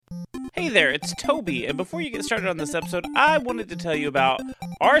there, it's Toby, and before you get started on this episode, I wanted to tell you about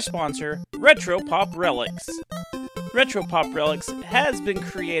our sponsor, Retro Pop Relics. Retro Pop Relics has been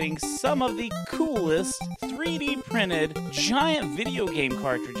creating some of the coolest 3D printed giant video game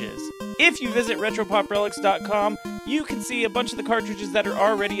cartridges. If you visit RetroPopRelics.com, you can see a bunch of the cartridges that are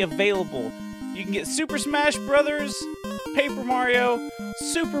already available. You can get Super Smash Bros., Paper Mario,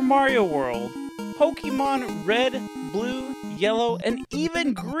 Super Mario World, Pokemon Red, Blue, Yellow, and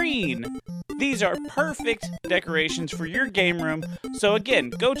even Green. These are perfect decorations for your game room, so again,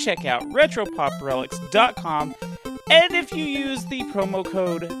 go check out RetroPopRelics.com, and if you use the promo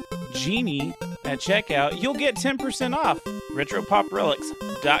code GENIE at checkout, you'll get 10% off.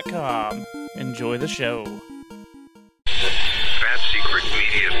 RetroPopRelics.com. Enjoy the show.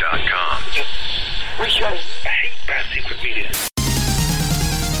 BadSecretMedia.com. I hate Bad Secret Media.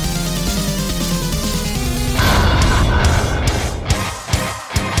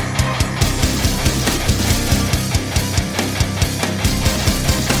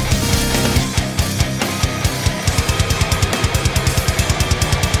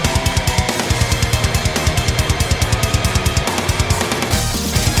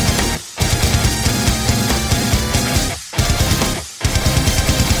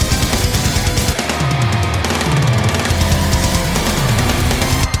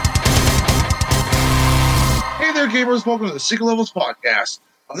 Gamers, welcome to the Secret Levels Podcast.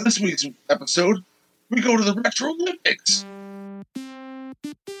 On this week's episode, we go to the Retro Olympics.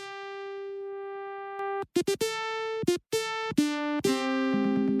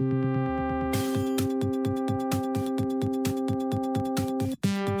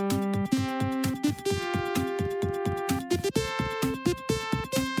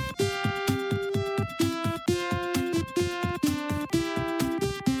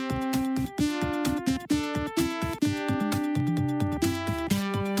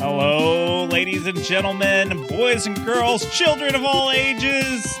 Hello, ladies and gentlemen, boys and girls, children of all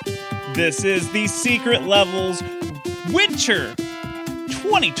ages. This is the Secret Levels Winter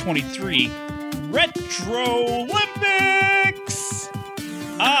 2023 Retro Olympics.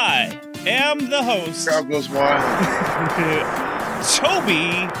 I am the host, Crowd goes wild.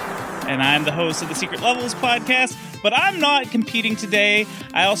 Toby, and I'm the host of the Secret Levels podcast, but I'm not competing today.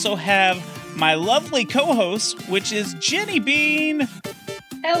 I also have my lovely co-host, which is Jenny Bean.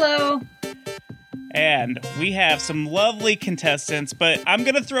 Hello. And we have some lovely contestants, but I'm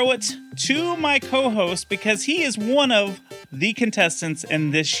going to throw it to my co-host because he is one of the contestants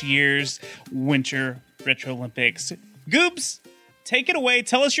in this year's Winter Retro Olympics. Goobs, take it away.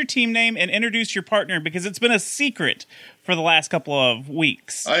 Tell us your team name and introduce your partner because it's been a secret for the last couple of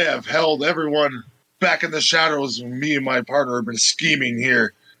weeks. I have held everyone back in the shadows. Me and my partner have been scheming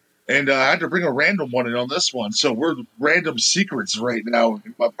here. And I had to bring a random one in on this one. So we're random secrets right now.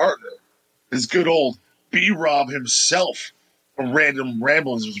 My partner is good old B-Rob himself from Random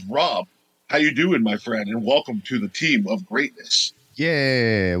Ramblings with Rob. How you doing, my friend? And welcome to the team of greatness.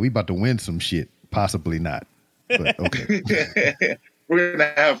 Yeah, we about to win some shit. Possibly not. But okay. We're going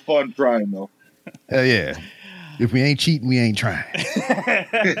to have fun trying, though. Hell yeah. If we ain't cheating, we ain't trying.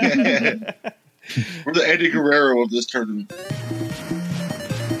 We're the Eddie Guerrero of this tournament.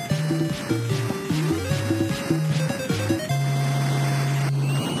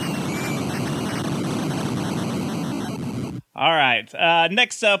 All right.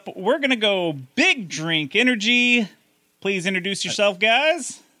 Next up, we're going to go Big Drink Energy. Please introduce yourself,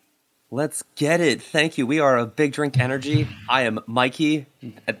 guys. Let's get it. Thank you. We are a Big Drink Energy. I am Mikey.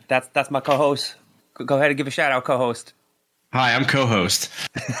 That's my co-host. Go ahead and give a shout out, co-host. Hi, I'm co-host.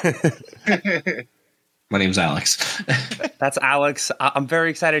 My name's Alex. That's Alex. I'm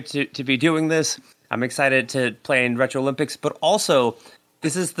very excited to be doing this. I'm excited to play in Retro Olympics, but also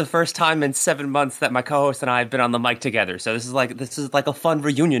this is the first time in 7 months that my co-host and I have been on the mic together. So this is like a fun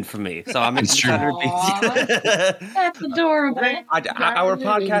reunion for me. So I'm excited to be. That's adorable. Our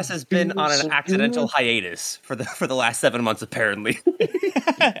podcast has been on an accidental hiatus for the last 7 months, apparently.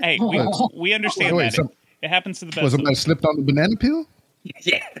 Hey, we understand that. It happens to the best. Was somebody slipped on the banana peel?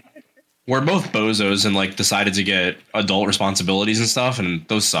 Yeah. We're both bozos and decided to get adult responsibilities and stuff, and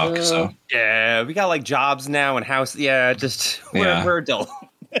those suck. So yeah, we got jobs now and house. Yeah, we're adult.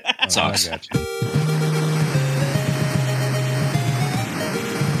 It sucks. I got you.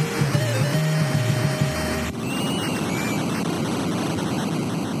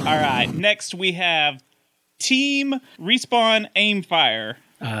 All right. Next, we have Team Respawn Aimfire.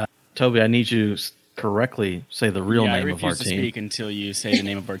 Toby, I need you to correctly say the real name of our I refuse to team. speak until you say the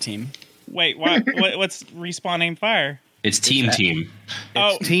name of our team. Wait, what's Respawn Aimfire? It's team.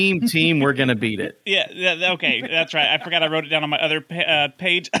 It's team. We're gonna beat it. Yeah, okay, that's right. I forgot I wrote it down on my other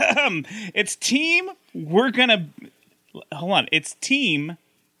page. It's team. We're gonna hold on. It's team.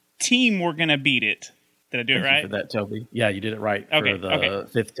 We're gonna beat it. Did I do it right? For that, Toby. Yeah, you did it right Okay, for the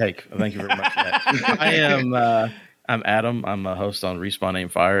fifth take. Thank you very much for that. I'm Adam. I'm a host on Respawn Aim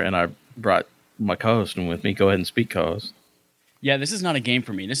Fire, and I brought my co-host in with me. Go ahead and speak, co-host. Yeah, this is not a game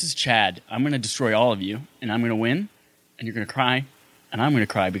for me. This is Chad. I'm going to destroy all of you, and I'm going to win, and you're going to cry, and I'm going to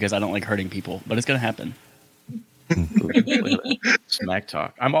cry because I don't like hurting people, but it's going to happen. Smack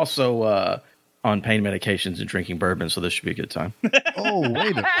talk. I'm also on pain medications and drinking bourbon, so this should be a good time. Oh,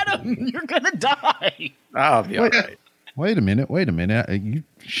 wait a Adam, you're going to die. I'll be all right. Wait a minute. I didn't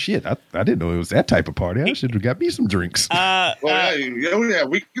know it was that type of party. I should have got me some drinks. Yeah,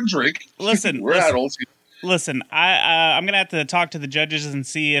 we can drink. We're adults. Listen, I'm gonna have to talk to the judges and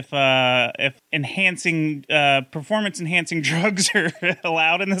see if enhancing performance enhancing drugs are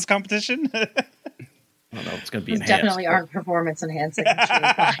allowed in this competition. I don't know. It's going to be These enhanced. definitely aren't performance enhancing. It's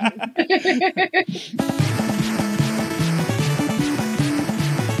really fine.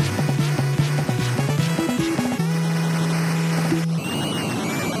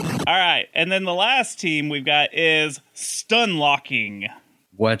 All right, and then the last team we've got is stun locking.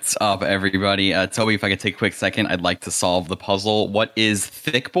 What's up, everybody? Toby, if I could take a quick second, I'd like to solve the puzzle. What is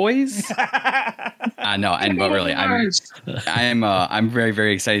Thick Boys? No, but really, I'm very,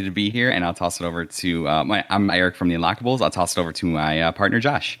 very excited to be here, and I'll toss it over to I'm Eric from the Unlockables. I'll toss it over to my partner,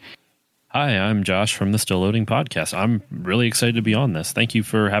 Josh. Hi, I'm Josh from the Still Loading podcast. I'm really excited to be on this. Thank you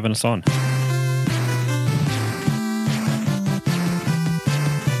for having us on.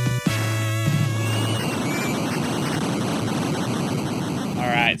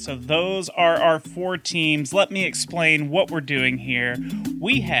 So those are our 4 teams. Let me explain what we're doing here.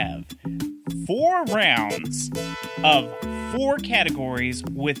 We have 4 rounds of 4 categories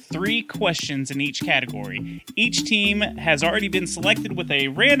with 3 questions in each category. Each team has already been selected with a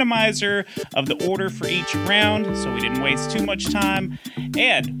randomizer of the order for each round, so we didn't waste too much time.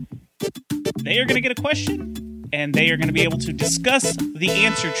 And they are going to get a question, and they are going to be able to discuss the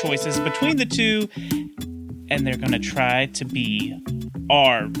answer choices between the 2, and they're going to try to be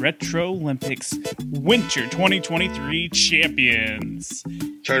our Retro Olympics Winter 2023 champions.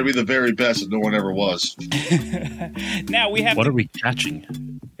 Try to be the very best that no one ever was. Now we have. What are we catching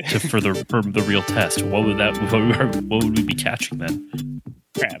for the real test? What would we be catching then?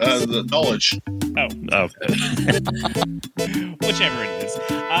 Crabs. The knowledge. Oh, okay. Whichever it is.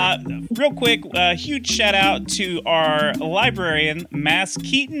 Real quick, huge shout out to our librarian, Mass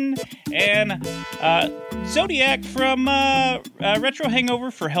Keaton, and Zodiac from Retro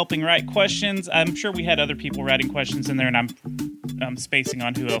Hangover for helping write questions. I'm sure we had other people writing questions in there, and I'm spacing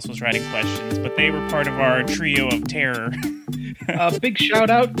on who else was writing questions, but they were part of our trio of terror. Big shout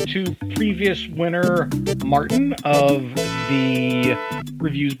out to previous winner Martin of the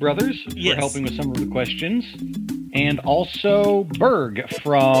Reviews Brothers for helping with some of the questions, and also Berg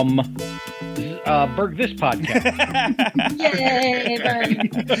from Berg This Podcast. Yay,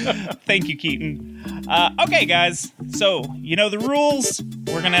 Berg. Thank you, Keaton. Okay, guys, so you know the rules.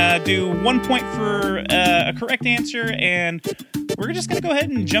 We're gonna do 1 point for a correct answer, and we're just gonna go ahead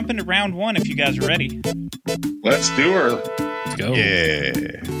and jump into round 1 if you guys are ready. Let's do her. Let's go. Yeah.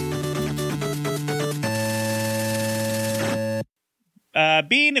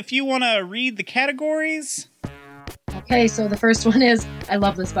 Bean, if you want to read the categories. Okay, so the first one is, I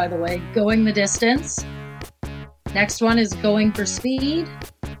love this by the way, going the distance. Next one is going for speed,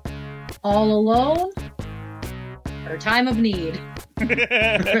 all alone, or time of need.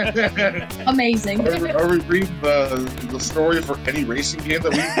 Amazing. Are we reading the story for any racing game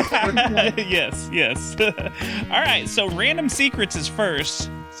that we Yes. All right, so Random Secrets is first,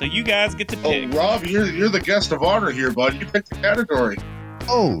 so you guys get to pick. Oh, Rob, you're the guest of honor here, bud. You pick the category.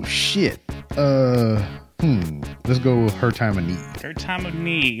 Oh, shit. Let's go with Her Time of Need. Her Time of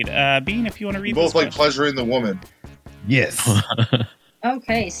Need. Bean, if you want to read both this like question. pleasuring the woman. Yes.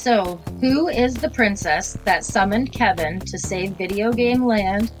 Okay, so who is the princess that summoned Kevin to save Video Game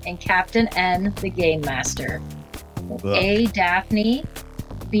Land and Captain N, the Game Master? A. Daphne,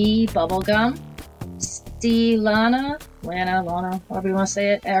 B. Bubblegum, C. Lana, however you want to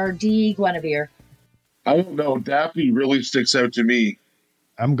say it, or D. Guinevere? I don't know. Daphne really sticks out to me.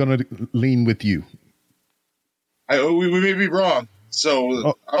 I'm going to lean with you. We may be wrong.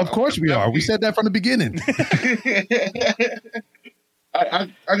 So of course we are. We said that from the beginning.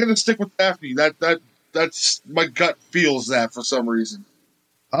 I'm gonna stick with Daphne. That's my gut feels that for some reason.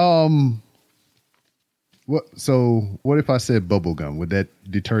 What? So what if I said bubblegum? Would that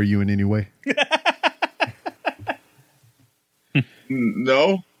deter you in any way?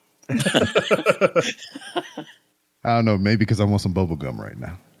 No. I don't know. Maybe because I want some bubble gum right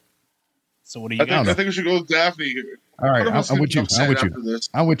now. So what do you I think we should go with Daphne. All right, I'm with you. upset after this.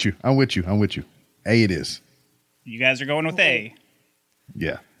 I'm with you. A, it is. You guys are going with A.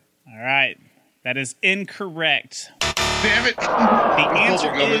 Yeah. All right. That is incorrect. Damn it. The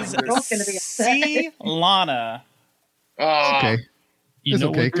answer is We're both gonna be upset. C. Lana. Okay. You It's know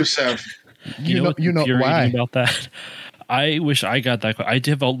okay. what? 'Cause You know what's infuriating why about that? I wish I got that. I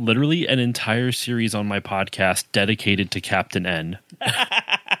developed literally an entire series on my podcast dedicated to Captain N.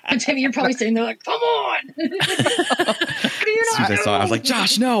 Timmy, you're probably sitting there like, come on. As soon as I saw it, I was like,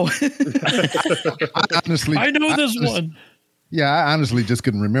 Josh, no. Honestly, I know this one. Yeah, I honestly just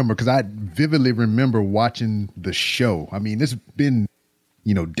couldn't remember because I vividly remember watching the show. I mean, it's been,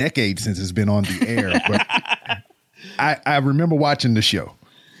 decades since it's been on the air, but I remember watching the show.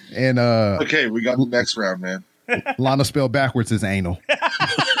 And okay, we got the next round, man. Lana spelled backwards is anal.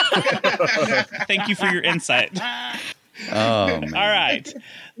 Thank you for your insight. Oh, man. All right.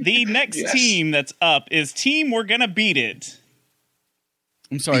 The next team that's up is Team We're Gonna Beat It.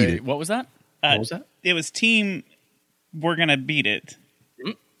 I'm sorry, what was that? What was that? It was Team We're Gonna Beat It.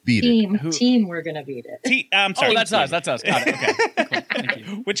 Beat Team, we're gonna beat it. I'm sorry. Oh, that's us. That's us. Got it. Okay. Cool. Thank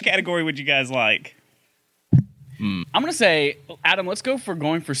you. Which category would you guys like? I'm gonna say, Adam, let's go for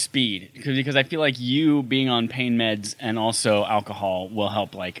going for speed because I feel like you being on pain meds and also alcohol will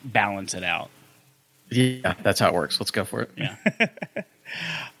help balance it out. Yeah, that's how it works. Let's go for it. Yeah.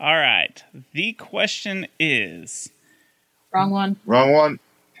 All right. The question is. Wrong one. Wrong one.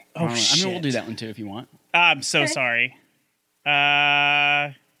 Oh, shit. I mean, we'll do that one too if you want. I'm so sorry.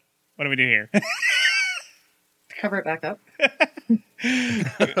 What do we do here? Cover it back up.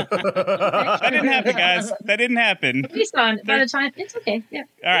 That didn't happen, guys. That didn't happen. He's on. By the time, it's okay. Yeah.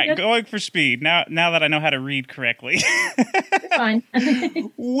 All right, going for speed. Now that I know how to read correctly. It's fine.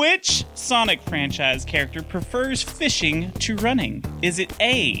 Which Sonic franchise character prefers fishing to running? Is it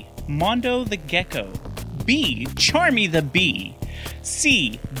A, Mondo the Gecko, B, Charmy the Bee,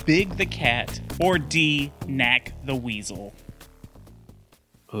 C, Big the Cat, or D, Knack the Weasel?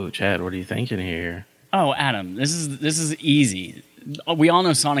 Oh, Chad, what are you thinking here? Oh, Adam, this is easy. We all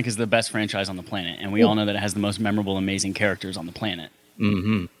know Sonic is the best franchise on the planet, and we all know that it has the most memorable, amazing characters on the planet.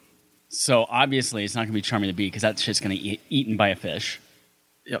 Mm-hmm. So obviously, it's not going to be Charmy the Bee because that shit's going to get eaten by a fish.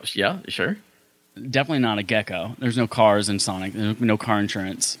 Yeah, sure. Definitely not a gecko. There's no cars in Sonic. There's no car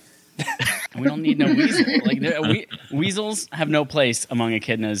insurance. We don't need no weasel. Weasels have no place among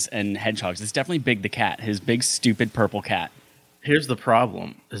echidnas and hedgehogs. It's definitely Big the Cat, his big, stupid purple cat. Here's the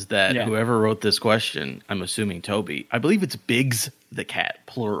problem, is that whoever wrote this question, I'm assuming Toby, I believe it's Biggs the Cat,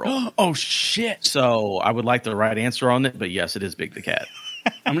 plural. Oh, shit. So I would like the right answer on it, but yes, it is Big the Cat.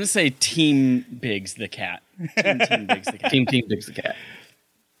 I'm going to say Team Biggs the Cat. Team Biggs the Cat. Team Biggs the Cat.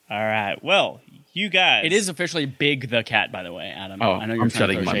 All right. Well, you guys. It is officially Big the Cat, by the way, Adam. Oh, I know you're I'm trying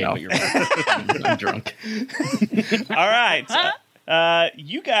to shutting throw my shade, mouth. but you're right. I'm drunk. All right.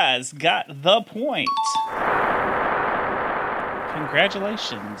 You guys got the point.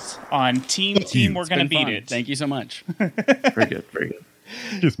 Congratulations on Team We're Gonna Beat It. Thank you so much. Very good. Very good.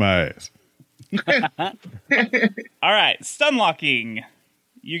 Kiss my ass. All right. Stunlocking.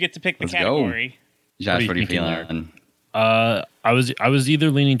 You get to pick the Let's category. Go. Josh, what are you thinking feeling? I was either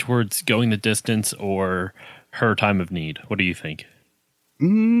leaning towards going the distance or Her Time of Need. What do you think?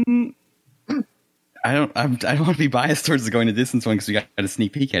 I don't want to be biased towards the going the distance one because we got a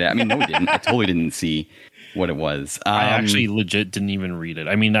sneak peek at it. I mean, no, we didn't. I totally didn't see what it was. I actually legit didn't even read it.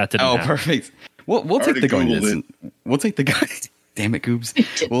 I mean, that didn't happen. Perfect. We'll take the going the distance. We'll take the guys. Damn it, Goobs.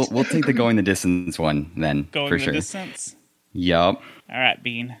 We'll take the going the distance one then. Going for the sure. distance. Yup. All right,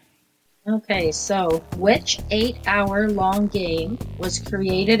 Bean. Okay, so which 8-hour-long game was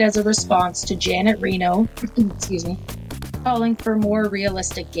created as a response to Janet Reno, excuse me, calling for more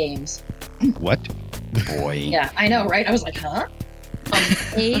realistic games? What? Boy. Yeah, I know, right? I was like, huh?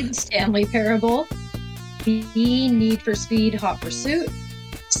 A, Stanley Parable. B, Need for Speed Hot Pursuit.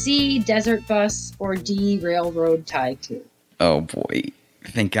 C, Desert Bus. Or D, Railroad Tycoon. Oh boy.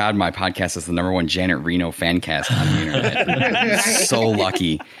 Thank God my podcast is the #1 Janet Reno fan cast on the internet. So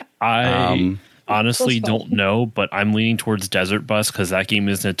lucky. I honestly don't know, but I'm leaning towards Desert Bus because that game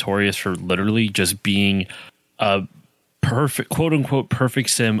is notorious for literally just being a perfect, quote unquote,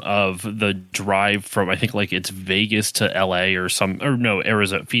 perfect sim of the drive from, I think it's Vegas to LA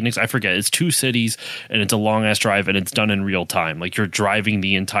Arizona, Phoenix. I forget. It's 2 cities and it's a long ass drive and it's done in real time. Like you're driving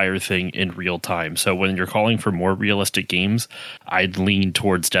the entire thing in real time. So when you're calling for more realistic games, I'd lean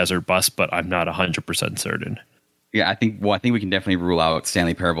towards Desert Bus, but I'm not 100% certain. Yeah, I think we can definitely rule out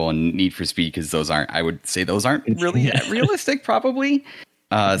Stanley Parable and Need for Speed because I would say those aren't really that realistic, probably.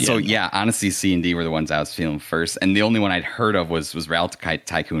 So yeah, honestly, C and D were the ones I was feeling first, and the only one I'd heard of was Railroad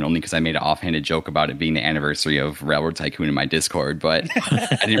Tycoon, only because I made an offhanded joke about it being the anniversary of Railroad Tycoon in my Discord, but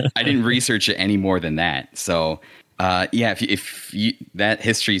I didn't research it any more than that. So yeah, if that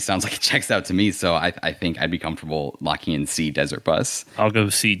history sounds like it checks out to me, so I think I'd be comfortable locking in C, Desert Bus. I'll go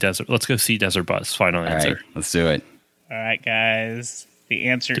C, Desert. Let's go C, Desert Bus. Final answer. Right, let's do it. All right, guys. The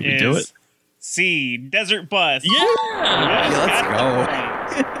answer Did we is do it? C, Desert Bus. Yeah! Let's go.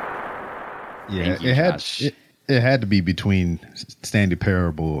 Yeah, Thank you, Josh. it had to be between Stanley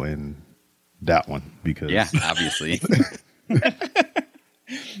Parable and that one because Yeah, obviously.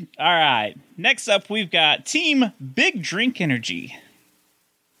 All right. Next up, we've got Team Big Drink Energy.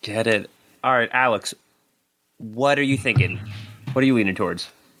 Get it. All right, Alex, what are you thinking? What are you leaning towards?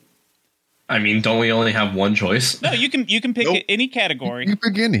 I mean, don't we only have one choice? No, you can pick any category. you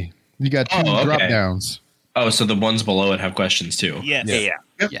pick any. You got two drop downs. Oh, so the ones below it have questions too. Yes. Yeah.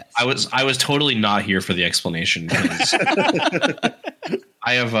 Yes. I was totally not here for the explanation because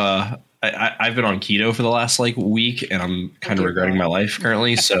I have I've been on keto for the last week and I'm kind of regretting my life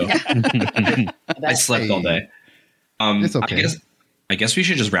currently. So I slept all day. It's okay. I guess we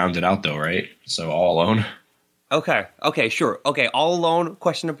should just round it out though, right? So all alone. Okay, sure. Okay, All Alone,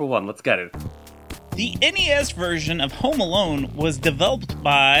 question number 1. Let's get it. The NES version of Home Alone was developed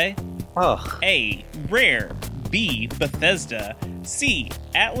by A, Rare, B, Bethesda, C,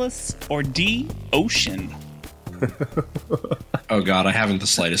 Atlas, or D, Ocean. Oh God, I haven't the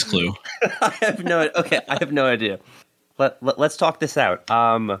slightest clue. I have no idea. Let's talk this out.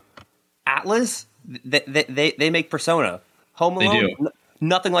 Atlas, they make Persona. Home Alone, They do.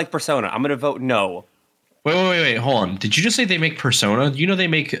 Nothing like Persona. I'm going to vote no. Wait, hold on. Did you just say they make Persona? You know they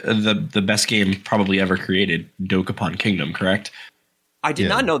make the best game probably ever created, Dokapon Kingdom, correct? I did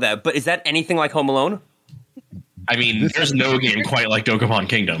not know that, but is that anything like Home Alone? I mean, there's no game quite like Dokapon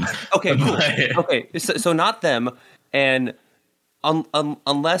Kingdom. Okay, cool. Okay, so not them, and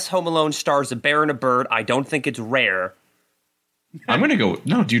unless Home Alone stars a bear and a bird, I don't think it's Rare. I'm going to go,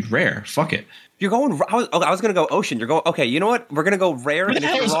 no, dude, Rare. Fuck it. You're going. I was going to go Ocean. You're going. Okay, you know what? We're going to go Rare. What the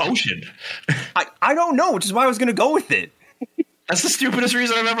hell is Ocean? I don't know, which is why I was going to go with it. That's the stupidest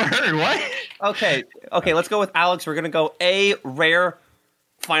reason I've ever heard. What? Okay. Let's go with Alex. We're going to go A, Rare.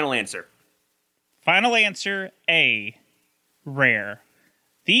 Final answer. Final answer, A, Rare.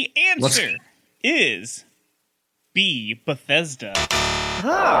 The answer is B, Bethesda.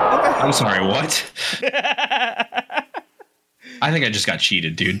 I'm sorry, what? I think I just got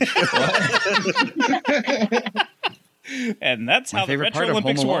cheated, dude. And that's how the favorite Retro part of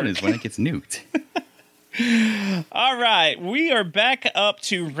Olympics Home Alone work. is when it gets nuked. All right, we are back up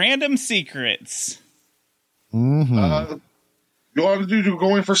to random secrets. Mm-hmm. You want to do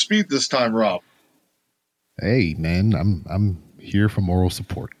going for speed this time, Rob? Hey, man, I'm here for moral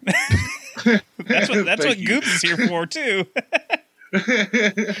support. That's what Goops is here for too.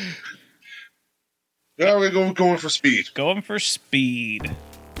 Yeah, we're going for speed. Going for speed.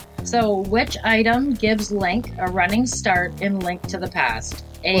 So, which item gives Link a running start in Link to the Past?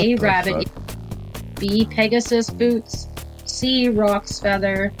 A, rabbit, B, Pegasus boots, C, Rock's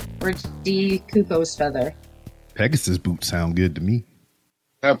feather, or D, Kuko's feather? Pegasus boots sound good to me.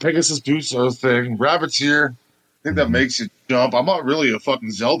 Yeah, Pegasus boots are a thing. Rabbit's here. I think that makes it jump. I'm not really a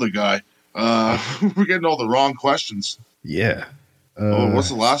fucking Zelda guy. We're getting all the wrong questions. Yeah. What's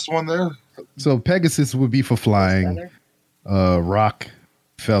the last one there? So Pegasus would be for flying. Rock,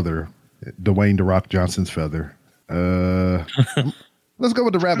 feather. Dwayne "The Rock" Johnson's feather. Let's go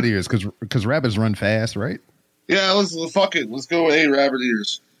with the rabbit ears because rabbits run fast, right? Yeah, fuck it. Let's go with A, rabbit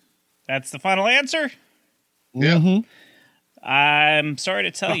ears. That's the final answer? Yeah. Mm-hmm. I'm sorry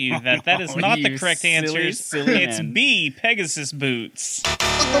to tell you that is not the correct answer. silly It's man. B, Pegasus boots. What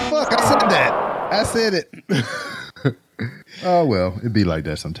the fuck? I said that. I said it. Oh, well, it'd be like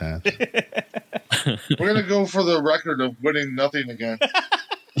that sometimes. We're going to go for the record of winning nothing again.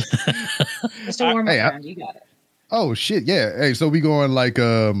 Mr. Warm Hey, round, you got it. Oh, shit, yeah. Hey, so we going like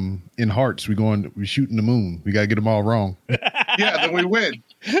in hearts. We shooting the moon. We got to get them all wrong. Yeah, then we win.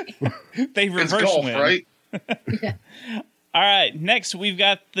 They It's reverse golf, win. right? All right, next we've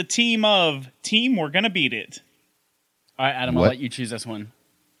got the team We're Gonna Beat It. All right, Adam, I'll What? let you choose this one.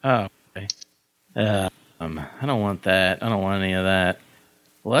 Oh, okay. I don't want that. I don't want any of that.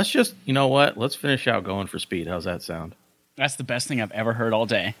 Let's just, you know what? Let's finish out going for speed. How's that sound? That's the best thing I've ever heard all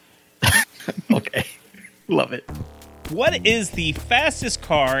day. Okay. Love it. What is the fastest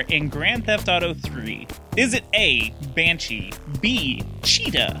car in Grand Theft Auto 3? Is it A, Banshee, B,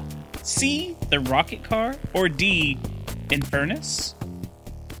 Cheetah, C, the rocket car, or D, Infernus?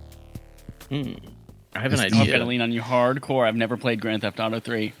 I have an I'm idea. gonna lean on you hardcore. I've never played Grand Theft Auto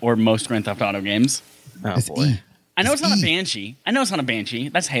 3 or most Grand Theft Auto games. Oh boy. I know it's not a Banshee.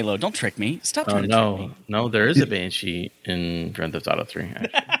 That's Halo. Don't trick me. Stop Oh trying to trick me. no, there is a Banshee in Grand Theft Auto 3.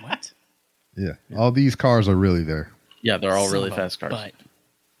 Actually. What? Yeah, all these cars are really there. Yeah, they're all Son really of a fast cars. butt.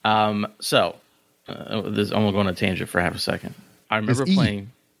 I'm gonna go on a tangent for half a second. I remember It's E.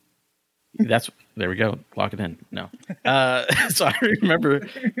 playing. There we go. Lock it in. No. So I remember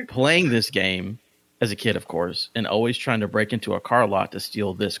playing this game as a kid, of course, and always trying to break into a car lot to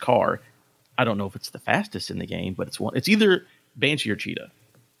steal this car. I don't know if it's the fastest in the game, but it's either Banshee or Cheetah.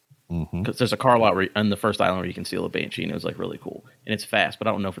 Because there's a car lot on the first island where you can steal a Banshee, and it was like really cool. And it's fast, but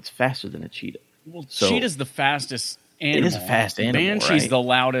I don't know if it's faster than a Cheetah. Well, So- Cheetah's the fastest animal. It is a fast animal, Banshee's right? the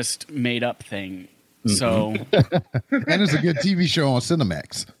loudest made up thing. So And it's a good TV show on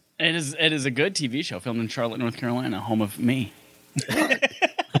Cinemax. it is a good TV show filmed in Charlotte, North Carolina, home of me.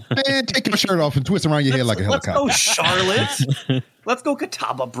 Man, take your shirt off and twist around your head like a Let's helicopter. go, Charlotte. Let's go,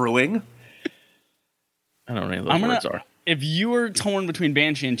 Catawba Brewing. I don't know what any of those words are. If you were torn between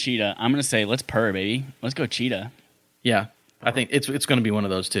Banshee and Cheetah, I'm gonna say let's purr, baby. Let's go Cheetah. Yeah, I think it's going to be one of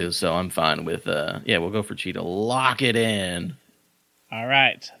those two. So I'm fine with. We'll go for Cheetah. Lock it in. All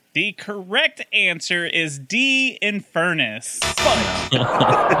right. The correct answer is D, Infernus.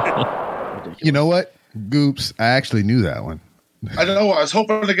 You know what? Goops, I actually knew that one. I know. I was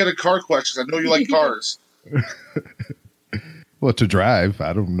hoping to get a car question. I know you like cars. Well, to drive,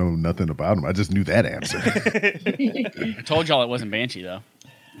 I don't know nothing about them. I just knew that answer. I told y'all it wasn't Banshee though.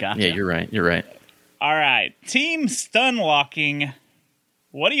 Gotcha. Yeah, you're right. You're right. All right. Team Stun Locking.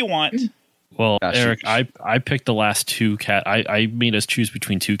 What do you want? Well, Gosh, Eric, I picked the last two I made us choose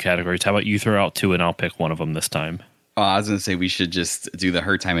between two categories. How about you throw out two and I'll pick one of them this time? Oh, I was going to say we should just do the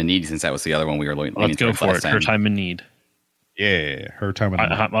Her Time and Need since that was the other one we were leaning Let's go towards for last it. time. Her time and need. Yeah, her time.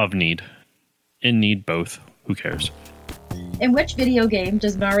 Of need. In need both. Who cares? In which video game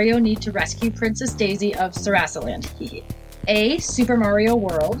does Mario need to rescue Princess Daisy of Sarasaland? A. Super Mario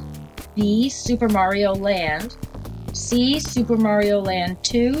World. B. Super Mario Land. C. Super Mario Land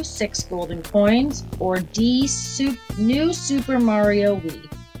 2, 6 golden coins. Or D. New Super Mario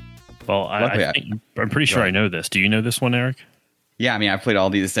Wii. Well, I'm pretty sure I know this. Do you know this one, Eric? Yeah, I mean, I've played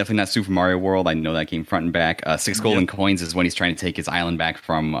all these. It's definitely not Super Mario World. I know that game front and back. 6 golden coins is when he's trying to take his island back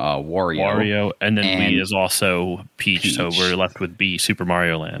from Wario. And then Wii is also Peach, so we're left with B, Super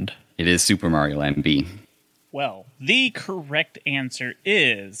Mario Land. It is Super Mario Land B. Well, the correct answer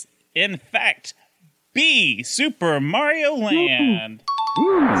is, in fact, B, Super Mario Land.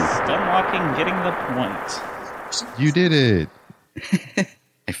 Stun Locking getting the point. You did it.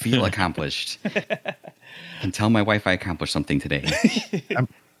 I feel accomplished. I can tell my wife I accomplished something today.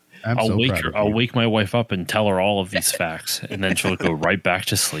 I'll wake my wife up and tell her all of these facts, and then she'll go right back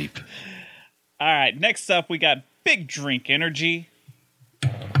to sleep. All right, next up we got Big Drink Energy.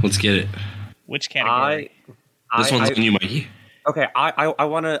 Let's get it. Which category? This one's on you, Mikey. Okay, I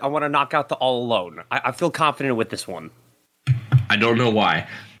wanna knock out the All Alone. I feel confident with this one. I don't know why.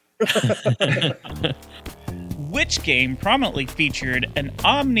 Which game prominently featured an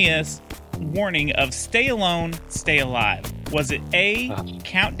ominous warning of "Stay alone, stay alive"? Was it A,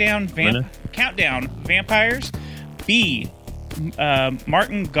 Countdown Vampires, B,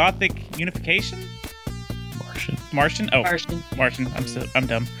 Martin Gothic Unification? Martian. Oh, Martian. I'm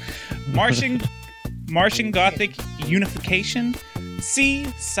dumb. Martian Gothic Unification. C,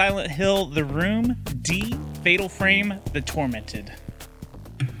 Silent Hill: The Room. D, Fatal Frame: The Tormented.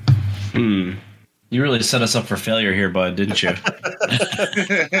 You really set us up for failure here, bud, didn't you?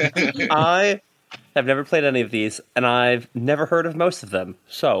 I have never played any of these, and I've never heard of most of them.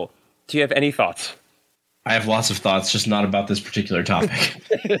 So, do you have any thoughts? I have lots of thoughts, just not about this particular topic.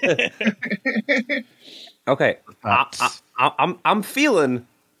 Okay, I'm feeling.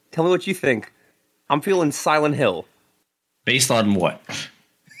 Tell me what you think. I'm feeling Silent Hill. Based on what?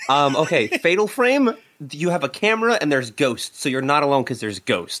 Okay, Fatal Frame. You have a camera and there's ghosts, so you're not alone because there's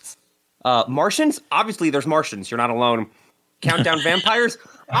ghosts. Martians, obviously there's Martians. You're not alone. Countdown Vampires,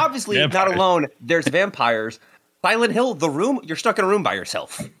 obviously not alone. There's vampires. Silent Hill, The Room. You're stuck in a room by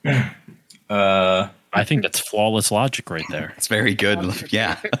yourself. I think that's flawless logic right there. It's very good.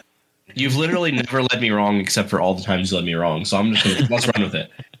 Yeah. You've literally never led me wrong except for all the times you led me wrong. So I'm just going to let's run with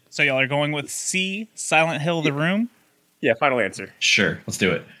it. So y'all are going with C, Silent Hill: The Room? Yeah, final answer. Sure, let's do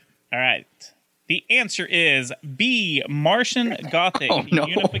it. All right. The answer is B, Martian Gothic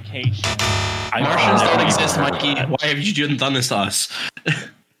Unification. Martians don't exist, Mikey. Why have you done this to us?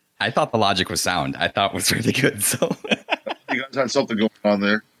 I thought the logic was sound. I thought it was really good. So You guys had something going on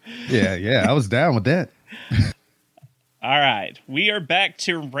there. Yeah, I was down with that. All right, we are back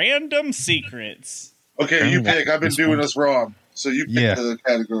to random secrets. Okay, you pick. I've been doing this wrong, so you pick the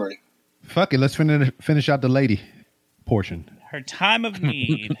category. Fuck it, let's finish out the lady portion. Her time of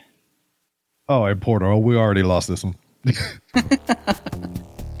need. Oh, and Portal. Oh, we already lost this one.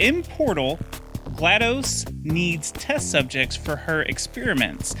 In Portal, GLaDOS needs test subjects for her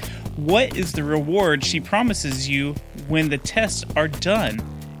experiments. What is the reward she promises you when the tests are done?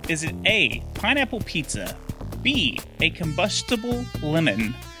 Is it A, pineapple pizza, B, a combustible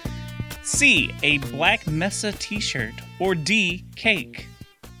lemon, C, a Black Mesa t-shirt, or D, cake?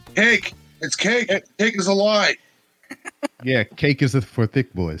 Cake! It's cake! Cake is a lie! Yeah, cake is for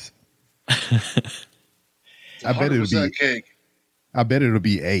thick boys. I bet it'll be cake. I bet it'll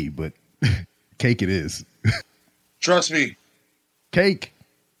be A, but cake it is. Trust me. Cake.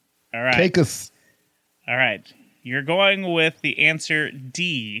 All right. Cake us. All right. You're going with the answer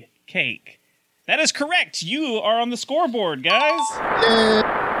D, cake. That is correct. You are on the scoreboard, guys.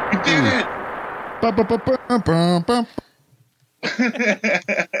 Yeah, we did it.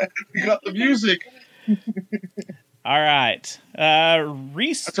 We got the music. All right.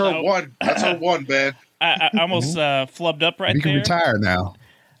 Reese. That's our one. That's our one, man. I almost flubbed up right there. You can retire now.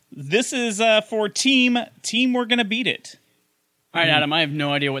 This is for team. We're going to beat it. All right, Adam, I have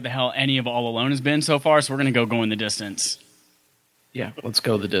no idea what the hell any of All Alone has been so far, so we're going to go in the distance. Yeah, let's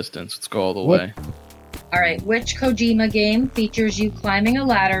go the distance. Let's go all the way. All right, which Kojima game features you climbing a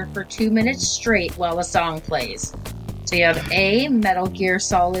ladder for 2 minutes straight while a song plays? So you have A, Metal Gear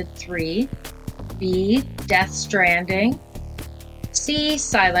Solid 3, B, Death Stranding, C,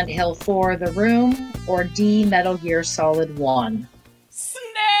 Silent Hill 4, The Room, or D, Metal Gear Solid 1. Snake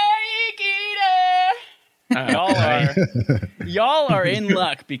Eater! Y'all are in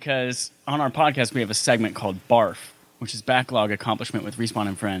luck because on our podcast we have a segment called Barf, which is backlog accomplishment with Respawn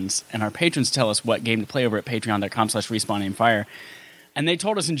and Friends, and our patrons tell us what game to play over at patreon.com/respawn-aimfire. And they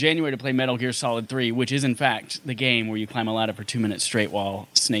told us in January to play Metal Gear Solid 3, which is in fact the game where you climb a ladder for 2 minutes straight while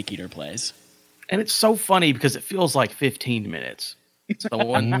Snake Eater plays. And it's so funny because it feels like 15 minutes. So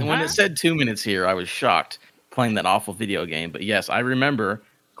when it said 2 minutes here, I was shocked playing that awful video game. But yes, I remember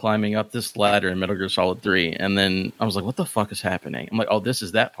climbing up this ladder in Metal Gear Solid 3, and then I was like, what the fuck is happening? I'm like, oh, this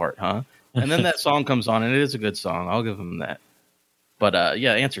is that part, huh? And then that song comes on, and it is a good song. I'll give them that. But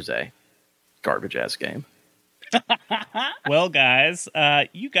yeah, answer's A. Garbage-ass game. Well, guys,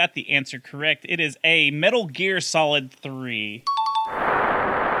 you got the answer correct. It is A, Metal Gear Solid 3.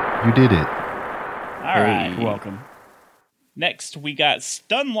 You did it. All right, welcome. Next, we got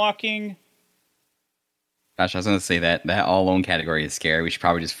stun locking. Gosh, I was going to say that All Alone category is scary. We should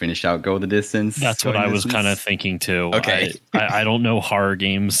probably just finish out Go the Distance. That's what I was kind of thinking too. Okay. I don't know horror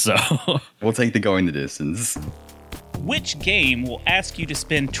games, so we'll take the Going the Distance. Which game will ask you to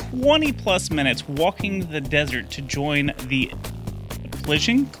spend 20 plus minutes walking the desert to join the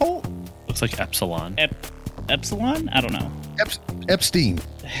Epsilon cult? Looks like Epsilon. Epsilon? I don't know. Epstein.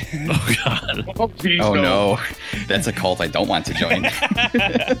 Oh, God. Oh, no. That's a cult I don't want to join.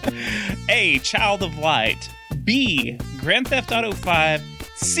 A, Child of Light. B, Grand Theft Auto 5.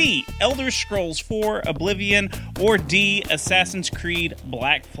 C, Elder Scrolls 4, Oblivion. Or D, Assassin's Creed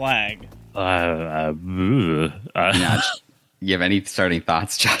Black Flag. You have any starting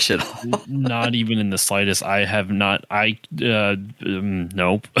thoughts, Josh, at all? Not even in the slightest. I have not.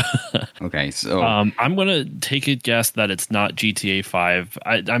 Nope. Okay, so I'm gonna take a guess that it's not GTA 5.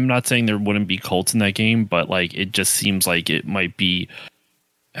 I'm not saying there wouldn't be cults in that game, but like it just seems like it might be.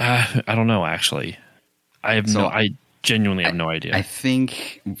 I don't know. Actually, I genuinely have no idea. I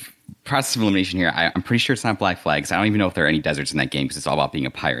think process of elimination here. I'm pretty sure it's not Black Flags. I don't even know if there are any deserts in that game because it's all about being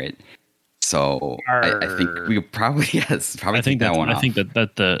a pirate. So I think we could probably take that one off. I think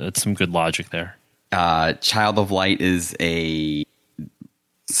that's some good logic there. Child of Light is a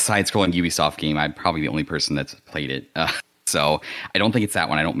side-scrolling Ubisoft game. I'm probably the only person that's played it. So I don't think it's that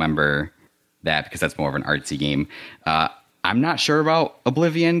one. I don't remember that because that's more of an artsy game. I'm not sure about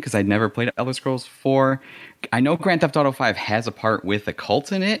Oblivion because I'd never played Elder Scrolls 4. I know Grand Theft Auto 5 has a part with a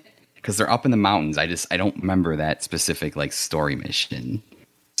cult in it because they're up in the mountains. I don't remember that specific like story mission.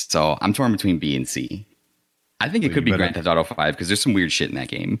 So I'm torn between B and C. I think it could be Grand Theft Auto 5 because there's some weird shit in that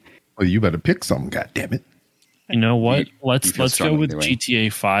game. Well, you better pick something, goddammit. You know what? Let's go with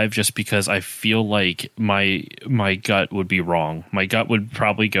GTA 5 just because I feel like my gut would be wrong. My gut would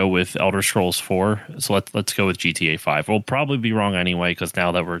probably go with Elder Scrolls 4. So let's go with GTA 5. We'll probably be wrong anyway because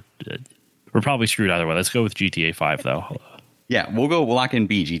now that we're probably screwed either way. Let's go with GTA 5 though. Yeah, we'll lock in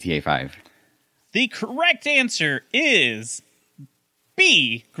B, GTA 5. The correct answer is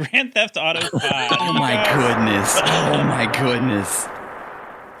B, Grand Theft Auto 5. Oh my goodness. Oh my goodness.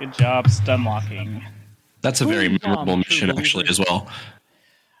 Good job, stun locking. That's a very memorable mission, actually, as well.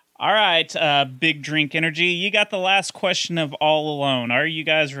 All right, Big Drink Energy, you got the last question of All Alone. Are you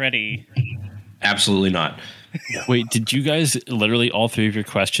guys ready? Absolutely not. Wait, did you guys literally all three of your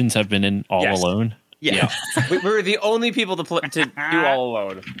questions have been in All Alone? Yeah. we were the only people to do All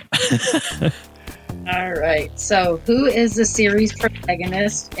Alone. All right. So, who is the series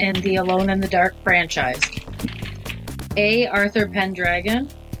protagonist in the Alone in the Dark franchise? A. Arthur Pendragon,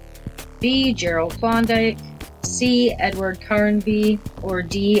 B. Gerald Klondike, C. Edward Carnby, or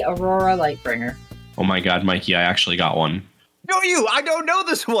D. Aurora Lightbringer? Oh my God, Mikey, I actually got one. No, I don't know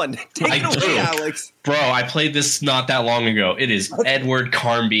this one. Take it away, Alex. Bro, I played this not that long ago. It is Edward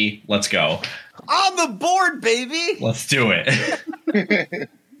Carnby. Let's go. On the board, baby. Let's do it.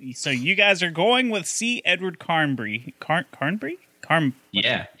 So you guys are going with C. Edward Carnby. Carnby?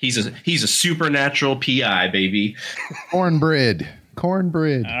 Yeah, he's a supernatural PI, baby. Cornbread. All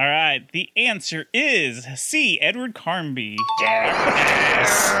right, the answer is C. Edward Carnby.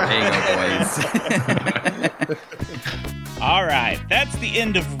 Yes. There you go, boys. All right, that's the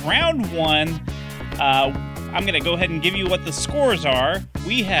end of round one. I'm going to go ahead and give you what the scores are.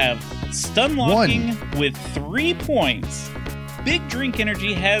 We have Stun Locking with 3 points. Big Drink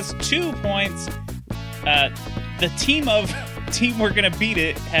Energy has 2 points. The team We're Gonna Beat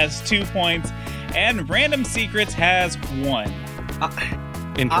It has 2 points. And Random Secrets has 1.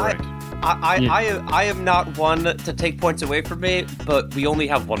 Incorrect. I am not one to take points away from me, but we only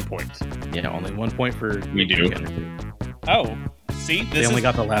have 1 point. Yeah, only 1 point for we do. Oh, see, they only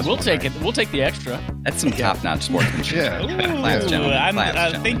got the last. We'll one, take right? it. We'll take the extra. That's some top-notch sportsmanship. Class,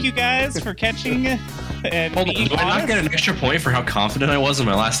 gentlemen. Thank you guys for catching. And Hold on, do I not get an extra point for how confident I was in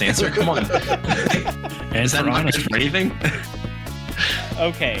my last answer? Come on. Is that not good for anything?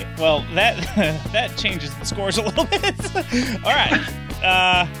 Okay, well that changes the scores a little bit. All right,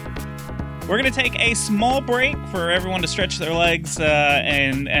 we're gonna take a small break for everyone to stretch their legs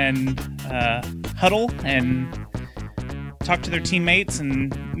and huddle and talk to their teammates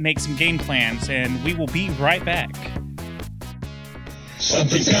and make some game plans, and we will be right back.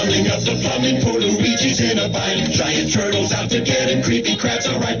 Something's coming up the plumbing for Luigi's in a bind. Giant turtles out to get him, creepy crabs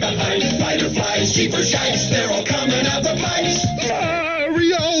are right behind. Spider flies, cheaper shikes, they're all coming out the pipes.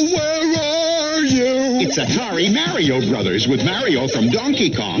 Mario, where are you? It's Atari Mario Brothers with Mario from Donkey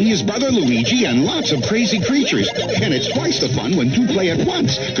Kong, his brother Luigi, and lots of crazy creatures. And it's twice the fun when two play at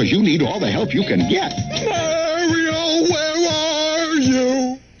once, because you need all the help you can get. Mario, where are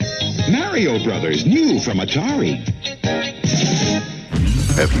you? Mario Brothers, new from Atari.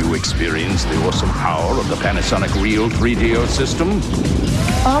 Have you experienced the awesome power of the Panasonic Real 3DO system?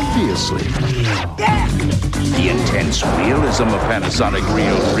 Obviously. The intense realism of Panasonic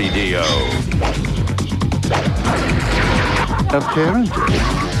Real 3DO. Apparently.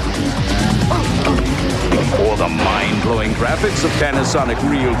 Or the mind-blowing graphics of Panasonic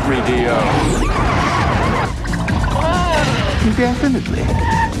Real 3DO. Definitely.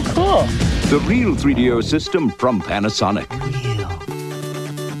 Cool. The Real 3DO system from Panasonic.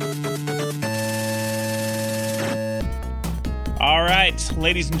 All right,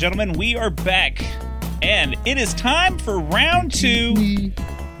 ladies and gentlemen, we are back, and it is time for round 2.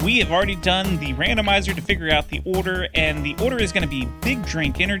 We have already done the randomizer to figure out the order, and the order is going to be Big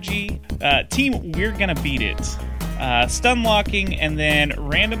Drink Energy, Team We're Gonna Beat It, Stun Locking, and then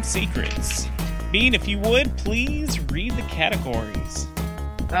Random Secrets. Bean, if you would, please read the categories.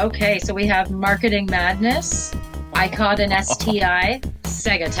 Okay, so we have Marketing Madness, I Caught an STI,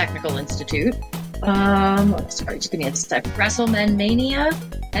 Sega Technical Institute. Sorry, just give me a sec. WrestleMania Mania,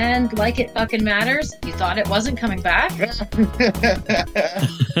 and Like It Fucking Matters. You thought it wasn't coming back?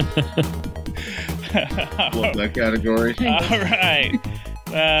 Love that category. All right.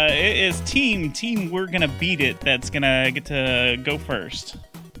 It is Team We're Gonna Beat It that's gonna get to go first.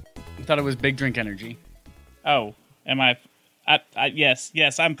 I thought it was Big Drink Energy. Oh, am I yes,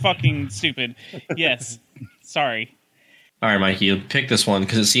 I'm fucking stupid. Yes, sorry. All right, Mikey, pick this one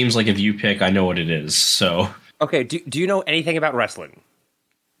because it seems like if you pick, I know what it is. So okay, do you know anything about wrestling?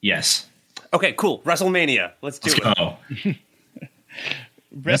 Yes. Okay, cool. WrestleMania. Let's go.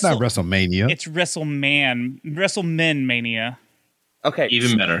 That's not WrestleMania. It's WrestleMan Mania. Okay,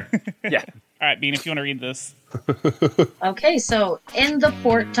 even better. Yeah. All right, Bean, if you want to read this. Okay, so in the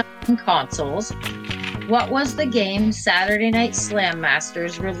port-time consoles, what was the game Saturday Night Slam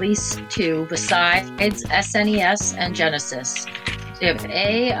Masters released to besides SNES and Genesis? So you have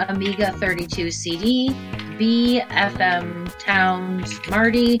A, Amiga 32 CD, B, FM Towns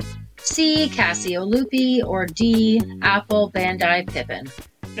Marty, C, Casio Loopy, or D, Apple Bandai Pippin.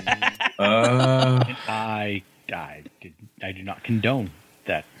 I do not condone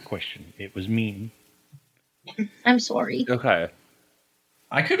that question. It was mean. I'm sorry. Okay.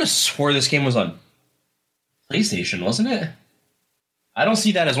 I could have swore this game was on PlayStation, wasn't it? I don't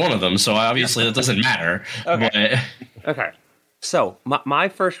see that as one of them, so obviously that doesn't matter. Okay. Okay. So my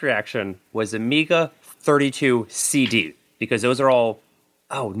first reaction was Amiga 32 CD, because those are all.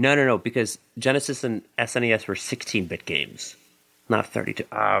 Oh no! Because Genesis and SNES were 16-bit games, not 32.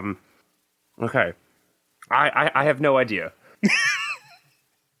 Okay. I have no idea.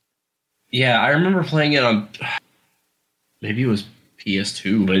 Yeah, I remember playing it on. Maybe it was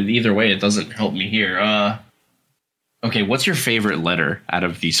PS2, but either way, it doesn't help me here. Okay, what's your favorite letter out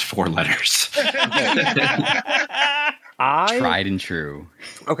of these 4 letters? Tried and true.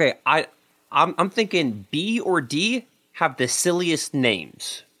 Okay, I'm thinking B or D have the silliest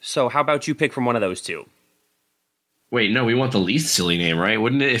names. So how about you pick from one of those two? Wait, no, we want the least silly name, right?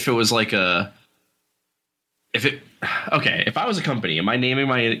 Wouldn't it if it was like a... Okay, if I was a company, am I naming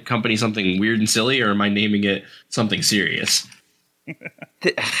my company something weird and silly, or am I naming it something serious?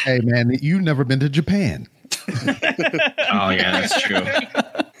 Hey, man, you've never been to Japan. Oh, yeah, that's true.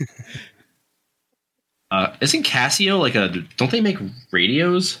 Isn't Casio like a... Don't they make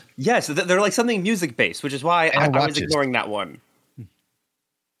radios? Yes, they're like something music-based, which is why I was ignoring that one.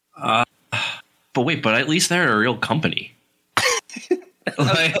 But wait, but at least they're a real company.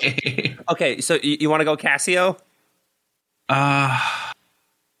 Okay, so you want to go Casio?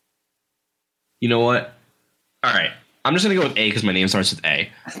 You know what? All right. I'm just going to go with A because my name starts with A.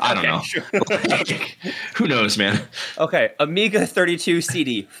 I don't know. Sure. Who knows, man? Okay, Amiga 32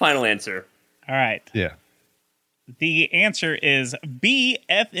 CD. Final answer. All right. Yeah. The answer is B,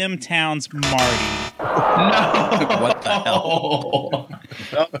 FM Towns Marty. No. What the hell?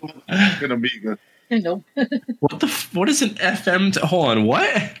 An Amiga. Nope. What is an FM? Hold on,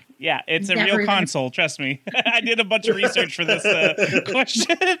 what? Yeah, it's a Never real even- console. Trust me. I did a bunch of research for this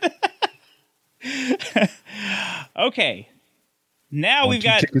question. Okay. Now we've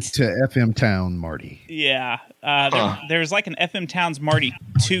got tickets to FM Town Marty. Yeah. There's like an FM Towns Marty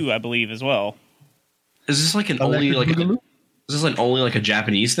 2, I believe, as well. Is this like an only like a, is this an only like a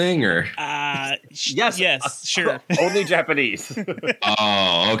Japanese thing or? Yes, sure. Only Japanese.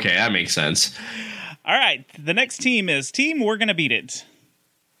 Oh, okay, that makes sense. All right. The next team is Team We're Gonna Beat It.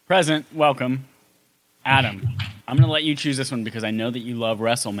 Present, welcome. Adam, I'm going to let you choose this one because I know that you love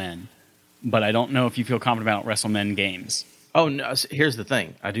WrestleMan, but I don't know if you feel confident about WrestleMan games. Oh, no, here's the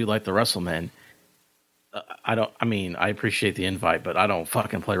thing. I do like the WrestleMan. I appreciate the invite, but I don't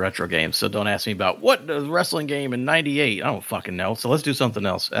fucking play retro games, so don't ask me about what the wrestling game in 98. I don't fucking know, so let's do something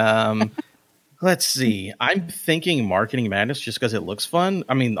else. Let's see. I'm thinking Marketing Madness just because it looks fun.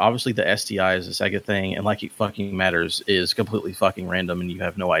 I mean, obviously the STI is a Sega thing, and Like It Fucking Matters is completely fucking random, and you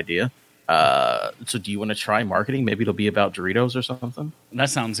have no idea. So do you want to try marketing? Maybe it'll be about Doritos or something?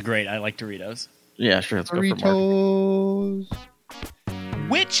 That sounds great. I like Doritos. Yeah, sure. Let's go for marketing. Doritos.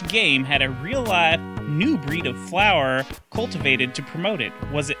 Which game had a real-life new breed of flower cultivated to promote it?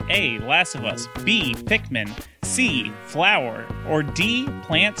 Was it A, Last of Us, B, Pikmin, C, Flower, or D,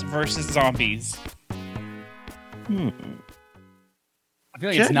 Plants vs. Zombies? I feel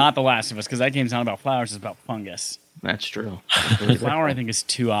like it's not The Last of Us because that game's not about flowers, it's about fungus. That's true. Flower, I think, is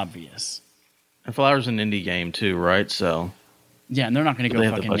too obvious. And Flower's an indie game too, right? So yeah, and they're not going to They go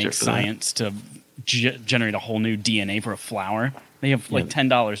have the fucking budget make for that. science to generate a whole new DNA for a flower. They have like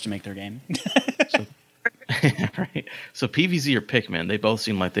 $10 to make their game. right. So PVZ or Pikmin, they both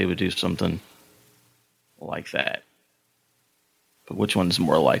seem like they would do something like that. But which one's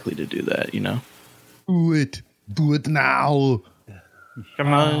more likely to do that, you know? Do it. Do it now.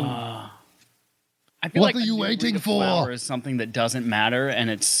 Come on. I feel What like are you a new waiting breed of for? flower is something that doesn't matter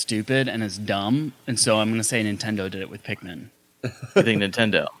and it's stupid and it's dumb. And so I'm going to say Nintendo did it with Pikmin. You think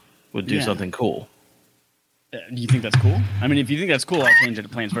Nintendo would do Yeah. something cool? Do you think that's cool? I mean, if you think that's cool, I'll change it to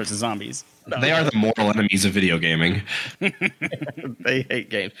Plants vs. Zombies. They are the mortal enemies of video gaming. They hate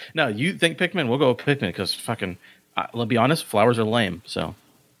games. No, you think Pikmin? We'll go with Pikmin because fucking, let's be honest, flowers are lame. So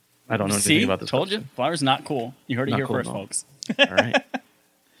I don't know anything See? about this. Told you. Flower's not cool. You heard it Not here cool first, at all. folks. All right.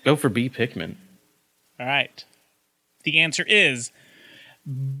 Go for B, Pikmin. All right. The answer is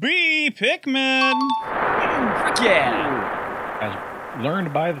B, Pikmin. Frick yeah. As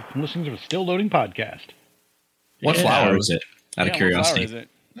learned by the listeners of a Still Loading podcast. What flower is it? Out of Yeah, curiosity. what flower is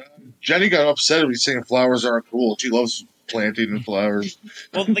it? Jenny got upset when saying flowers aren't cool. She loves planting and flowers.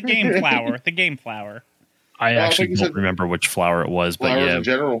 Well, the game flower. The game flower. I Well, I actually think you don't said remember which flower it was, but Flowers yeah. in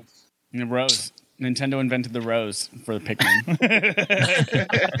general. The rose. Nintendo invented the rose for the Pikmin.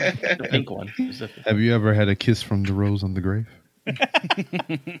 The pink one. Have you ever had a kiss from the rose on the grave? I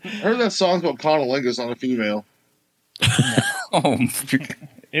heard that song's about conolingus on a female. Oh,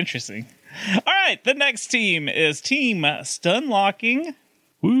 interesting. All right, the next team is Team Stunlocking.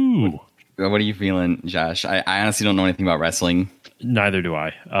 Woo! What are you feeling, Josh? I honestly don't know anything about wrestling. Neither do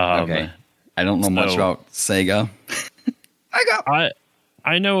I. Okay, I don't know much about Sega.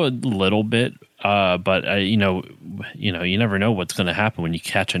 I know a little bit, but you never know what's going to happen when you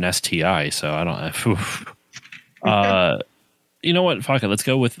catch an STI. So I don't. You know what? Fuck it. Let's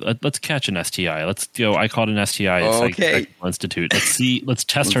go with let's catch an STI. Let's go. I caught an STI at Sega Institute. Let's see. Let's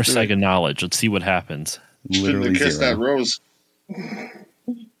test our Sega knowledge. Let's see what happens. Literally kiss that rose.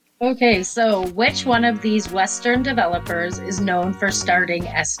 Okay, so which one of these Western developers is known for starting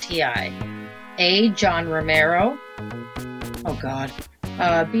STI? A. John Romero. Oh God.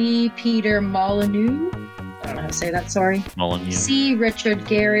 B. Peter Molyneux. I don't know how to say that. Sorry. Molyneux. C. Richard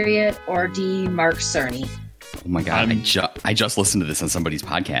Garriott, or D. Mark Cerny. Oh my God! I just listened to this on somebody's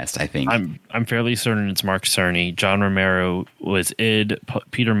podcast. I think I'm fairly certain it's Mark Cerny. John Romero was id.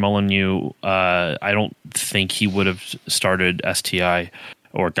 Peter Molyneux. I don't think he would have started STI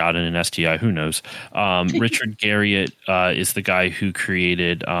or gotten an STI. Who knows? Richard Garriott is the guy who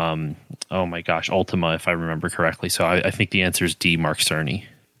created. Oh my gosh, Ultima, if I remember correctly. So I think the answer is D. Mark Cerny.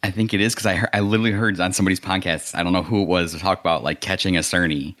 I think it is because I literally heard on somebody's podcast. I don't know who it was to talk about like catching a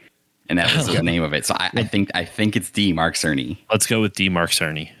Cerny. And that was the name of it. So I think it's D. Mark Cerny. Let's go with D. Mark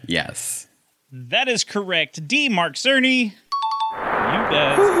Cerny. Yes. That is correct. D. Mark Cerny. You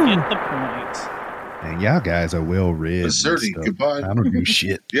guys get the point. And y'all guys are well read. Cerny, goodbye. I don't do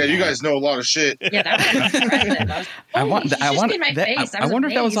shit. Yeah, you guys know a lot of shit. Yeah, that was impressive. I wonder if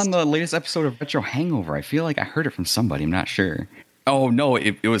that was on amazed. the latest episode of Retro Hangover. I feel like I heard it from somebody. I'm not sure. Oh no,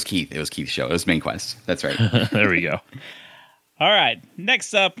 it was Keith. It was Keith's show. It was Main Quest. That's right. There we go. All right.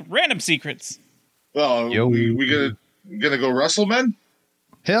 Next up, random secrets. Well, we gonna go wrestle, men?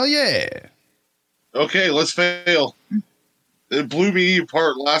 Hell yeah. Okay, let's fail. It blew me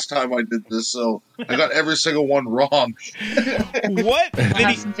apart last time I did this, so I got every single one wrong. What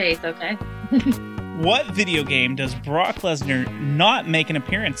Have some faith, okay? What video game does Brock Lesnar not make an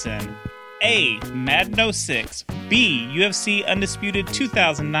appearance in? A. Madden 06. B. UFC Undisputed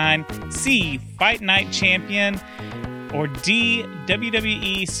 2009. C. Fight Night Champion. Or D.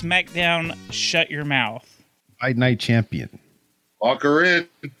 WWE SmackDown Shut Your Mouth. Fight Night Champion. Lock her in.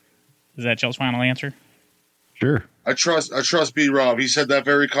 Is that y'all's final answer? Sure. I trust B. Rob. He said that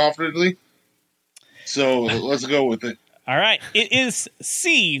very confidently. So let's go with it. All right. It is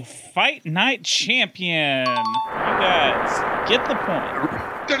C. Fight Night Champion. You guys get the point.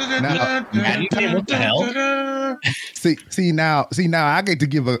 What the hell? See now I get to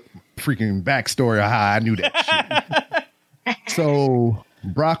give a freaking backstory of how I knew that shit. So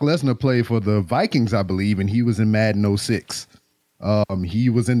Brock Lesnar played for the Vikings, I believe, and he was in Madden 06. He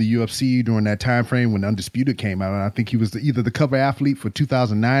was in the UFC during that time frame when Undisputed came out, and I think he was either the cover athlete for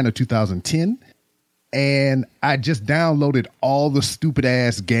 2009 or 2010. And I just downloaded all the stupid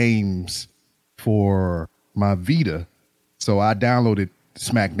ass games for my Vita. So I downloaded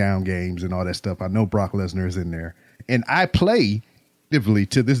SmackDown games and all that stuff. I know Brock Lesnar is in there. And I play actively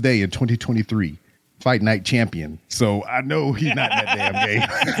to this day in 2023 Fight Night Champion. So I know he's not in that damn game.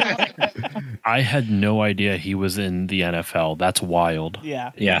 I had no idea he was in the NFL. That's wild.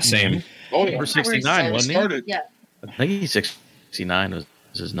 Yeah. Yeah, same. Oh, Number 69, wasn't he? Yeah. I think he's 69 was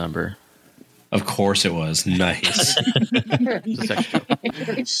his number. Of course it was. Nice.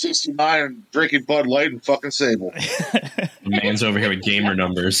 69 drinking Bud Light and fucking Sable. Man's over here with gamer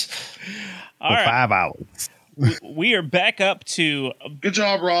numbers. All right. 5 hours. We are back up to Good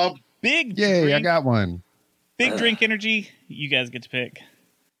job, Rob. big Yay, drink, I got one. big drink energy. You guys get to pick.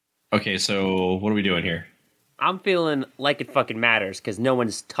 Okay, so what are we doing here? I'm feeling like it fucking matters because no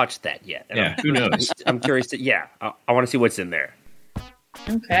one's touched that yet. And Yeah, who knows? I'm curious to, I want to see what's in there.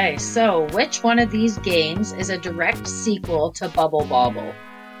 Okay, so which one of these games is a direct sequel to Bubble Bobble?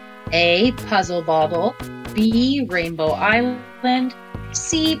 A. Puzzle Bobble. B. Rainbow Island.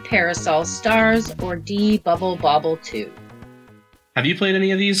 C. Parasol Stars. Or D. Bubble Bobble 2. Have you played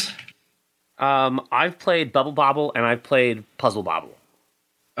any of these? I've played Bubble Bobble and I've played Puzzle Bobble.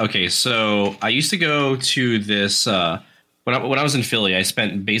 Okay, so I used to go to this when I was in Philly. I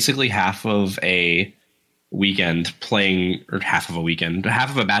spent basically half of a weekend playing, or half of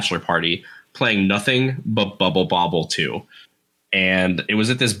a bachelor party playing nothing but Bubble Bobble 2, and it was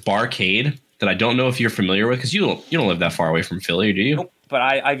at this barcade that I don't know if you're familiar with because you don't live that far away from Philly, do you? Nope, but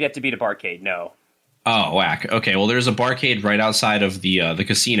I've yet to beat a barcade. No. Oh, whack. Okay, well, there's a barcade right outside of the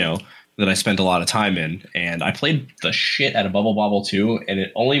casino that I spent a lot of time in, and I played the shit out of Bubble Bobble 2, and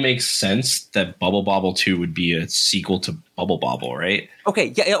it only makes sense that Bubble Bobble 2 would be a sequel to Bubble Bobble, right?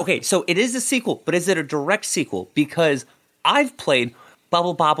 Okay, yeah, okay. So it is a sequel, but is it a direct sequel? Because I've played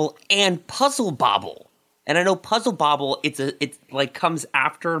Bubble Bobble and Puzzle Bobble, and I know Puzzle Bobble it's like comes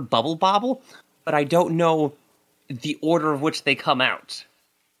after Bubble Bobble, but I don't know the order of which they come out.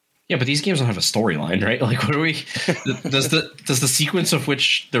 Yeah, but these games don't have a storyline, right? Like, what are we? Does the sequence of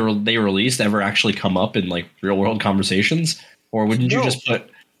which they released ever actually come up in like real world conversations, or wouldn't you just put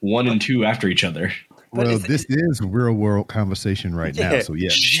 1 and 2 after each other? Well, this is real world conversation right now, so yeah.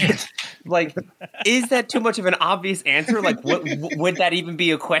 Shit. Like, is that too much of an obvious answer? Like, would that even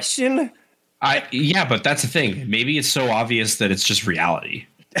be a question? Yeah, but that's the thing. Maybe it's so obvious that it's just reality.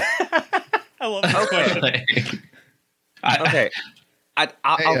 I love that question. Okay.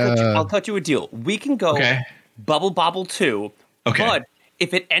 I'll cut you a deal. We can go Bubble Bobble 2, but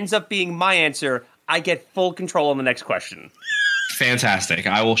if it ends up being my answer, I get full control on the next question. Fantastic.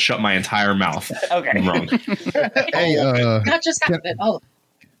 I will shut my entire mouth. Okay. I'm wrong. Hey, Not just half of it. Oh,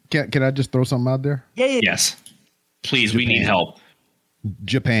 can I just throw something out there? Yeah. Yes. Please, we need help.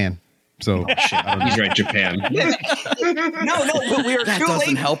 Japan. So he's right, Japan. No, but we are That too doesn't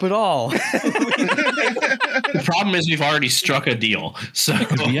late. help at all. The problem is we've already struck a deal. So It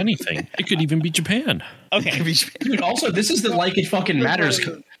could be anything. It could even be Japan. Okay. Dude, also, this is the Like It Fucking Matters.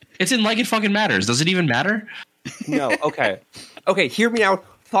 It's in Like It Fucking Matters. Does it even matter? No, okay. Okay, hear me out.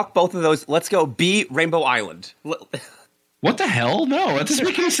 Fuck both of those. Let's go B, Rainbow Island. What the hell? No, that doesn't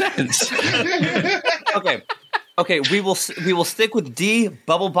make any sense. Okay, we will stick with D,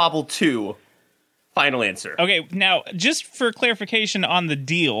 Bubble Bobble 2. Final answer. Okay, now just for clarification on the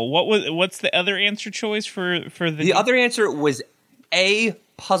deal, what's the other answer choice for the The other answer was A,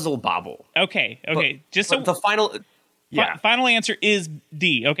 Puzzle Bobble. Okay. Just so the final final answer is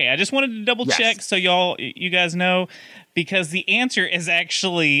D. Okay, I just wanted to double check so you guys know, because the answer is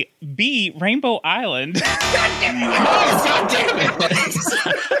actually B, Rainbow Island. God damn it.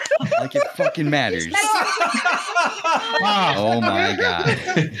 Like it fucking matters. Oh my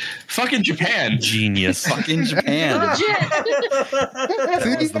god. Fucking Japan. Genius. Fucking Japan.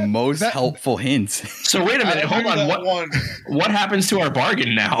 That was the most helpful hint. So wait a minute, hold on. What happens to our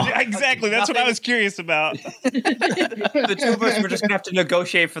bargain now? Exactly, that's what I was curious about. The two of us, we're just going to have to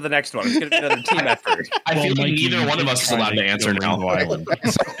negotiate for the next one. It's going to be another team effort. I feel like neither one of us is allowed to answer now.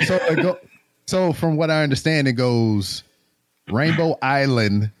 So from what I understand, it goes Rainbow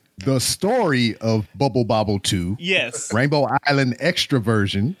Island, the story of Bubble Bobble 2. Yes. Rainbow Island extra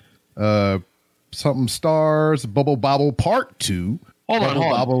version. Something stars, Bubble Bobble Part 2. Hold on.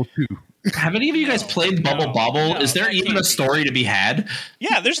 Bobble 2. Have any of you guys played Bubble Bobble? Is there even a story to be had?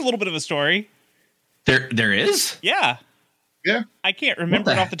 Yeah, there's a little bit of a story. There is? Yeah. Yeah. I can't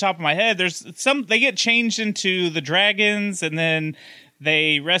remember it off the top of my head. There's some, they get changed into the dragons and then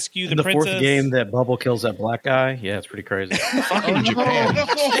they rescue the princess. Fourth game that Bubble kills that black guy. Yeah, it's pretty crazy. Fucking Japan.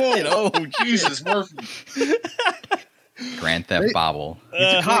 Oh, Jesus, Murphy. Grand Theft Bobble.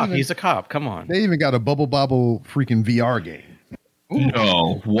 He's a cop. He's a cop. Come on. They even got a Bubble Bobble freaking VR game.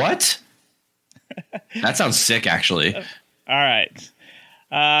 No. What? That sounds sick, actually. All right.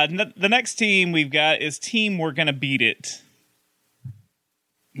 The next team we've got is Team We're Gonna Beat It.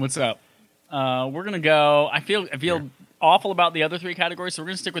 What's up? We're gonna go. I feel awful about the other three categories, so we're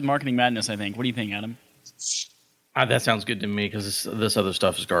gonna stick with Marketing Madness. I think. What do you think, Adam? That sounds good to me because this other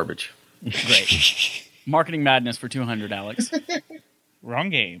stuff is garbage. Great. Marketing Madness for 200, Alex. Wrong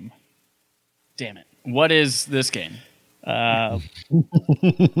game. Damn it. What is this game?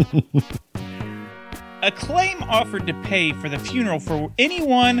 Acclaim offered to pay for the funeral for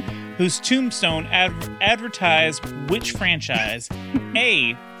anyone whose tombstone advertised which franchise?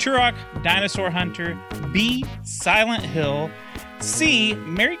 A. Turok Dinosaur Hunter. B. Silent Hill. C.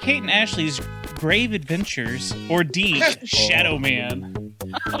 Mary-Kate and Ashley's Grave Adventures. Or D. Shadow Man.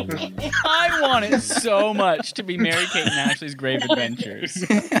 I want it so much to be Mary-Kate and Ashley's Grave Adventures.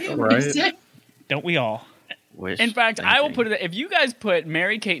 Right? Don't we all? In fact, I will put it. If you guys put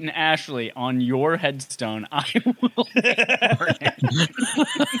Mary-Kate and Ashley on your headstone, I will.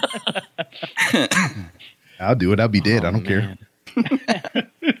 I'll do it. I'll be dead. I don't care.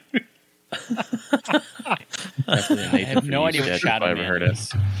 I have no idea what Shadow Man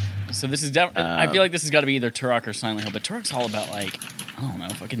is. So this is definitely. I feel like this has got to be either Turok or Silent Hill, but Turok's all about like I don't know,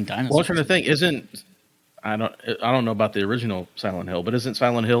 fucking dinosaurs. Well, I'm trying to think. I don't know about the original Silent Hill, but isn't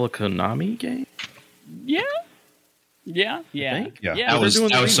Silent Hill a Konami game? Yeah. I was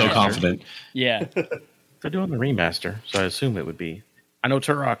so confident. Yeah. They're doing the remaster, so I assume it would be. I know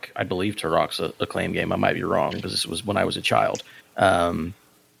Turok. I believe Turok's a Acclaim game. I might be wrong because this was when I was a child.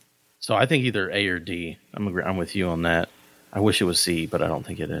 So I think either A or D. I'm with you on that. I wish it was C, but I don't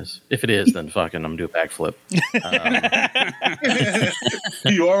think it is. If it is, then fucking I'm gonna do a backflip.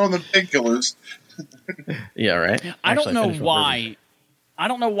 You are on the painkillers. Yeah, right. I don't know why. I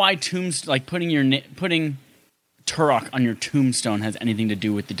don't know why putting Turok on your tombstone has anything to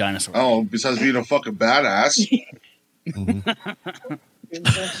do with the dinosaur. Oh, besides being a fucking badass.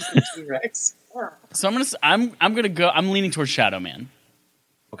 So I'm leaning towards Shadow Man.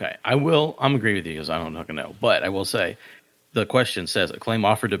 Okay, I'm agree with you because I don't fucking know, but I will say the question says Acclaim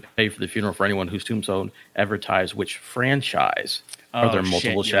offered to pay for the funeral for anyone whose tombstone advertised which franchise. Are there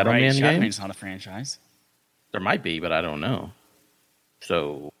multiple Shadow Man games? Shadow Man's not a franchise. There might be, but I don't know.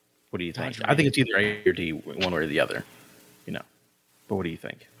 So, what do you think? I think it's either A or D, one way or the other. You know, but what do you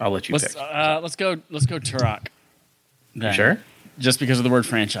think? I'll let you pick. Let's go Turok. You sure? Just because of the word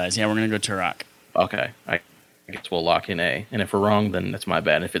franchise, yeah, we're gonna go Turok. Okay, I guess we'll lock in A, and if we're wrong, then that's my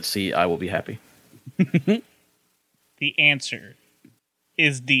bad. And if it's C, I will be happy. The answer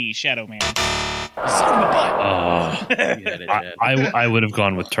is D, Shadow Man. I would have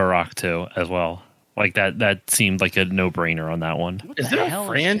gone with Turok too as well. Like that seemed like a no-brainer on that one. Is there a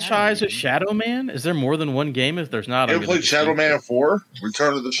franchise of Shadow Man? Is there more than one game? If there's not, You ever played Shadow Man 4?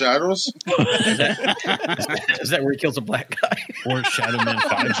 Return of the Shadows? Is that where he kills a black guy? Or Shadow Man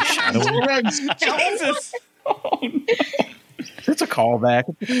 5 Shadow Man? Jesus. It's a callback.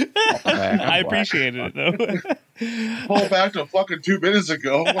 I appreciated it though. Call back to fucking 2 minutes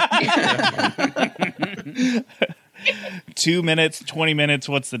ago. 2 minutes, 20 minutes,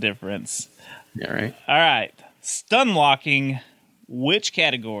 what's the difference? Yeah, right. All right. Stun locking. Which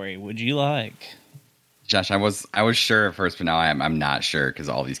category would you like? Josh, I was sure at first, but now I'm not sure because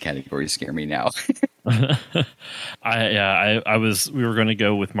all these categories scare me now. We were going to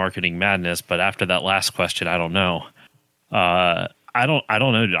go with marketing madness, but after that last question, I don't know. I don't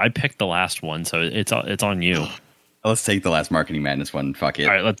know. I picked the last one, so it's on you. Let's take the last marketing madness one. Fuck it.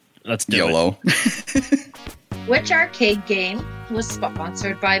 All right, let's do YOLO. Which arcade game was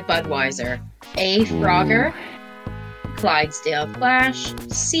sponsored by Budweiser? A. Frogger, Clydesdale Clash,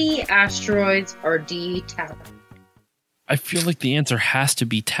 C. Asteroids, or D. Tapper? I feel like the answer has to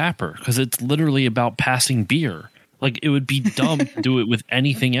be Tapper because it's literally about passing beer. Like it would be dumb to do it with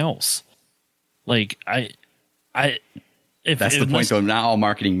anything else. Like That's the point, though. Not all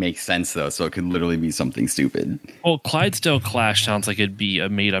marketing makes sense, though, so it could literally be something stupid. Well, Clydesdale Clash sounds like it'd be a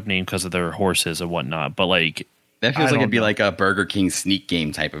made-up name because of their horses and whatnot, but like that feels like it'd be like a Burger King sneak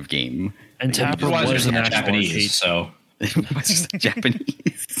game type of game. And Tapper was an Japanese, so it's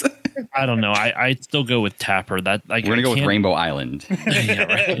Japanese. I don't know. I'd still go with Tapper. That like we're gonna go with Rainbow Island. Yeah,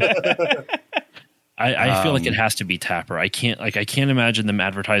 right. I feel like it has to be Tapper. I can't imagine them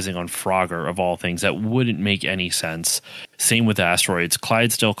advertising on Frogger of all things. That wouldn't make any sense. Same with Asteroids.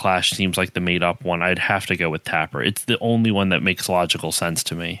 Clydesdale Clash seems like the made up one. I'd have to go with Tapper. It's the only one that makes logical sense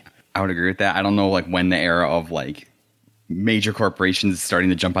to me. I would agree with that. I don't know like when the era of like major corporations starting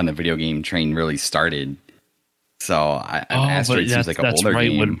to jump on the video game train really started. So Asteroids seems like an older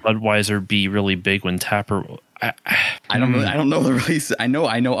game. Would Budweiser be really big when Tapper? I don't know. I don't know the release. I know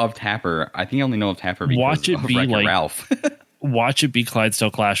of Tapper. I think I only know of Tapper because watch it of be Wreck-It like Ralph. Watch it be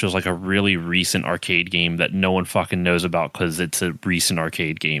Clydesdale Clash was like a really recent arcade game that no one fucking knows about because it's a recent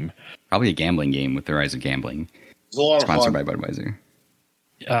arcade game. Probably a gambling game with the rise of gambling. It's a lot sponsored of by Budweiser.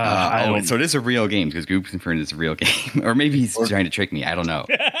 So it is a real game because Goop confirmed it's a real game, or maybe he's trying to trick me. I don't know.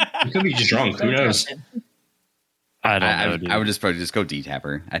 He could be just drunk. Who knows? I don't know. Dude. I would probably just go D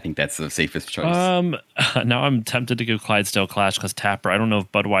Tapper. I think that's the safest choice. Now I'm tempted to go Clydesdale Clash because Tapper. I don't know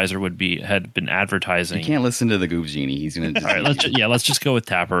if Budweiser had been advertising. You can't listen to the Goop Genie. He's gonna. All right, let's just go with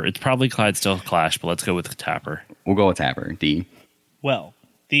Tapper. It's probably Clydesdale Clash, but let's go with Tapper. We'll go with Tapper. D. Well,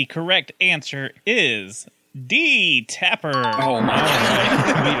 the correct answer is D. Tapper. Oh my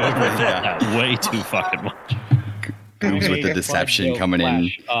god, we overthought that way too fucking much. Goop's with the deception coming in.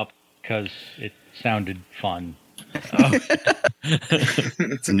 Up because it sounded fun. Oh.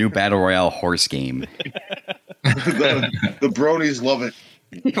 It's a new battle royale horse game. the bronies love it.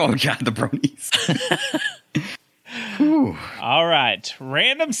 Oh god, the bronies. All right,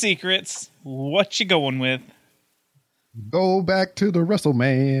 random secrets. What you going with? Go back to the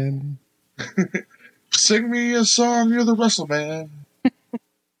WrestleMan. Sing me a song. You're the WrestleMan.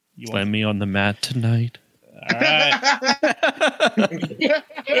 Slam me on the mat tonight. All right.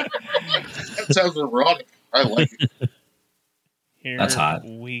 That sounds erotic. I like it. Here That's hot.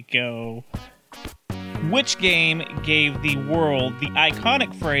 we go. Which game gave the world the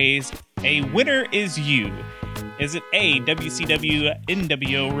iconic phrase, "A winner is you"? Is it A, WCW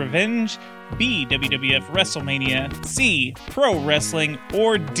NWO Revenge, B. WWF WrestleMania, C. Pro Wrestling,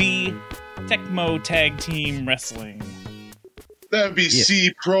 or D. Tecmo Tag Team Wrestling? That'd be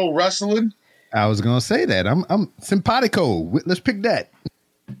C, Pro Wrestling. I was gonna say that. I'm simpatico. Let's pick that.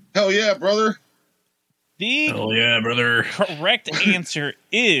 Hell yeah, brother. The yeah, brother. correct answer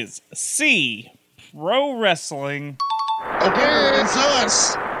is C. Pro Wrestling. Okay, it's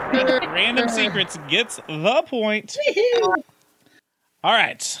us. Random Secrets gets the point. All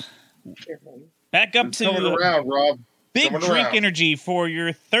right. Back up to Coming around, Rob. Big Coming Drink around. Energy for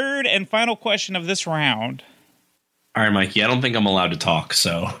your third and final question of this round. All right, Mikey, I don't think I'm allowed to talk,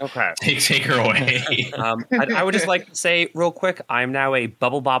 so Okay. take her away. I would just like to say real quick, I'm now a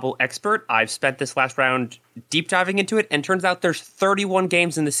Bubble Bobble expert. I've spent this last round deep diving into it, and turns out there's 31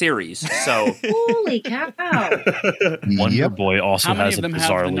 games in the series. So Holy cow. Wonder Boy also How many has of a them have the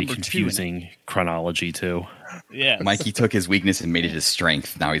bizarrely number 2 in it? confusing chronology, too. Yeah. Mikey took his weakness and made it his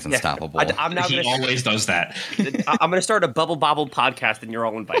strength. Now he's unstoppable. I'm now He going always does that. I'm going to start a Bubble Bobble podcast, and you're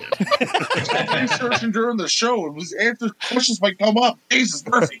all invited. Researching during the show, and was answer questions might come up. Jesus,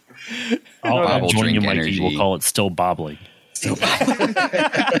 perfect. I'll Bobble join you, drink Mikey. energy. We'll call it Still Bobbling.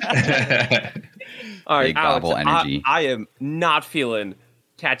 All right, Big Alex, Bobble energy. I am not feeling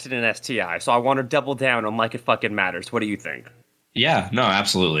catching an STI, so I want to double down on like it fucking matters. What do you think? Yeah, no,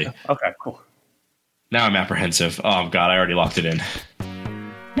 absolutely. Okay, cool. Now I'm apprehensive. Oh, God, I already locked it in.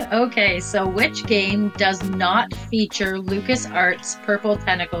 Okay, so which game does not feature LucasArts' purple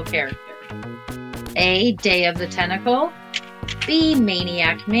tentacle character? A. Day of the Tentacle, B.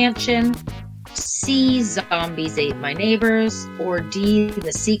 Maniac Mansion, C. Zombies Ate My Neighbors, or D.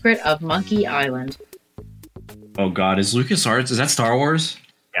 The Secret of Monkey Island. Oh, God, is LucasArts, is that Star Wars?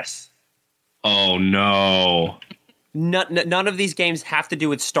 Yes. Oh, no. None of these games have to do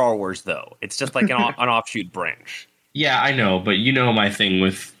with Star Wars, though. It's just like an offshoot branch. Yeah, I know, but you know my thing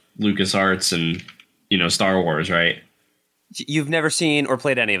with LucasArts and, Star Wars, right? You've never seen or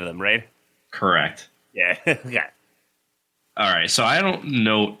played any of them, right? Correct. Yeah. Yeah. All right, so I don't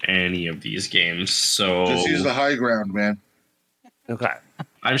know any of these games, so Just use the high ground, man. Okay.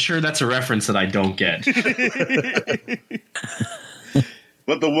 I'm sure that's a reference that I don't get.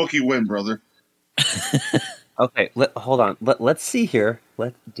 Let the Wookiee win, brother. Okay, hold on. Let's see here.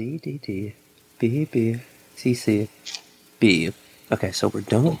 Let D B B C C B. Okay, so we're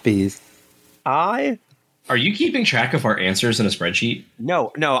done with B's. Are you keeping track of our answers in a spreadsheet?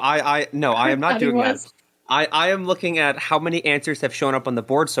 No, I am not doing that. I am looking at how many answers have shown up on the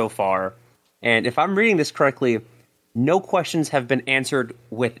board so far, and if I'm reading this correctly, no questions have been answered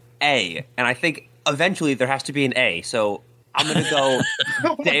with A, and I think eventually there has to be an A. So I'm going to go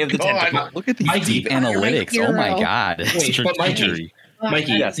Day of the Tentacle. Look at these deep analytics. Oh my God. Wait, but Mikey,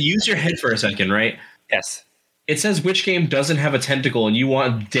 Yes. use your head for a second, right? Yes. It says which game doesn't have a tentacle, and you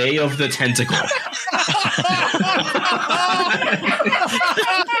want Day of the Tentacle.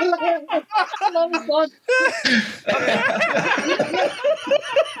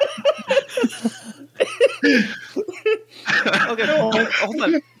 Okay, hold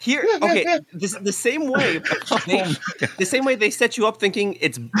on. Here, okay, the same way they set you up thinking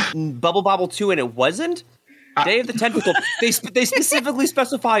it's Bubble Bobble 2 and it wasn't. Day of the Tentacle. They specifically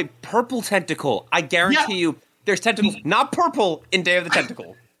specify purple tentacle. I guarantee you, there's tentacles not purple in Day of the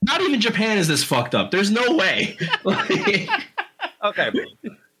Tentacle. Not even Japan is this fucked up. There's no way. Okay.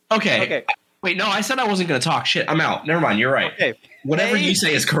 Wait, no, I said I wasn't going to talk. Shit, I'm out. Never mind. You're right. Okay. Whatever you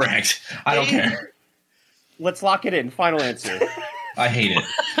say is correct. I don't care. Let's lock it in. Final answer. I hate it.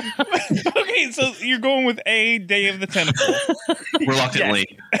 Okay, so you're going with A, Day of the Tentacle.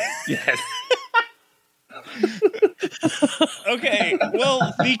 Reluctantly. Yes. Okay,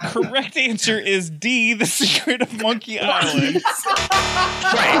 well, the correct answer is D, The Secret of Monkey Island.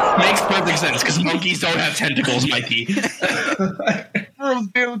 Right, makes perfect sense, because monkeys don't have tentacles, Mikey. The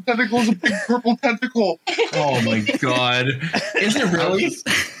tentacle is a big purple tentacle. Oh my God. Is it really?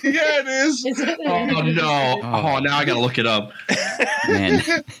 Yeah, it is. Oh no. Oh, now I gotta look it up. Man.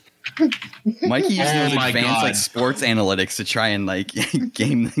 Mikey used those my advanced God. like sports analytics to try and like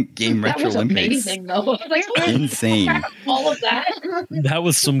game That Retro was Olympics. amazing, though. Like, Insane. all of that. That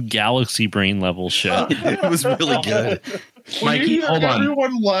was some galaxy brain level shit. It was really good. Mikey, hold on.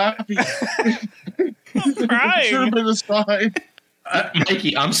 Everyone laughing. Crying. Should have been a sign.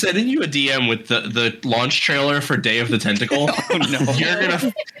 Mikey, I'm sending you a DM with the launch trailer for Day of the Tentacle. Oh no.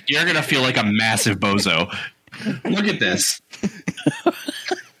 You're gonna feel like a massive bozo. Look at this.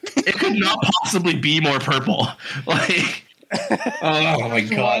 It could not possibly be more purple. Like, oh my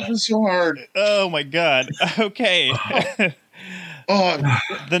God. Laughing so hard. Oh my God. Okay. Oh,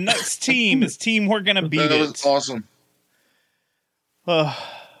 The next team is Team We're Gonna Beat that It. was awesome.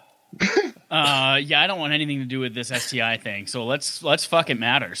 Yeah, I don't want anything to do with this STI thing. So let's fuck it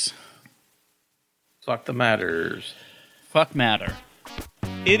matters. Fuck the matters. Fuck matter.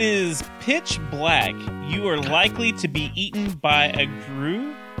 It is pitch black. You are likely to be eaten by a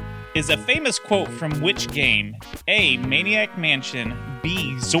Gru. Is a famous quote from which game? A. Maniac Mansion.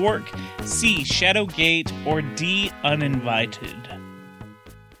 B. Zork. C. Shadowgate. Or D. Uninvited.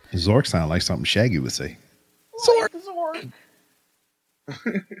 Zork sound like something Shaggy would say. Zork.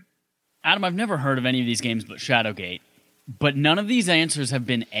 Adam, I've never heard of any of these games but Shadowgate. But none of these answers have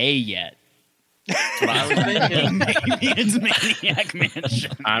been A yet. That's what I was thinking. Maybe it's Maniac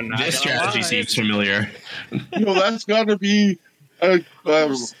Mansion. This strategy seems familiar. That's got to be a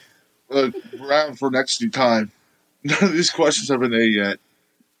round for next time. None of these questions have been A yet.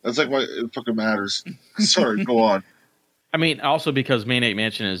 That's like why it fucking matters. Sorry, go on. I mean, also because Maniac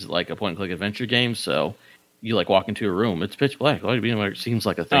Mansion is like a point-and-click adventure game, so you like walk into a room, it's pitch black. It seems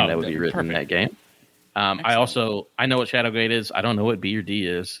like a thing that would be written in that game. I know what Shadowgate is. I don't know what B or D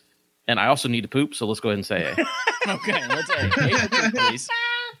is. And I also need to poop, so let's go ahead and say A. Okay, let's A. A for poop, please.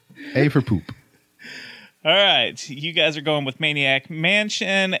 A for poop. All right, you guys are going with Maniac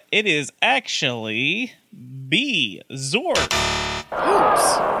Mansion. It is actually B. Zork.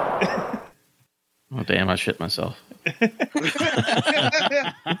 Oops. Oh, damn, I shit myself.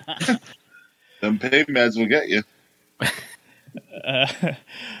 Them pain meds will get you.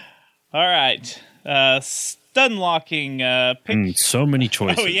 All right. Stun locking pick. So many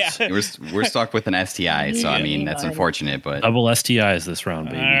choices. Oh, yeah. We're stuck with an STI, so I mean, that's unfortunate, but double STIs this round,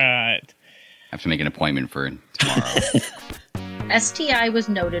 baby. All right. I have to make an appointment for tomorrow. STI was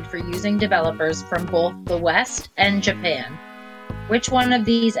noted for using developers from both the West and Japan. Which one of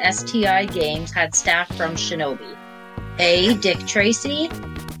these STI games had staff from Shinobi? A. Dick Tracy,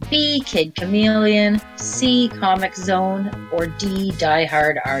 B. Kid Chameleon, C. Comic Zone, or D. Die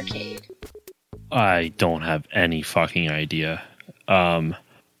Hard Arcade? I don't have any fucking idea.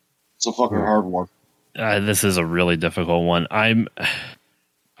 It's a fucking hard one. This is a really difficult one. I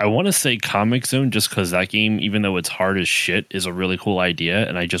want to say Comic Zone just because that game, even though it's hard as shit, is a really cool idea,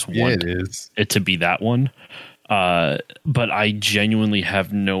 and I just want it to be that one. But I genuinely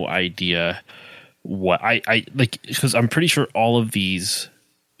have no idea what I like, because I'm pretty sure all of these.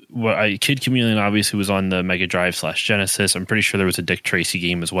 Kid Chameleon obviously was on the Mega Drive / Genesis. I'm pretty sure there was a Dick Tracy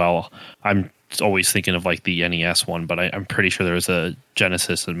game as well. I'm always thinking of like the NES one, but I'm pretty sure there was a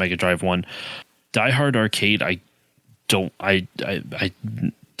Genesis and Mega Drive one. Die Hard Arcade, I don't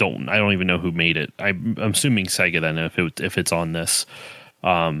even know who made it. I'm assuming Sega then if it's on this.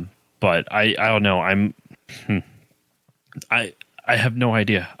 But I don't know. I have no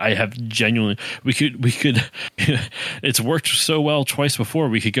idea. I have genuinely. We could. It's worked so well twice before.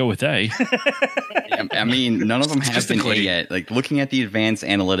 We could go with A. I mean, none of them have been A yet. Like looking at the advanced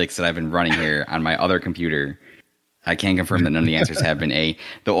analytics that I've been running here on my other computer, I can confirm that none of the answers have been A.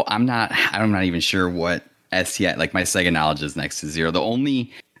 Though I'm not even sure what STI. Like my Sega knowledge is next to zero. The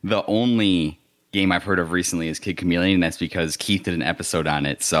only game I've heard of recently is Kid Chameleon, and that's because Keith did an episode on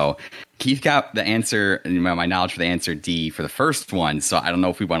it. So Keith got the answer, my knowledge for the answer D for the first one. So I don't know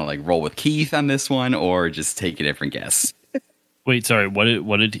if we want to like roll with Keith on this one or just take a different guess. Wait, sorry. What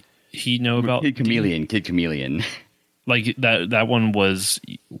did he know about Kid Chameleon? Kid Chameleon. Like that one was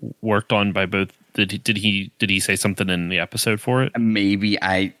worked on by both. Did he say something in the episode for it? Maybe.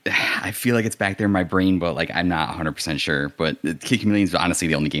 I feel like it's back there in my brain, but like I'm not 100% sure. But Kid Chameleon is honestly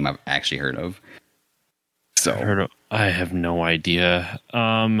the only game I've actually heard of. So I have no idea.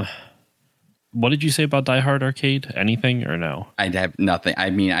 What did you say about Die Hard Arcade? Anything or no? I have nothing. I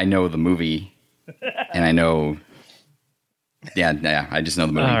mean, I know the movie, and I know. Yeah. I just know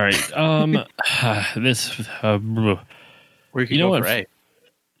the movie. All right. This. Where you know go for A.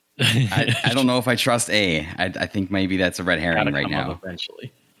 I don't know if I trust A. I think maybe that's a red herring right now.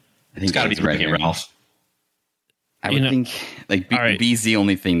 Eventually, I think it's got to be red herring. Ralph. I would think like B's the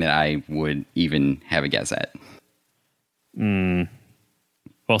only thing that I would even have a guess at.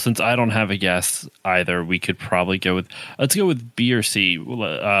 Well, since I don't have a guess either, we could probably let's go with B or C. We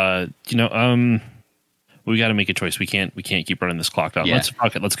got to make a choice. We can't keep running this clock down. Yeah.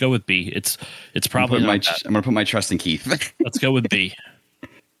 Let's go with B. It's probably I'm going to put my trust in Keith. Let's go with B.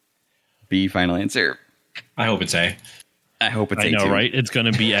 B, final answer. I hope it's A. I hope it's A. I know, too. right? It's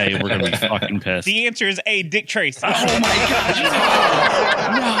going to be A. We're going to be fucking pissed. The answer is A. Dick Tracy. Oh my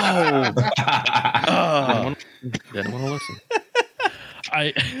god! No. Didn't want to listen.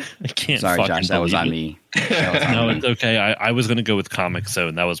 I can't. Sorry, Josh. That was on me. No, it's okay. I was going to go with Comic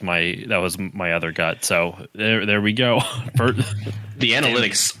Zone. That was my other gut. So there we go. The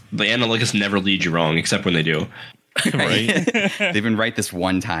analytics never lead you wrong, except when they do. Right? They've been right this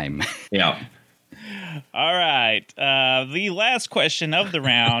one time. Yeah. All right. The last question of the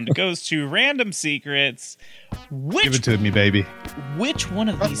round goes to Random Secrets. Give it to me, baby. Which one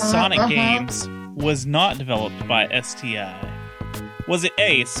of these Sonic games was not developed by STI? Was it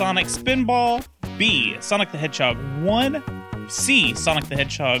A, Sonic Spinball, B, Sonic the Hedgehog 1, C, Sonic the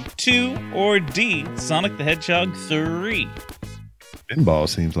Hedgehog 2, or D, Sonic the Hedgehog 3? Pinball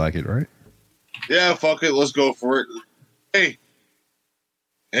seems like it, right? Yeah, fuck it. Let's go for it.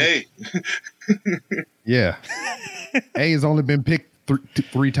 Hey. Yeah. A has only been picked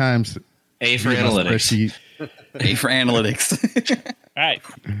three times. A for analytics. A for analytics. All right.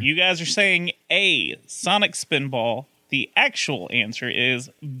 You guys are saying A, Sonic Spinball. The actual answer is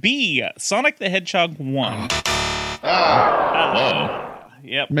B, Sonic the Hedgehog 1. Whoa.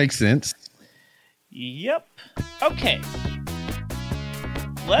 Yep. Makes sense. Yep. Okay.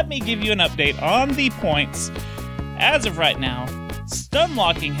 Let me give you an update on the points. As of right now,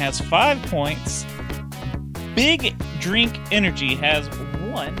 Stunlocking has 5 points. Big Drink Energy has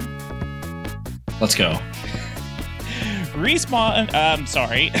 1. Let's go.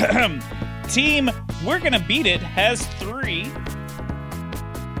 Team We're Gonna Beat It has 3.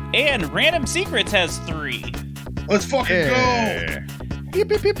 And Random Secrets has 3. Let's fucking go. Pew,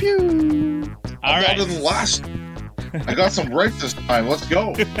 pew, pew, pew. All right. Better than last. I got some right this time. Let's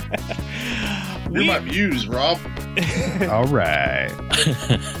go. You're my muse, Rob. All right.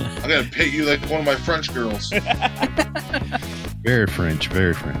 I'm gonna pay you like one of my French girls. Very French,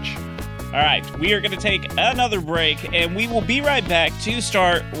 very French. All right, we are going to take another break, and we will be right back to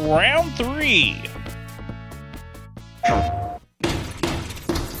start round 3.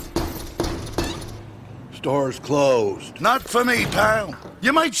 Store's closed. Not for me, pal.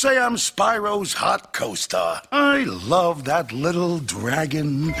 You might say I'm Spyro's hot co-star. I love that little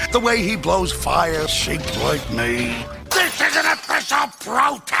dragon. The way he blows fire shaped like me. This is an official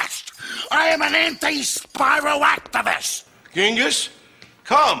protest. I am an anti-Spyro activist. Genghis,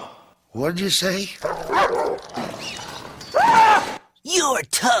 come. What'd you say? You're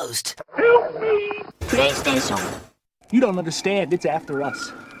toast. Help me. PlayStation. You don't understand. It's after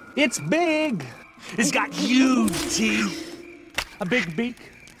us. It's big. It's got huge teeth, a big beak,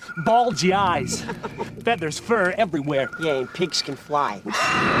 bulgy eyes, feathers, fur everywhere. Yeah, and pigs can fly.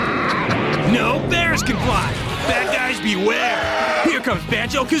 No, bears can fly. Bad guys beware. Here comes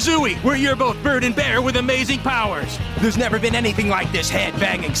Banjo-Kazooie, where you're both bird and bear with amazing powers. There's never been anything like this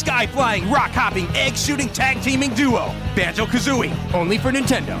head-banging, sky-flying, rock-hopping, egg-shooting, tag-teaming duo. Banjo-Kazooie, only for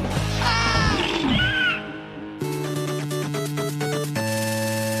Nintendo.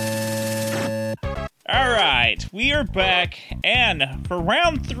 All right, we are back, and for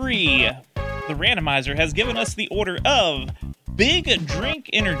round 3, the randomizer has given us the order of Big Drink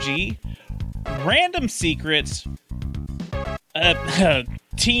Energy, Random Secrets,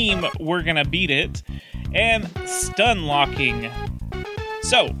 Team We're Gonna Beat It, and Stunlocking.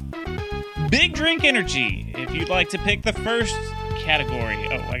 So, Big Drink Energy, if you'd like to pick the first category.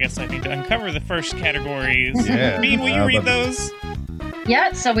 Oh, I guess I need to uncover the first categories. Yeah, Bean, will you read those?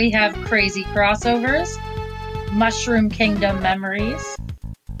 Yeah, so we have Crazy Crossovers, Mushroom Kingdom Memories,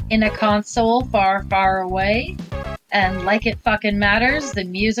 In a Console Far, Far Away, and Like It Fucking Matters, the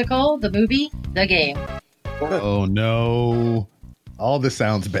musical, the movie, the game. Oh, no. All this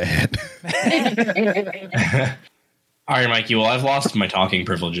sounds bad. All right, Mikey. Well, I've lost my talking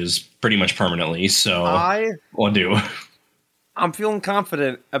privileges pretty much permanently, so what do? I'm feeling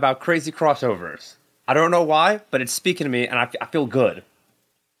confident about Crazy Crossovers. I don't know why, but it's speaking to me, and I feel good.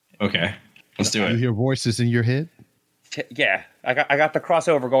 Okay, let's do it. You hear voices in your head? Yeah, I got the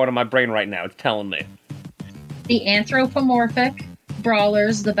crossover going in my brain right now. It's telling me. The anthropomorphic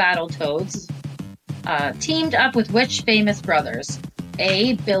brawlers, the Battletoads, teamed up with which famous brothers?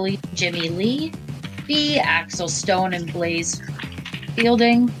 A. Billy Jimmy Lee, B. Axel Stone and Blaze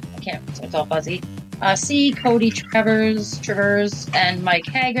Fielding. It's all fuzzy. C. Cody Travers and Mike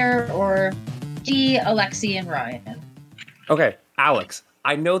Hager, or D. Alexi and Ryan. Okay, Alex,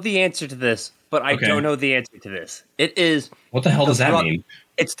 I know the answer to this, but I don't know the answer to this. It is... What the hell does that mean?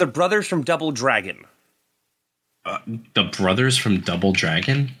 It's the brothers from Double Dragon. The brothers from Double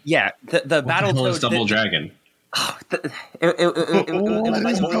Dragon? Yeah, the Battletoads. What the hell is Double Dragon? It was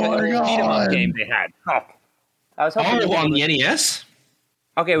like a beat 'em up game they had. I was hoping on the NES?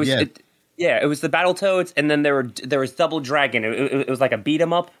 Okay, it was it was the Battletoads, and then there was Double Dragon. It was like a beat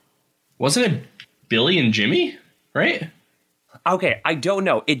 'em up. Wasn't it Billy and Jimmy? Right? Okay, I don't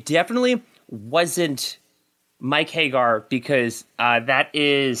know. It definitely wasn't Mike Hagar, because that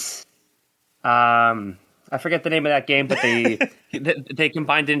is I forget the name of that game, but they they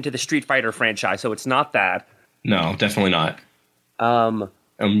combined it into the Street Fighter franchise, so it's not that. No, definitely not.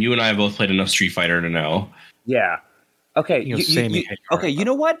 You and I have both played enough Street Fighter to know. Yeah. Okay. Okay. You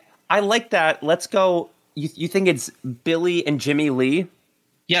know what? I like that. Let's go. You think it's Billy and Jimmy Lee?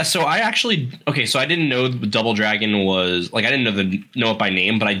 Yeah. So I actually So I didn't know Double Dragon was like I didn't know it by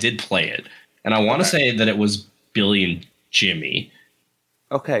name, but I did play it, and I want to say that it was Billy and Jimmy.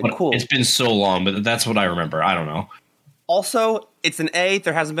 Okay. But cool. It's been so long, but that's what I remember. I don't know. Also, it's an A.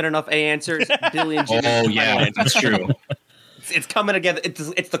 There hasn't been enough A answers. Billy and Jimmy. Oh yeah, that's true. It's coming together.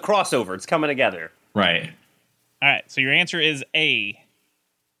 It's the crossover. It's coming together. Right. All right. So your answer is A.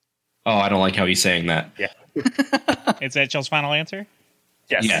 Oh, I don't like how he's saying that. Yeah. Is that y'all's final answer?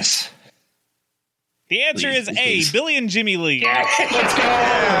 Yes. The answer is A. Billy and Jimmy Lee. Let's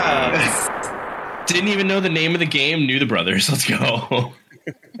go. Didn't even know the name of the game. Knew the brothers. Let's go.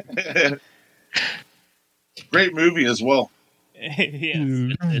 Great movie as well.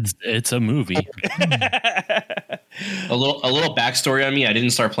 It's a movie. A little backstory on me. I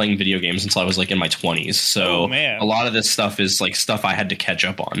didn't start playing video games until I was like in my 20s. So a lot of this stuff is like stuff I had to catch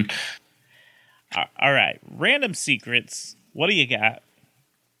up on. All right. Random secrets. What do you got?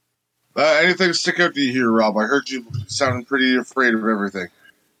 Anything stick out to you here, Rob? I heard you sounding pretty afraid of everything.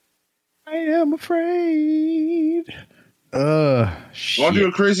 I am afraid. You want to do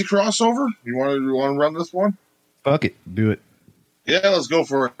a crazy crossover? You want to run this one? Fuck it. Do it. Yeah, let's go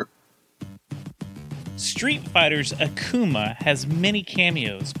for it. Street Fighter's Akuma has many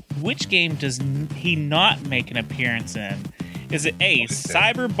cameos. Which game does he not make an appearance in? Is it A,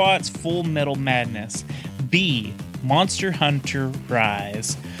 Cyberbot's Full Metal Madness, B, Monster Hunter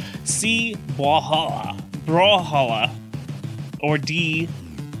Rise, C, Brawlhalla, or D,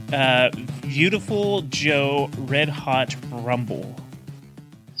 Beautiful Joe Red Hot Rumble?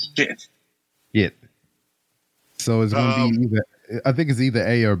 Shit. So it's going to be either. I think it's either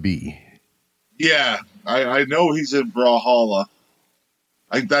A or B. Yeah, I know he's in Brawlhalla.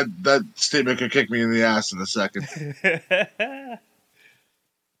 That statement could kick me in the ass in a second.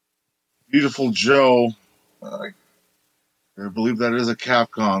 Beautiful Joe. I believe that is a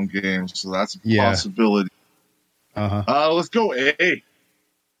Capcom game, so that's a possibility. Let's go A.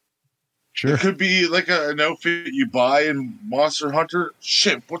 Sure. It could be like an outfit you buy in Monster Hunter.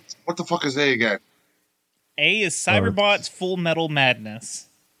 Shit, what the fuck is A again? A is Cyberbot's Full Metal Madness.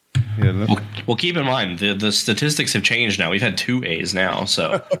 Yeah, well, keep in mind the statistics have changed now. We've had 2 A's now.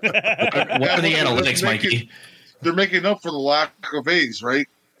 So what are the analytics, Mikey? They're making up for the lack of A's, right?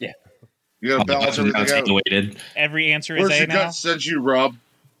 Yeah. You got to balance everything out. Every answer is Where's A your now. gut sent you, Rob?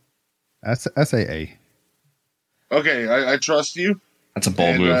 I say A. Okay, I trust you. That's a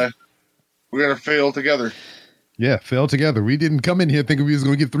bold move. We're gonna fail together. Yeah, fail together. We didn't come in here thinking we was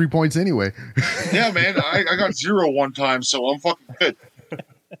going to get 3 points anyway. Yeah, man, I got 0 one time, so I'm fucking good.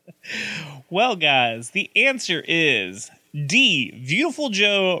 Well, guys, the answer is D, Beautiful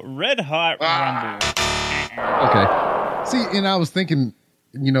Joe Red Hot Rumble. Okay. See, and I was thinking,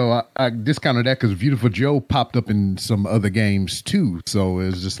 I discounted that because Beautiful Joe popped up in some other games too. So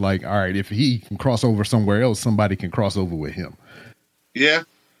it's just like, all right, if he can cross over somewhere else, somebody can cross over with him. Yeah,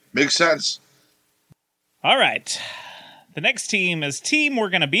 makes sense. All right. The next team is Team We're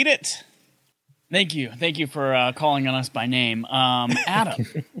Gonna Beat It. Thank you for calling on us by name. Adam,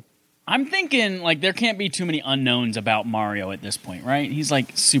 I'm thinking like there can't be too many unknowns about Mario at this point, right? He's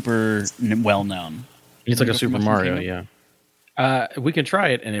like super well known. He's like a Super Mario, yeah. We can try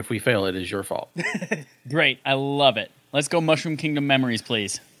it, and if we fail, it is your fault. Great, I love it. Let's go Mushroom Kingdom memories,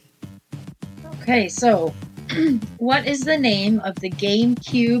 please. Okay, so what is the name of the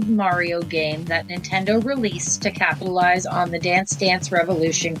GameCube Mario game that Nintendo released to capitalize on the Dance Dance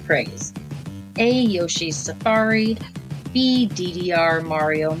Revolution craze? A. Yoshi's Safari, B. DDR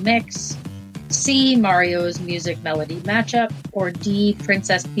Mario Mix, C. Mario's Music Melody Matchup, or D.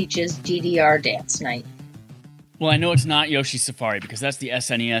 Princess Peach's DDR Dance Night? Well, I know it's not Yoshi's Safari because that's the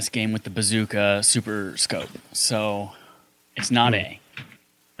SNES game with the bazooka super scope. So it's not A.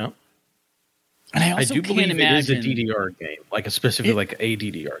 No. And I also do can't believe imagine it is a DDR game, like a specific, like a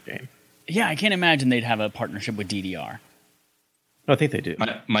DDR game. Yeah, I can't imagine they'd have a partnership with DDR. I think they do.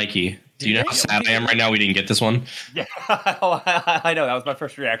 Mikey, do you know how sad I am right now we didn't get this one? Yeah, I know. That was my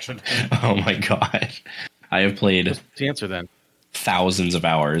first reaction. Oh my god. I have played What's the answer then? thousands of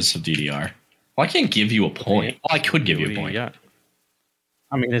hours of DDR. Well, I can't give you a point. Well, I could give you a point. Yeah.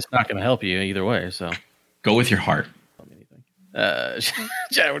 I mean, it's not going to help you either way, so. Go with your heart.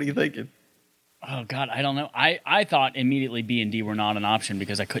 Chad, what are you thinking? Oh, God, I don't know. I thought immediately B and D were not an option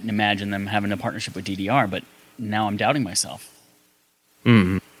because I couldn't imagine them having a partnership with DDR, but now I'm doubting myself.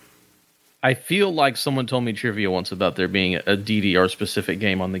 Mm-hmm. I feel like someone told me trivia once about there being a DDR-specific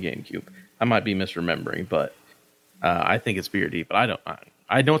game on the GameCube. I might be misremembering, but I think it's B or D, but I don't.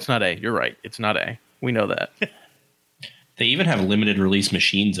 I know it's not A. You're right. It's not A. We know that. They even have limited release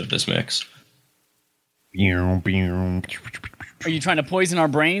machines of this mix. Are you trying to poison our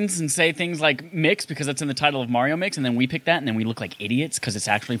brains and say things like Mix because that's in the title of Mario Mix, and then we pick that, and then we look like idiots because it's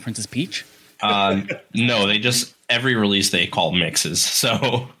actually Princess Peach? No, they just every release they call mixes.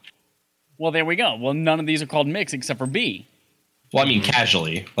 So, well, there we go. Well, none of these are called Mix except for B. Well, I mean,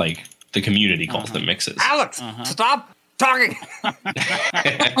 casually, like the community calls them mixes. Alex, stop talking.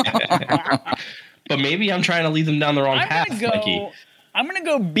 But maybe I'm trying to lead them down the wrong path, Mikey. I'm gonna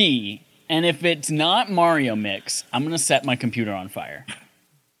go B, and if it's not Mario Mix, I'm gonna set my computer on fire.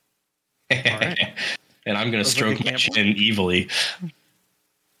 And I'm gonna stroke my chin evilly.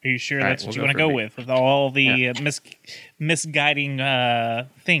 Are you sure that's what you want to go with all the misguiding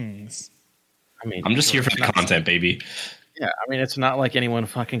things? I mean, I'm just here for the content, baby. Yeah, I mean, it's not like anyone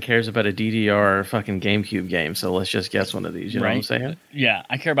fucking cares about a DDR fucking GameCube game, so let's just guess one of these. You know what I'm saying? Yeah,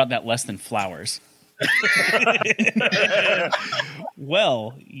 I care about that less than flowers.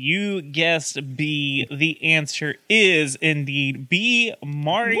 Well, you guessed B. The answer is indeed B.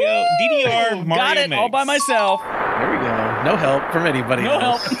 Mario DDR Mario Got it Mix. all by myself. There we go. No help from anybody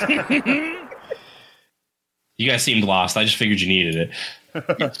else. Help. You guys seemed lost. I just figured you needed it.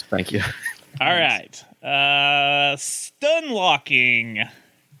 Yes, thank you. All right. Stun locking.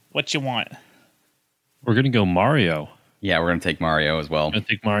 What you want? We're gonna go Mario. Yeah, we're gonna take Mario as well. I'm gonna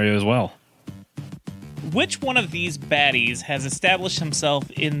take Mario as well. Which one of these baddies has established himself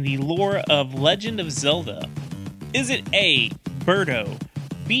in the lore of Legend of Zelda? Is it A. Birdo,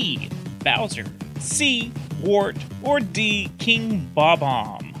 B. Bowser, C. Wart, or D. King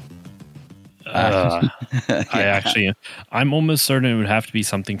Bob-omb? I'm almost certain it would have to be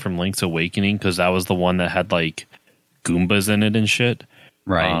something from Link's Awakening because that was the one that had like Goombas in it and shit.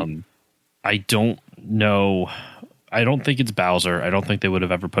 Right. I don't know. I don't think it's Bowser. I don't think they would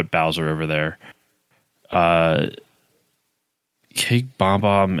have ever put Bowser over there. King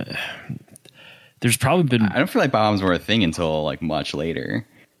Bob-omb. There's probably been. I don't feel like bombs were a thing until like much later.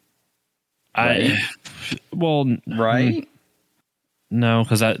 Right? Right? No,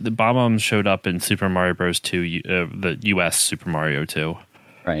 because the Bob-omb showed up in Super Mario Bros. 2, the US Super Mario 2.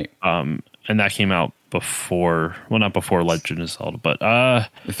 Right. And that came out before, well, not before Legend of Zelda, but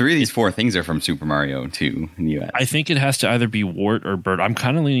the three of these four things are from Super Mario 2 in the US. I think it has to either be Wart or Birdo. I'm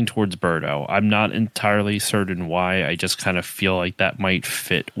kind of leaning towards Birdo. I'm not entirely certain why. I just kind of feel like that might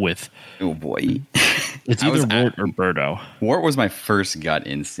fit with. Oh boy, it's either Wart or Birdo. Wart was my first gut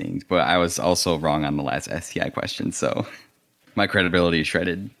instinct, but I was also wrong on the last STI question, so my credibility is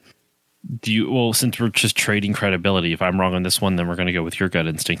shredded. Since we're just trading credibility, if I'm wrong on this one, then we're going to go with your gut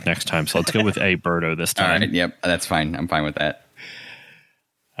instinct next time. So let's go with A. Birdo this time. All right, yep, that's fine. I'm fine with that.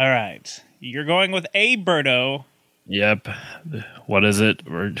 All right. You're going with A. Birdo. Yep. What is it?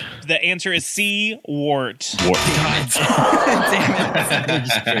 The answer is C. Wart. God damn it. We're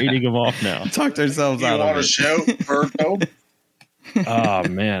just trading them off now. Talked ourselves You out want of to it. shout Birdo? Oh,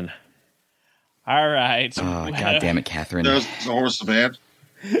 man. All right. Oh, God damn it, Catherine. There's the horse band.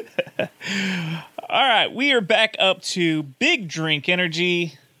 All right. We are back up to Big Drink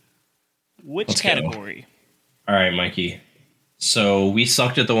Energy. Which Let's category? All right, Mikey. So we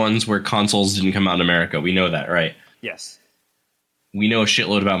sucked at the ones where consoles didn't come out in America. We know that, right? Yes. We know a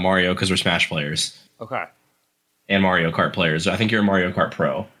shitload about Mario because we're Smash players. Okay. And Mario Kart players. I think you're a Mario Kart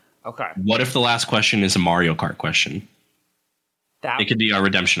pro. Okay. What if the last question is a Mario Kart question? It could be our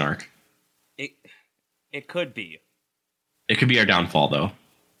redemption arc. It could be. It could be our downfall, though.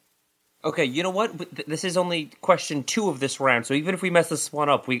 Okay, you know what? This is only question 2 of this round, so even if we mess this one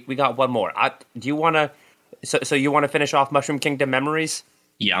up, we got one more. Do you want to... So you want to finish off Mushroom Kingdom Memories?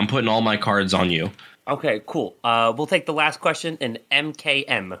 Yeah, I'm putting all my cards on you. Okay, cool. We'll take the last question in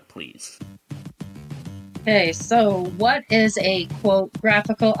MKM, please. Okay, so what is a, quote,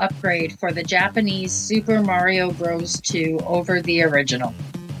 graphical upgrade for the Japanese Super Mario Bros. 2 over the original?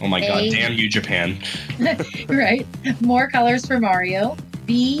 Oh my god, A- damn you, Japan. Right. More colors for Mario.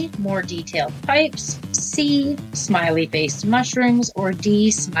 B, more detailed pipes. C, smiley-faced mushrooms. Or D,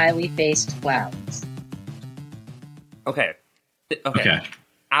 smiley-faced clouds. Okay.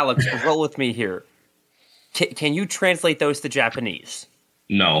 Alex, roll with me here. Can you translate those to Japanese?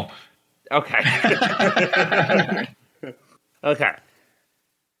 No. Okay. Okay.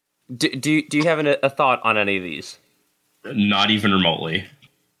 Do you have a thought on any of these? Not even remotely.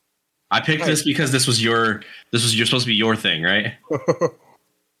 I picked this because this was you're supposed to be your thing, right?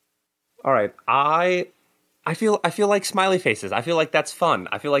 All right. I feel like smiley faces. I feel like that's fun.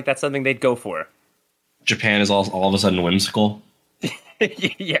 I feel like that's something they'd go for. Japan is all of a sudden whimsical.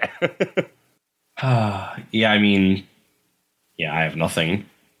 Yeah. Yeah, I mean, yeah, I have nothing.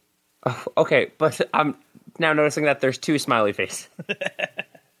 Okay, but I'm now noticing that there's 2 smiley face.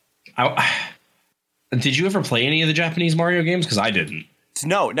 Did you ever play any of the Japanese Mario games? Because I didn't.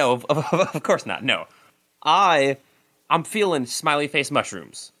 No, of course not. No, I'm feeling smiley face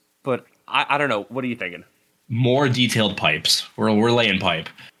mushrooms, but I don't know. What are you thinking? More detailed pipes. We're laying pipe.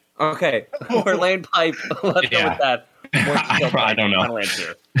 Okay, we're laying pipe. Let's go with that. I don't know. Final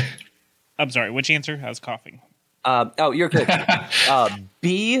answer. I'm sorry, which answer? I was coughing. Oh, you're good.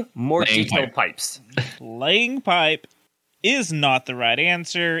 B, more Laying detailed pipes. Laying pipe is not the right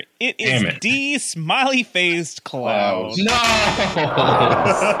answer. It is Damn it. D, smiley-faced clouds. No!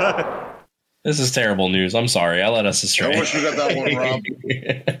 This is terrible news. I'm sorry. I led us astray. I wish we got that one, Rob.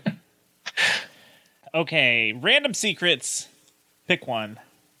 Okay, random secrets. Pick one.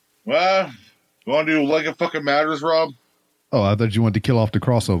 Well, you want to do like it fucking matters, Rob? Oh, I thought you wanted to kill off the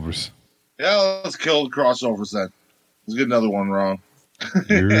crossovers. Yeah, let's kill crossovers then. Let's get another one wrong.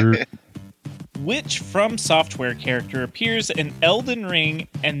 Which From Software character appears in Elden Ring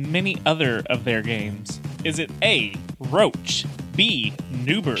and many other of their games? Is it A, Roach, B,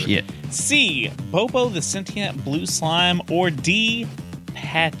 Noober, Shit. C, Bobo the Sentient Blue Slime, or D,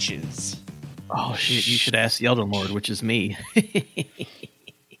 Patches? Oh shit! You should ask the Elden Lord, which is me.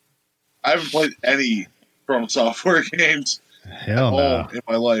 I haven't played any From Software games Hell at all no. in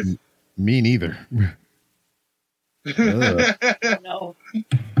my life. Me neither. No.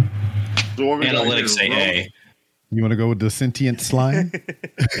 So what we got Analytics here, say Rob? A. You want to go with the sentient slime?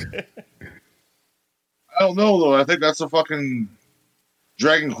 I don't know though. I think that's a fucking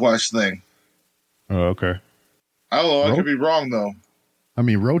Dragon Quest thing. Oh, okay. I don't know. I Roach? could be wrong though. I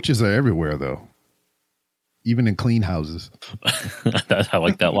mean, roaches are everywhere, though. Even in clean houses. I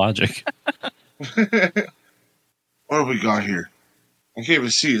like that logic. What have we got here? I can't even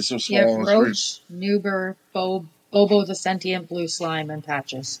see. It's so You small have on the screen. Roach, Noober, Bobo the Sentient Blue Slime, and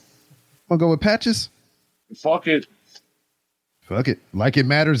Patches. Want to go with patches? Fuck it. Fuck it. Like it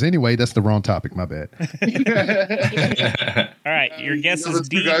matters anyway. That's the wrong topic. My bad. All right, your guess is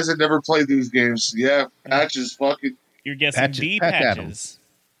You D. guys that never played these games. Yeah, Patches. Fuck it. Your guess is Patches. D, Patch Patches. Adams.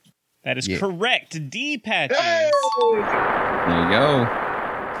 That is Yeah. correct. D, Patches. There you go.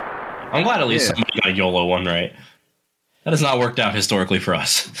 I'm glad at least Yeah. somebody got a YOLO one right. That has not worked out historically for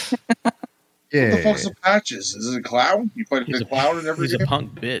us. Yeah. What the fuck's a Patches? Is it a clown? You fight a clown in every He's a game?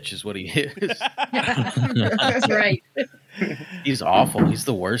 punk bitch, is what he is. That's right. He's awful. He's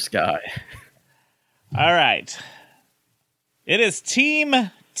the worst guy. All right. It is team.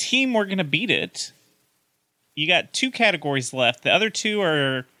 We're going to beat it. You got 2 categories left. The other 2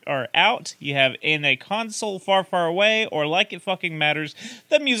 are out. You have In a Console Far, Far Away or Like It Fucking Matters,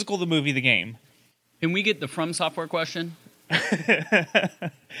 the musical, the movie, the game. Can we get the From Software question?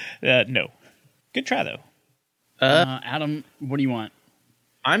 No. Good try, though. Adam, what do you want?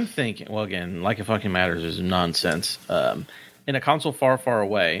 I'm thinking, well, again, Like It Fucking Matters is nonsense. In a console far, far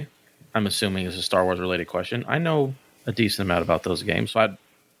away, I'm assuming is a Star Wars related question. I know a decent amount about those games, so I'd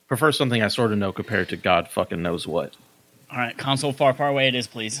prefer something I sort of know compared to God fucking knows what. All right, console Far, Far Away it is,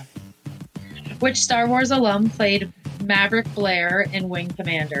 please. Which Star Wars alum played Maverick Blair in Wing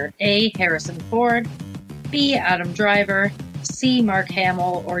Commander? A, Harrison Ford, B, Adam Driver, C, Mark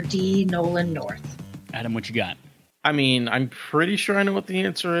Hamill, or D, Nolan North? Adam, what you got? I mean, I'm pretty sure I know what the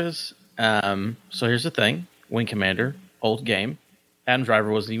answer is. So here's the thing. Wing Commander, old game. Adam Driver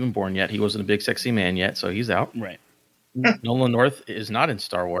wasn't even born yet. He wasn't a big sexy man yet, so he's out. Right. Nolan North is not in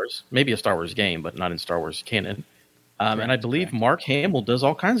Star Wars. Maybe a Star Wars game, but not in Star Wars canon. And I believe Mark Hamill does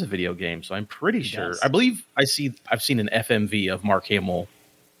all kinds of video games, so I'm pretty sure. does. I believe I've seen an FMV of Mark Hamill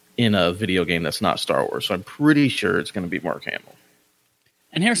in a video game that's not Star Wars, so I'm pretty sure it's going to be Mark Hamill.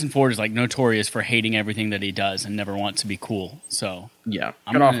 And Harrison Ford is like notorious for hating everything that he does and never wants to be cool. So Yeah,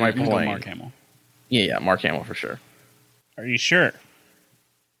 I'm get off gonna- my I'm gonna go plane. Mark Hamill. Yeah, Mark Hamill for sure. Are you sure?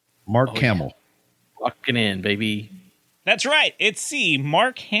 Mark Hamill. Locking in, baby. That's right. It's C,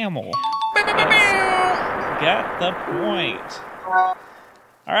 Mark Hamill. Got the point.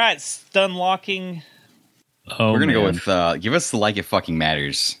 All right, stun locking. Oh, We're gonna go man. with give us the Like It Fucking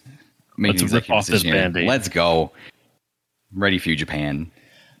Matters. Make Let's an rip executive off this decision here. Band-Aid. Let's go. I'm ready for you, Japan.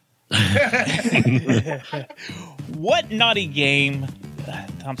 What naughty game?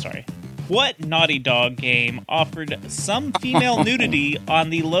 I'm sorry. What Naughty Dog game offered some female nudity on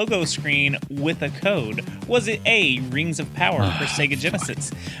the logo screen with a code? Was it A, Rings of Power for Sega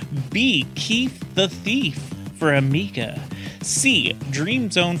Genesis, B, Keith the Thief for Amiga, C,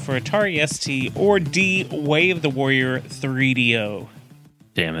 Dream Zone for Atari ST, or D, Way of the Warrior 3DO?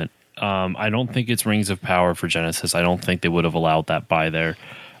 Damn it. I don't think it's Rings of Power for Genesis. I don't think they would have allowed that by there.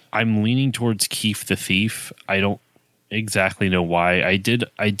 I'm leaning towards Keith the Thief. I don't exactly know why. I did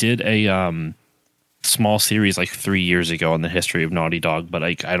a small series like 3 years ago on the history of Naughty Dog, but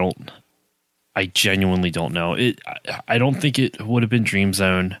I genuinely don't know. I don't think it would have been Dream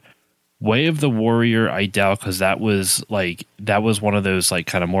Zone. Way of the Warrior, I doubt, because that was one of those like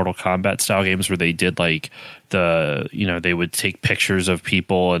kind of Mortal Kombat style games where they did like they would take pictures of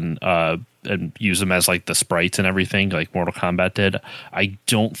people and use them as like the sprites and everything like Mortal Kombat did. I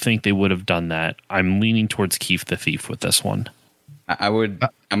don't think they would have done that. I'm leaning towards Keith the Thief with this one. I'm going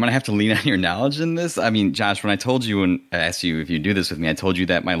to have to lean on your knowledge in this. I mean, Josh, when I told you and I asked you if you do this with me, I told you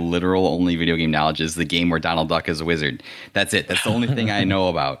that my literal only video game knowledge is the game where Donald Duck is a wizard. That's it. That's the only thing I know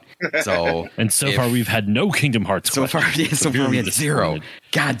about. So far we've had no Kingdom Hearts. So far we had zero.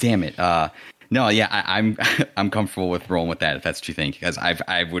 God damn it. No, yeah, I'm comfortable with rolling with that if that's what you think, because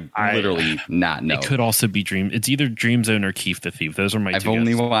I would literally not know. It could also be It's either Dream Zone or Keith the Thief. Those are my. I've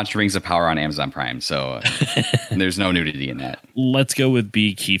only watched Rings of Power on Amazon Prime, so there's no nudity in that. Let's go with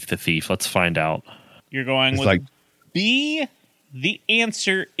B, Keith the Thief. Let's find out. You're going with B. The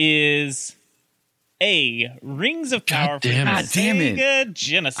answer is A. Rings of Power for Sega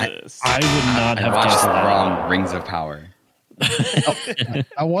Genesis. I would not have watched the wrong Rings of Power.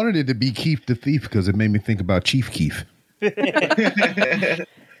 I wanted it to be Keith the Thief because it made me think about Chief Keef. And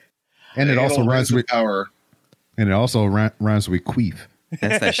it also rhymes with power. And it also rhymes with queef.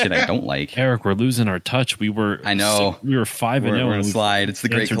 That's that shit I don't like. Eric, we're losing our touch. I know. We were 5-0. We're gonna slide. It's the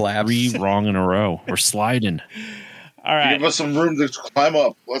great collapse. 3 wrong in a row. We're sliding. All right. Give us some room to climb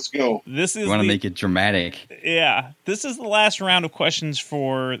up. Let's go. You want to make it dramatic. Yeah. This is the last round of questions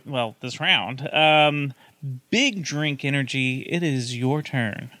for, this round. Big Drink Energy, it is your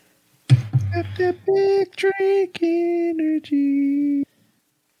turn. Big Drink Energy.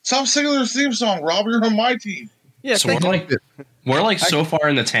 Stop singing their theme song, Rob. You're on my team. Yeah, so we're like so far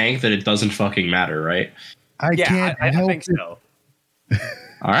in the tank that it doesn't fucking matter, right? I think so.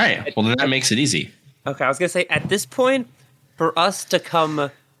 All right. Well, then that makes it easy. Okay, I was gonna say at this point, for us to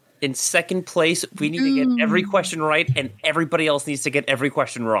come in second place, we need to get every question right, and everybody else needs to get every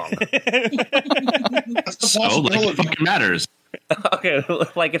question wrong. That's so, like it fucking matters. Okay,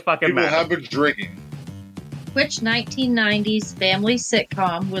 like it fucking People matters. have been drinking. Which 1990s family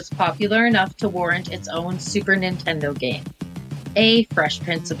sitcom was popular enough to warrant its own Super Nintendo game? A. Fresh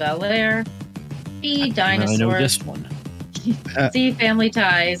Prince of Bel-Air, B. Dinosaurs, I know this one. C. Family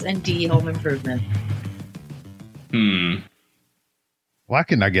Ties, and D. Home Improvement. Why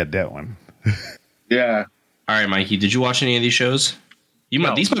couldn't I get that one? Yeah. All right, Mikey, did you watch any of these shows?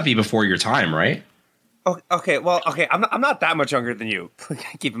 These might be before your time, right? Okay. I'm not that much younger than you.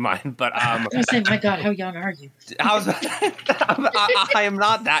 Keep in mind, but I was saying, my God, how young are you? I am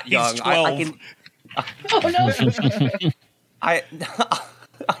not that young. He's 12. Oh no!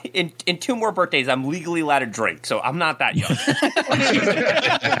 In 2 more birthdays, I'm legally allowed to drink, so I'm not that young.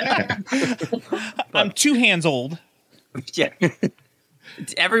 I'm 2 hands old. Yeah.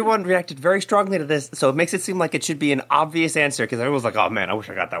 Everyone reacted very strongly to this, so it makes it seem like it should be an obvious answer, because everyone's like, oh man, I wish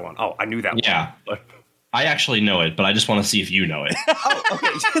I got that one. Oh, I knew that one. Yeah. I actually know it, but I just want to see if you know it.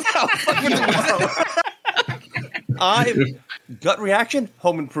 Gut reaction,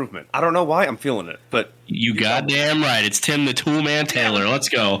 Home Improvement. I don't know why I'm feeling it, but you goddamn right. It's Tim the Toolman Taylor. Let's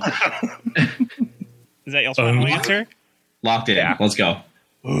go. Is that y'all's final answer? Locked in. Yeah. Let's go.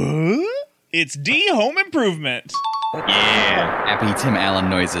 It's D. Home Improvement. Yeah. Happy Tim Allen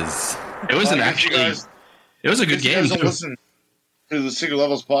noises. It was it was a good game. Listen to the Secret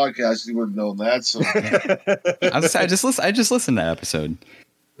Levels podcast, you wouldn't know that. So I just listened to that episode.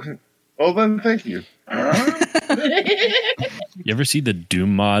 Well, then, thank you. You ever see the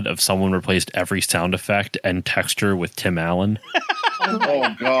Doom mod of someone replaced every sound effect and texture with Tim Allen?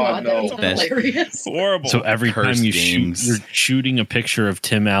 Oh God, no! That's hilarious. Horrible. So every time you games. you're shooting a picture of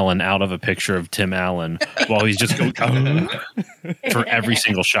Tim Allen out of a picture of Tim Allen while he's just going for every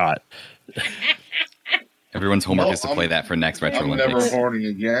single shot. Everyone's homework is to play that for next Retro I'm Olympics. never horny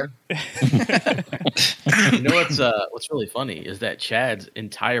again. You know what's really funny is that Chad's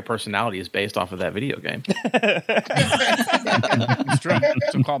entire personality is based off of that video game. It's true.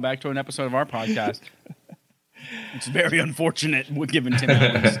 So call back to an episode of our podcast. It's very unfortunate given Tim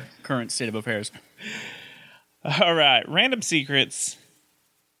Allen's current state of affairs. All right, random secrets.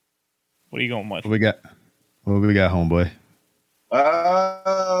 What are you going with? What we got, homeboy?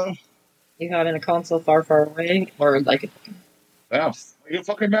 You got in a console far, far away, or like Yeah, it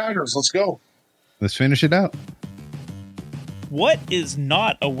fucking matters. Let's go. Let's finish it out. What is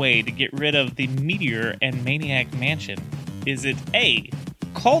not a way to get rid of the Meteor and Maniac Mansion? Is it A,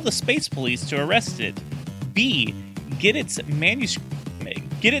 call the space police to arrest it? B, get its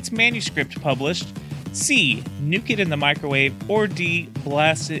Get its manuscript published. C. Nuke it in the microwave. Or D.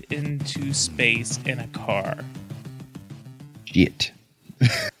 Blast it into space in a car. Shit.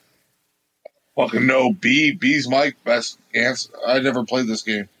 Fucking no. B's my best answer. I never played this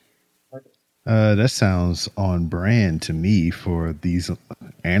game. That sounds on brand to me for these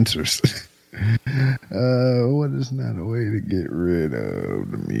answers. What is not a way to get rid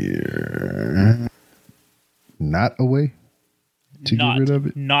of the mirror? Not a way to get rid of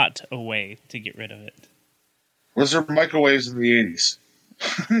it? Not a way to get rid of it. Was there microwaves in the 80s?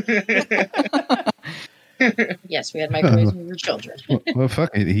 Yes, we had microwaves when we were children. Well,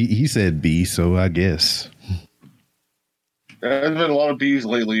 fuck it. He said B, so I guess. There's been a lot of B's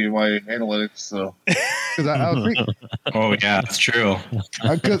lately in my analytics, so. Oh yeah, that's true.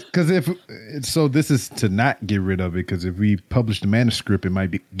 Because this is to not get rid of it. Because if we publish the manuscript, it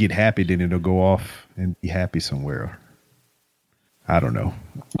might get happy, then it'll go off and be happy somewhere. I don't know.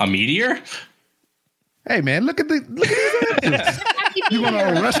 A meteor? Hey man, look at these answers. You're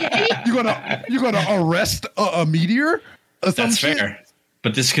gonna arrest a meteor? That's fair.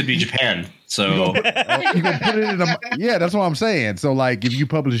 But this could be Japan, so you're gonna put it in yeah. That's what I'm saying. So, like, if you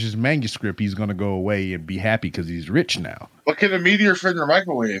publish his manuscript, he's gonna go away and be happy because he's rich now. What can a meteor fit in your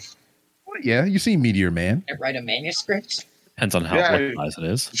microwave? Well, yeah, you see Meteor Man. I write a manuscript. Depends on how weaponized it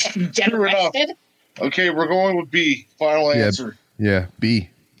is. Get arrested. Okay, we're going with B. Final answer. Yeah, B.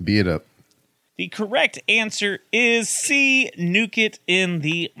 B it up. The correct answer is C. Nuke it in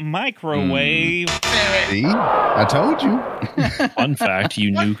the microwave. See? I told you. Fun fact,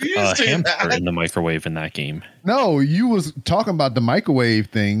 you nuke a hamster in the microwave in that game. No, you was talking about the microwave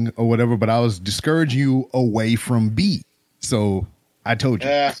thing or whatever, but I was discouraging you away from B. So I told you.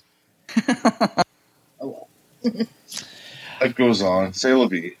 Yeah. That goes on. Say la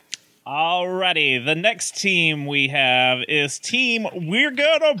B. Alrighty, the next team we have is Team We're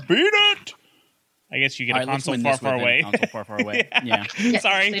Gonna Beat It! I guess you get a console far away. Console far away. Yeah.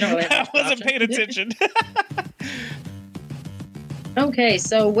 Sorry, I wasn't paying attention. Okay,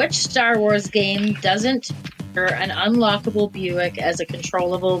 so which Star Wars game doesn't feature an unlockable Buick as a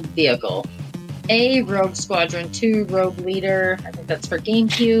controllable vehicle? A. Rogue Squadron 2 Rogue Leader. I think that's for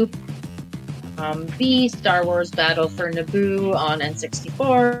GameCube. B. Star Wars Battle for Naboo on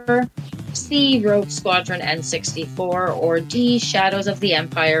N64. C. Rogue Squadron N64. Or D. Shadows of the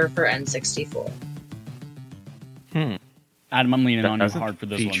Empire for N64. Adam, I'm leaning on you doesn't hard for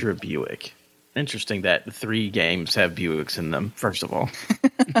this feature one. a Buick. Interesting that 3 games have Buicks in them. First of all,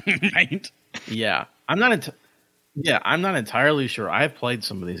 right? Yeah, I'm not entirely sure. I've played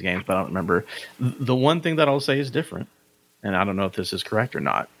some of these games, but I don't remember. The one thing that I'll say is different, and I don't know if this is correct or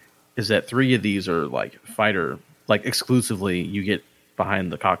not, is that 3 of these are like fighter, like exclusively you get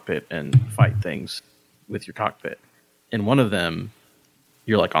behind the cockpit and fight things with your cockpit. In one of them,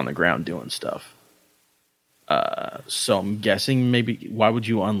 you're like on the ground doing stuff. So I'm guessing maybe why would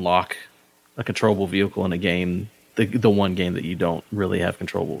you unlock a controllable vehicle in a game, the one game that you don't really have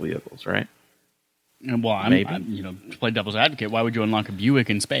controllable vehicles, right? Well, I'm to play devil's advocate, why would you unlock a Buick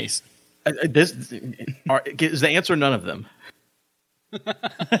in space? Is the answer none of them?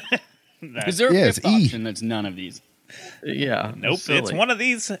 Is there a fifth option that's none of these? Yeah. Nope, silly. it's one of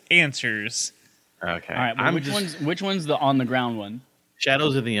these answers. Okay. All right, but which one's the on the ground one?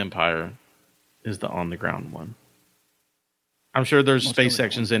 Shadows of the Empire is the on the ground one. I'm sure there's space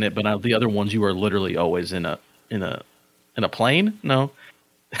sections in it, but the other ones you are literally always in a plane. No,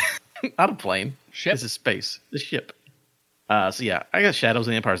 not a plane. Ship. This is space. The ship. So yeah, I guess Shadows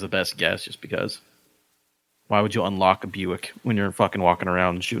of the Empire is the best guess, just because. Why would you unlock a Buick when you're fucking walking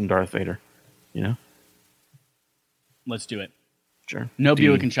around shooting Darth Vader? You know. Let's do it. Sure. No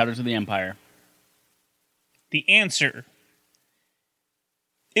Buick and Shadows of the Empire. The answer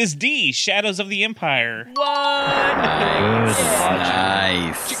is D. Shadows of the Empire. What?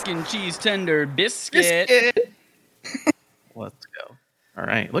 Nice. Chicken cheese tender biscuit. Let's go. All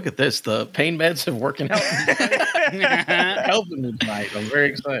right, look at this. The pain meds have working out. Helping me tonight. I'm very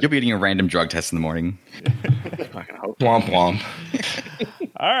excited. You'll be getting a random drug test in the morning. Womp womp.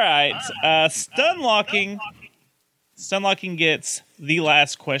 All right. Stunlocking. Stunlocking gets the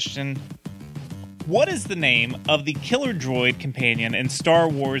last question. What is the name of the killer droid companion in Star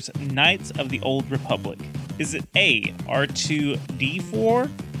Wars Knights of the Old Republic? Is it A, R2-D4,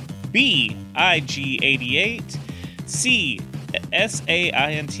 B, IG-88, C,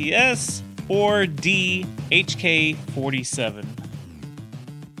 SAINTS, or D, HK-47?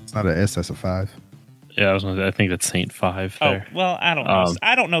 It's not an S, that's a 5. Yeah, I think that's Saint 5 there. Oh, well, I don't know.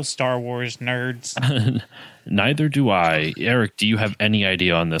 I don't know Star Wars, nerds. Neither do I. Eric, do you have any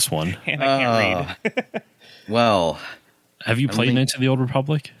idea on this one? And I can't read. Well, Have you played Knights of the Old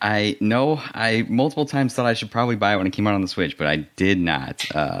Republic? I multiple times thought I should probably buy it when it came out on the Switch, but I did not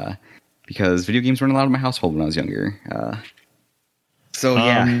because video games weren't allowed in my household when I was younger.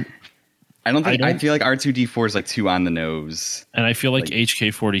 I feel like R2D4 is like too on the nose, and I feel like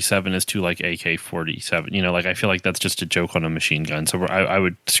HK-47 is too like AK-47. You know, like I feel like that's just a joke on a machine gun. So I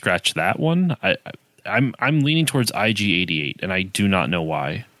would scratch that one. I'm leaning towards IG-88, and I do not know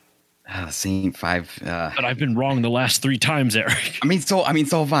why. Saint 5. But I've been wrong the last 3 times, Eric. I mean, so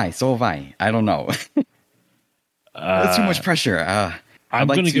have I. I don't know. That's too much pressure. I'm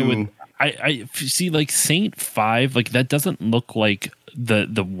going to go with. I see, like Saint 5, like that doesn't look like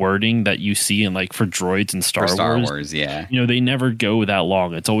the wording that you see in like for droids and Star Wars. Yeah. You know, they never go that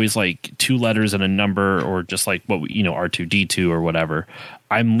long. It's always like 2 letters and a number, or just like what R2D2 or whatever.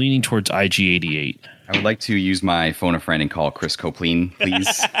 I'm leaning towards IG-88. I would like to use my phone a friend and call Chris Copleen,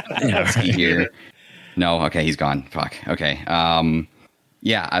 please. Let's see here. No, okay, he's gone. Fuck. Okay.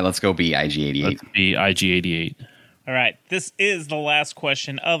 Let's go be IG-88. Let's be IG-88. All right, this is the last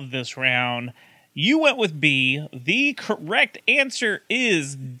question of this round. You went with B. The correct answer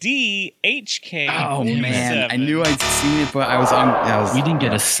is D, HK. Oh man, I knew I'd seen it, but I was. We didn't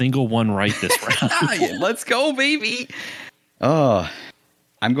get a single one right this round. Let's go, baby. Oh,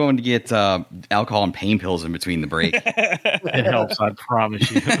 I'm going to get alcohol and pain pills in between the break. It helps, I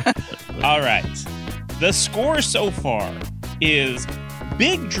promise you. All right, the score so far is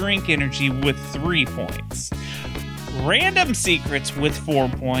Big Drink Energy with 3 points. Random Secrets with 4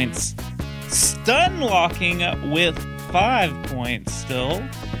 points, Stun Locking with 5 points still,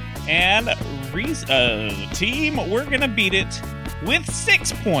 and Team We're Gonna Beat It with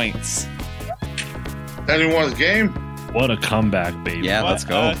 6 points. Anyone's game? What a comeback, baby. Yeah, let's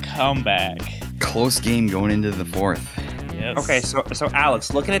go. A comeback. Close game going into the 4th. Yes. Okay, so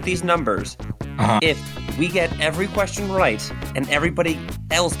Alex, looking at these numbers, if we get every question right and everybody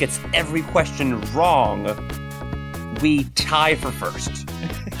else gets every question wrong, we tie for first.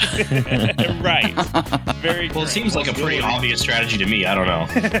 Right. Very well. It seems like a pretty obvious strategy to me. I don't know.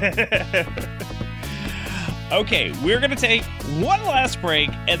 Okay, we're going to take one last break,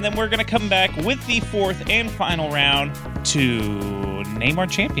 and then we're going to come back with the 4th and final round to name our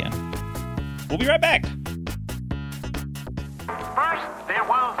champion. We'll be right back. First, there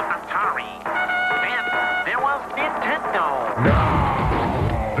was Atari. Then there was Nintendo.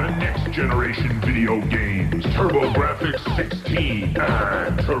 Now, the next generation video games, TurboGrafx 16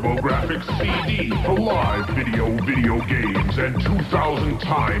 and TurboGrafx CD for live video games and 2,000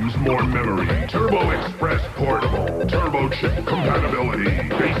 times more memory. Turbo Express Portable, Turbo Chip compatibility,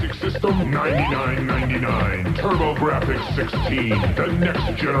 basic system $99.99. TurboGrafx 16, the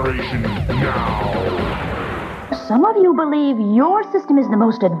next generation now. Some of you believe your system is the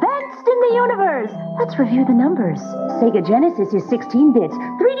most advanced in the universe. Let's review the numbers. Sega Genesis is 16 bits.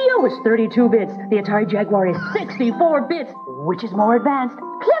 3DO is 32 bits. The Atari Jaguar is 64 bits. Which is more advanced?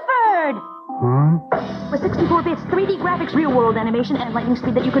 Clifford! With 64 bits, 3D graphics, real-world animation, and lightning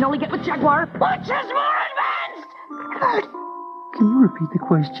speed that you can only get with Jaguar. Which is more advanced? Clifford! Can you repeat the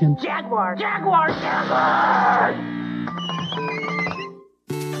question? Jaguar! Jaguar! Jaguar!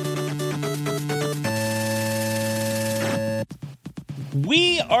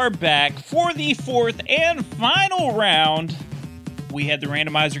 We are back for the 4th and final round. We had the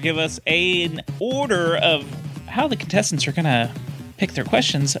randomizer give us an order of how the contestants are going to pick their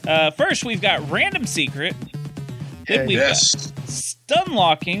questions. First, we've got Random Secret. Then we've got Stun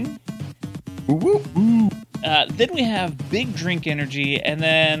Locking. Then we have Big Drink Energy. And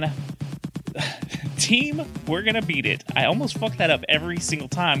then Team We're Going to Beat It. I almost fucked that up every single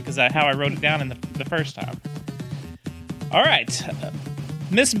time because how I wrote it down in the first time. All right.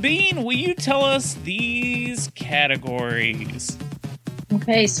 Miss Bean, will you tell us these categories?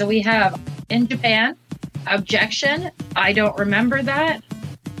 Okay, so we have in Japan, Objection, I Don't Remember That.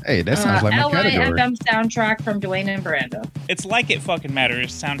 Hey, that sounds like my category. LIFM soundtrack from Dwayne and Brando. It's Like It Fucking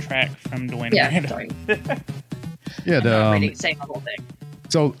Matters soundtrack from Dwayne and Brando. Sorry. Yeah, I'm saying the whole thing.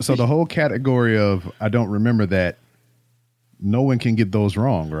 So the whole category of I don't remember that, no one can get those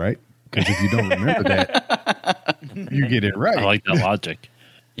wrong, right? Because if you don't remember that, you get it right. I like that logic.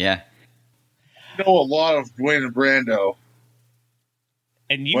 Yeah. I know a lot of Dwayne and Brando.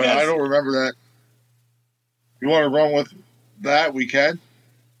 And you but guys... I don't remember that. You want to run with that? We can?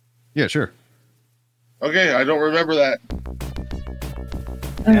 Yeah, sure. Okay, I don't remember that.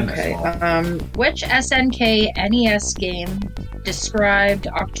 Okay. Which SNK NES game described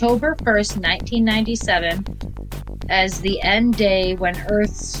October 1st, 1997 as the end day when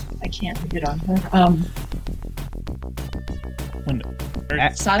Earth's... I can't read it on her.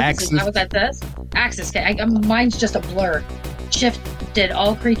 Sun, is that what that says? Axis. Mine's just a blur. Shifted.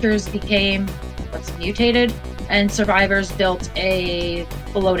 All creatures became mutated, and survivors built a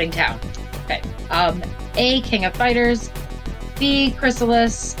floating town. Okay. A, King of Fighters. B,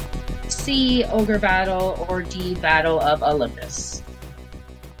 Chrysalis. C, Ogre Battle. Or D, Battle of Olympus.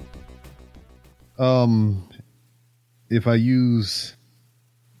 If I use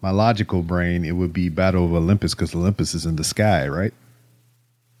my logical brain, it would be Battle of Olympus because Olympus is in the sky, right?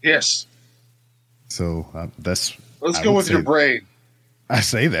 Yes. So that's. Let's go with your brain. I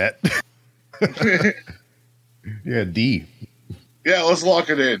say that. Yeah, D. Yeah, let's lock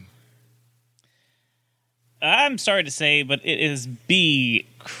it in. I'm sorry to say, but it is B,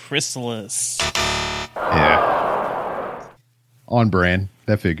 Chrysalis. Yeah. On brand.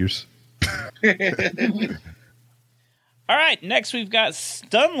 That figures. All right, next we've got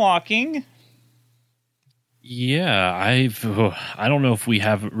stun locking. Yeah, I don't know if we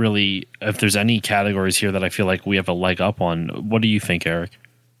have really, if there's any categories here that I feel like we have a leg up on. What do you think, Eric?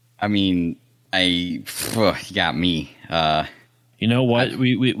 I mean, you got me. You know what?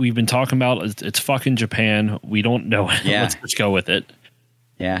 We've been talking about it's fucking Japan. We don't know. Yeah. Let's just go with it.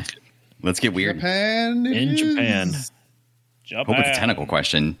 Yeah. Let's get weird. Japan. In Japan. Hope it's a tentacle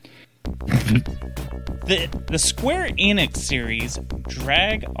question. The Square Enix series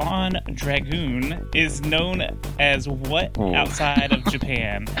Drag on Dragoon is known as what outside of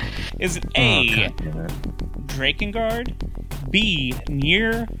Japan? Is it A, Drakengard, B,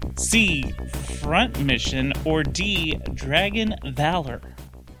 Nier, C, Front Mission, or D, Dragon Valor?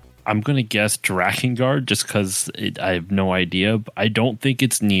 I'm going to guess Drakengard just because I have no idea. I don't think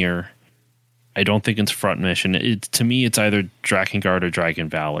it's Nier. I don't think it's Front Mission. To me, it's either Drakengard or Dragon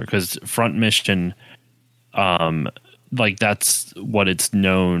Valor because Front Mission, like that's what it's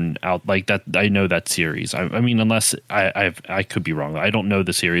known out like that. I know that series. I mean, unless I could be wrong. I don't know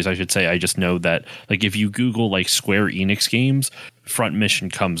the series. I should say I just know that like if you Google like Square Enix games, Front Mission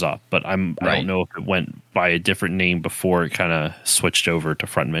comes up. But I don't know if it went by a different name before it kind of switched over to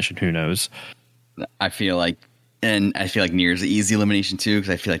Front Mission. Who knows? I feel like Nier is an easy elimination too,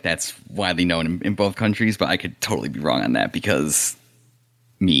 because I feel like that's widely known in both countries, but I could totally be wrong on that because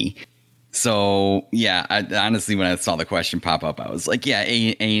me. So yeah, honestly, when I saw the question pop up, I was like, yeah,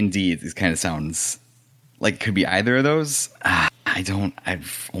 A and D. This kind of sounds like it could be either of those. I've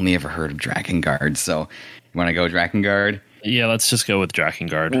only ever heard of Drakengard, so you want to go Drakengard? Yeah, let's just go with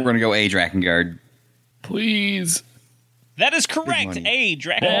Drakengard. We're gonna go A, Drakengard. Please. That is correct. A,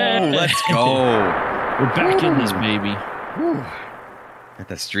 Drakengard. Oh, let's go. We're back in this baby. Got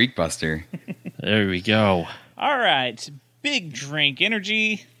the Streak Buster. There we go. All right. Big drink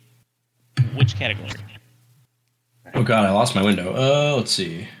energy. Which category? Oh god, I lost my window. Let's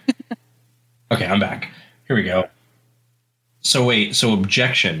see. Okay, I'm back. Here we go. So wait, so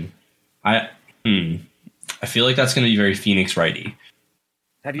objection. I feel like that's going to be very Phoenix Wrighty.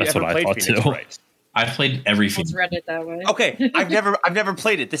 Have you ever played Phoenix Wright? I've played every Let's Phoenix. read it that way. Okay, I've never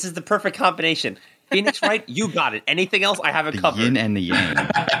played it. This is the perfect combination. Phoenix Wright, you got it. Anything else, I have it covered. Yin and the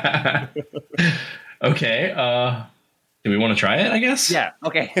yang. Okay. Do we want to try it? I guess. Yeah.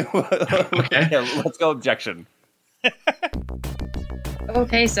 Okay. Okay. Let's go. Objection.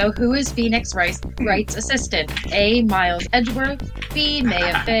 Okay, so who is Phoenix Wright's assistant? A, Miles Edgeworth. B,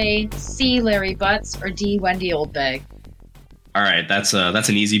 Maya Fey. C, Larry Butts. Or D, Wendy Oldbag. All right, that's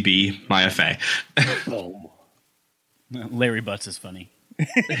an easy B. Maya Fey. Larry Butts is funny.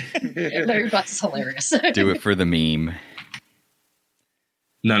 Larry Butts is hilarious. Do it for the meme.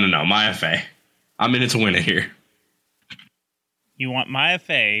 No. Maya Fey. I'm in it to win it here. You want Maya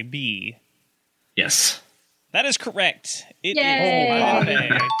Fey, B. Yes. That is correct. It Yay! is Maya Fey.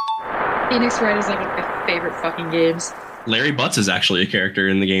 Phoenix Wright is like one of my favorite fucking games. Larry Butts is actually a character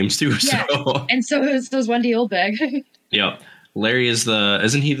in the games too. Yeah, So and so is Wendy Oldbag. yep. Larry is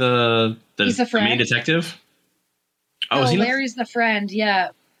isn't he the He's the friend. main detective? Oh, is he? Larry's the friend, yeah.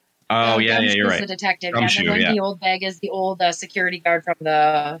 Oh, yeah, Gumshoe's you're right. the detective. Gumshoe, and then Wendy Oldbag is the old security guard from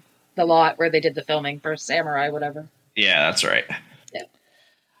the lot where they did the filming for Samurai, whatever. Yeah, that's right. Yeah.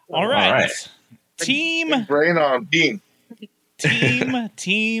 All right. All right. Team. Brain on beam.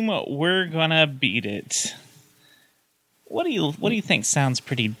 Team, we're gonna beat it. What do you think sounds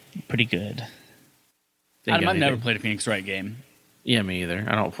pretty good? I've never played a Phoenix Wright game. Yeah, me either.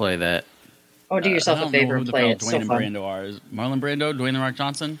 I don't play that. Oh, do yourself I a don't favor know and who play the it. Dwayne So and fun. Brando are. Is Marlon Brando, Dwayne the Rock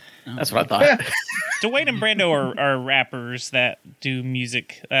Johnson? Oh. That's what I thought. Dwayne and Brando are rappers that do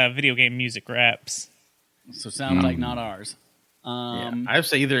music, video game music raps. So sounds like not ours. I would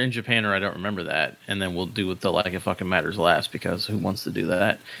say either in Japan or I don't remember that, and then we'll do with the Like It Fucking Matters last, because who wants to do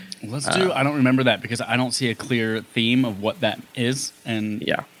that? Let's do I don't remember that, because I don't see a clear theme of what that is, and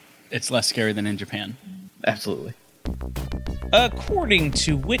it's less scary than in Japan. Absolutely. According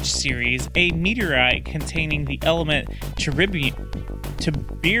to which series, a meteorite containing the element tiberium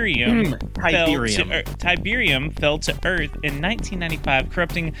fell to Earth in 1995,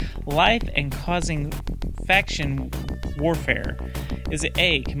 corrupting life and causing faction warfare? Is it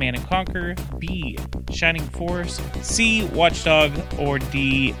A, Command and Conquer, B, Shining Force, C, Watchdog, or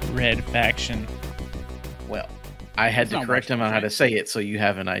D, Red Faction? Well, I had to correct him on how to say it, so you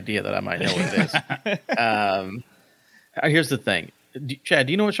have an idea that I might know what it is. Here's the thing. Chad,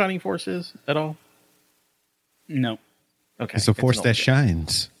 do you know what Shining Force is at all? No. Okay. It's a force that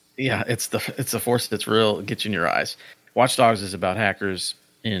shines. Yeah, it's the force that's real, gets you in your eyes. Watch Dogs is about hackers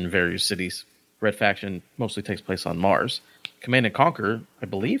in various cities. Red Faction mostly takes place on Mars. Command and Conquer, I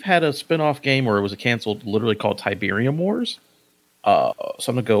believe, had a spin-off game, or it was canceled, literally called Tiberium Wars. So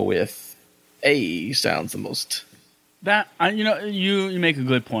I'm gonna go with A. Sounds the most. That you make a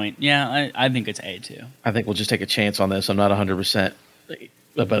good point. Yeah, I think it's A too. I think we'll just take a chance on this. I'm not 100%, but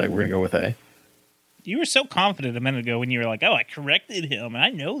we're gonna go with A. You were so confident a minute ago when you were like, "Oh, I corrected him. I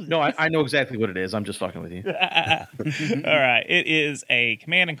know this." No, I know exactly what it is. I'm just fucking with you. All right, it is a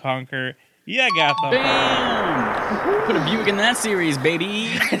Command and Conquer. Yeah, I got them. Bam! Put a Buick in that series,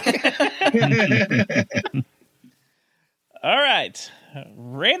 baby. All right,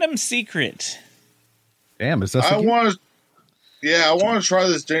 random secret. Damn, is that? I want to try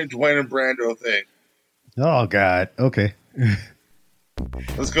this Dwayne and Brando thing. Oh God. Okay.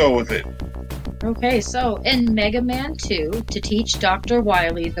 Let's go with it. Okay, so in Mega Man 2, to teach Dr.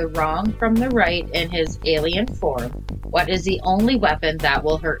 Wily the wrong from the right in his alien form, what is the only weapon that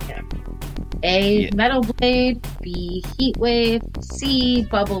will hurt him? A, Metal Blade, B, Heat Wave, C,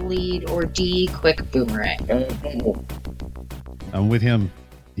 Bubble Lead, or D, Quick Boomerang? I'm with him.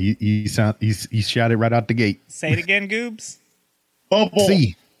 He shot it right out the gate. Say it again, Goobs. Bubble.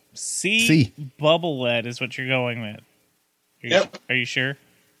 C. Bubble Lead is what you're going with. Are you sure?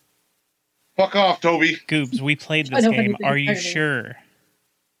 Fuck off, Toby. Goobs, we played this game. Are you sure?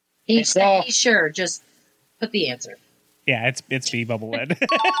 He said he's sure. Just put the answer. Yeah, it's B, Bubble Lead.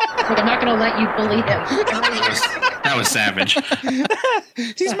 I'm not going to let you bully him. That was savage.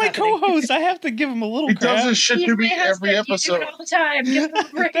 He's my co-host. I have to give him a little crap. He does this shit to me every episode. You do it all the time. Give him a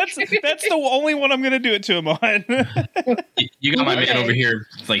break. That's the only one I'm going to do it to him on. You got my man over here,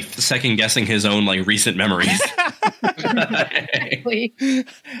 like second guessing his own like recent memories.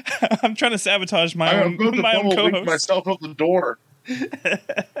 I'm trying to sabotage my own co-host. Myself out the door.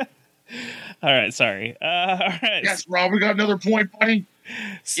 All right, sorry. All right. Yes, Rob, we got another point, buddy.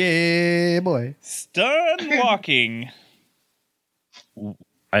 Yeah, boy. Stun walking.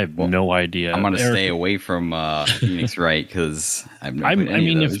 I have no idea. I'm going to stay away from Phoenix Wright because I've never played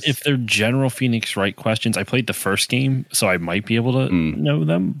any of those. If they're general Phoenix Wright questions, I played the first game, so I might be able to know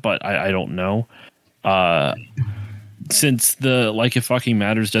them, but I don't know. Since the Like It Fucking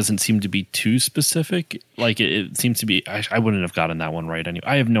Matters doesn't seem to be too specific, like it seems to be, I wouldn't have gotten that one right anyway.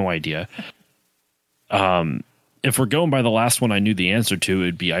 I have no idea. If we're going by the last one I knew the answer to,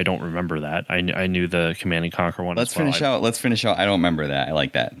 it'd be I don't remember that. I knew the Command and Conquer one. Let's finish out. I don't remember that. I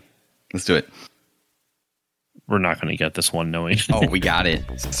like that. Let's do it. We're not going to get this one knowing. Oh, we got it,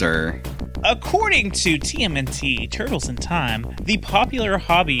 sir. According to TMNT Turtles in Time, the popular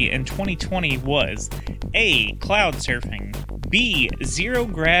hobby in 2020 was A, cloud surfing, B, zero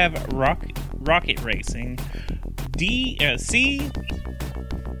grav rocket racing, C,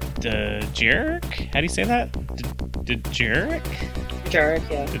 Jarek? How do you say that? Jarek? Jarek,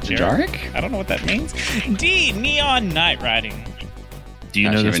 yeah. Jarek? I don't know what that means. D, neon night riding. Do you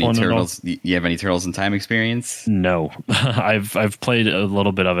know this one Turtles? You have any Turtles in Time experience? No, I've played a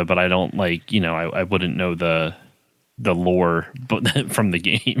little bit of it, but I don't I wouldn't know the lore from the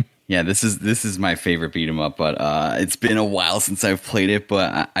game. Yeah, this is my favorite beat 'em up, but it's been a while since I've played it.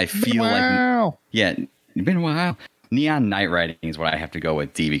 But I feel like it's been a while. Neon Night Riding is what I have to go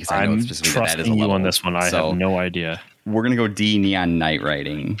with D because I know specifically that is a level. You on this one. I have no idea. We're gonna go D, Neon Night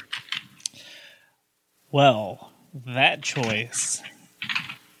Riding. Well, that choice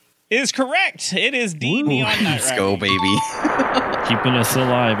is correct. It is D, Neon Night Riding. Let's go, baby. Keeping us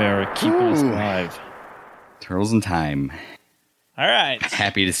alive, Eric. Keeping us alive. Turtles in Time. All right.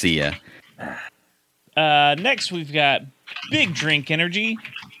 Happy to see you. Next, we've got Big Drink Energy.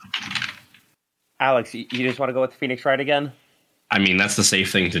 Alex, you just want to go with Phoenix Wright again? I mean, that's the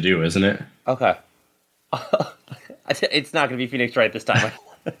safe thing to do, isn't it? Okay. It's not going to be Phoenix Wright this time.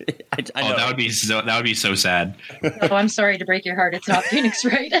 I know. That would be so sad. Oh, I'm sorry to break your heart. It's not Phoenix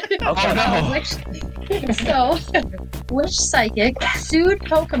Wright. Oh, no. Which psychic sued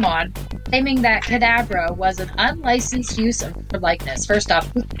Pokemon, claiming that Kadabra was an unlicensed use of her likeness? First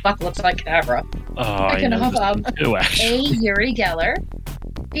off, who the fuck looks like Kadabra? Second off, A. Uri Geller,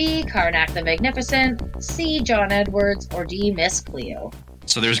 B. Karnak the Magnificent, C. John Edwards, or D. Miss Cleo.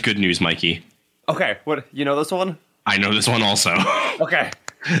 So there's good news, Mikey. Okay, what you know this one? I know this one also. Okay.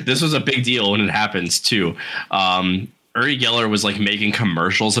 This was a big deal when it happens too. Uri Geller was like making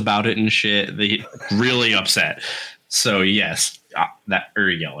commercials about it and shit. They really upset. So yes, that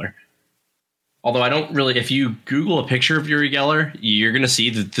Uri Geller. Although I don't really, if you Google a picture of Uri Geller, you're gonna see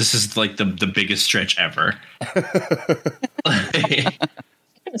that this is like the biggest stretch ever.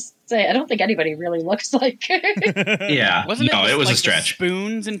 Say, I don't think anybody really looks like Yeah, Wasn't no, it it was like a stretch. The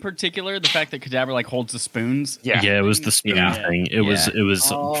spoons in particular, the fact that Kadabra like holds the spoons. Yeah, it was the spoon thing. It was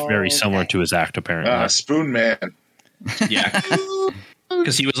very similar to his act, apparently. Spoon Man. Yeah,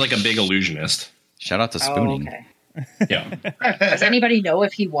 because he was like a big illusionist. Shout out to Spooning. Yeah. Does anybody know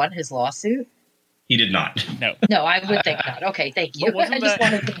if he won his lawsuit? He did not. No. No, I would think not. Okay, thank you. But I just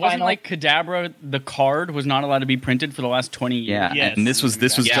wanted the wasn't final. like Kadabra, the card was not allowed to be printed for the last 20 years. Yeah, Yes. and this was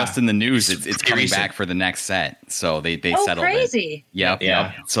Yeah. just in the news. It's coming recent. back for the next set, so they Oh, settled crazy. it. Yep,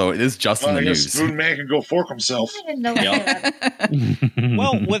 Yeah. yep. So it is just in I the guess news. Spoon Man can go fork himself. I didn't know that.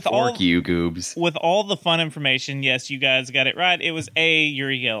 Well, with all Fork you, goobs. with all the fun information, yes, you guys got it right. It was A.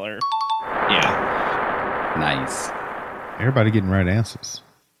 Uri Geller. Yeah. Nice. Everybody getting right answers.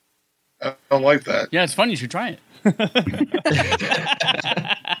 I don't like that. Yeah, it's fun. You should try it.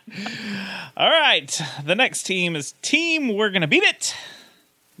 All right, the next team is Team We're Gonna Beat It.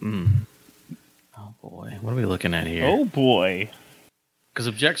 Oh boy, what are we looking at here? Oh boy. Because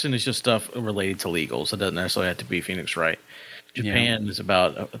objection is just stuff related to legal, so it doesn't necessarily have to be Phoenix Wright. Japan is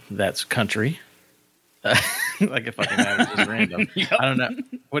about that's country. Like if fucking matters, just random. I don't know.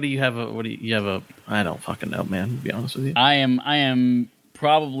 What do you have? I don't fucking know, man. To be honest with you, I am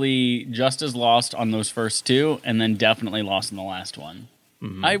probably just as lost on those first two, and then definitely lost in the last one.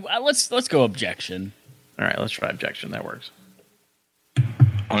 Mhm. Let's go objection. All right, let's try objection. That works. I'm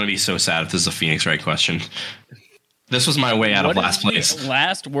gonna be so sad if this is a Phoenix Wright question. This was my way out of What last is the place.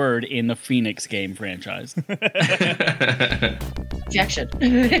 last word in the Phoenix game franchise. Objection.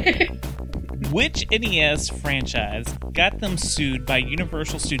 Which NES franchise got them sued by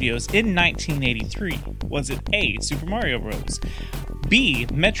Universal Studios in 1983? Was it A. Super Mario Bros., B.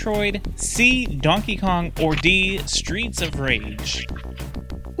 Metroid, C. Donkey Kong, or D. Streets of Rage?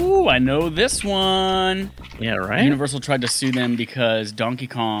 Ooh, I know this one. Yeah, right. Universal tried to sue them because Donkey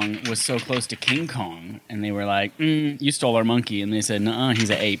Kong was so close to King Kong, and they were like, "You stole our monkey," and they said, "Nuh-uh, he's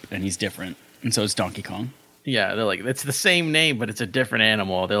an ape, and he's different, and so it's Donkey Kong." Yeah, they're like, it's the same name, but it's a different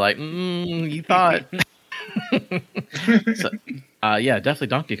animal. They're like, you thought. Yeah, definitely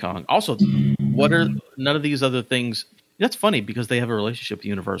Donkey Kong. Also, what are none of these other things? That's funny because they have a relationship with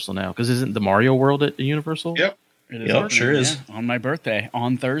Universal now. Because isn't the Mario World at Universal? Yep. It is Yep, opening, sure is. yeah, on my birthday,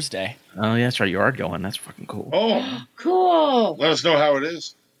 on Thursday. Oh, yeah, that's right. You are going. That's fucking cool. Oh, Cool. let us know how it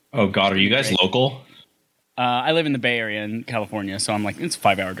is. Oh God, are you guys local? I live in the Bay Area in California, so I'm like, it's a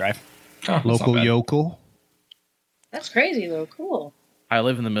 5-hour drive. Oh, that's Local not bad. yokel. That's crazy, though. Cool. I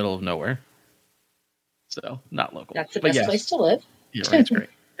live in the middle of nowhere. So, not local. That's the But best yes, place to live. You're right, it's great.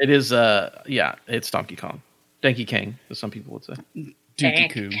 It is, yeah, it's Donkey Kong. Donkey Kong, as some people would say.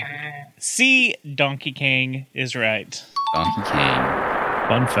 Dookie Koo. C. Donkey Kong is right. Donkey Kong.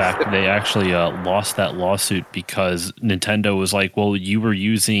 Fun fact, they actually lost that lawsuit because Nintendo was like, well, you were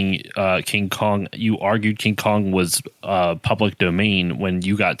using King Kong. You argued King Kong was public domain when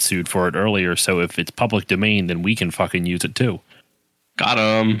you got sued for it earlier. So if it's public domain, then we can fucking use it too. Got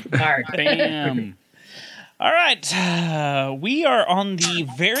him. Bam. All right, we are on the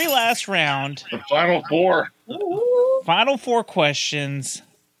very last round. The final four. Final four questions.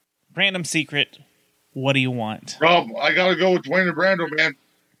 Random secret. What do you want? Rob, I gotta go with Dwayne and Brando, man.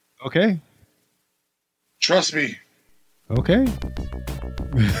 Okay. Trust me. Okay.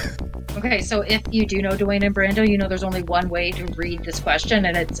 Okay, so if you do know Dwayne and Brando, you know there's only one way to read this question,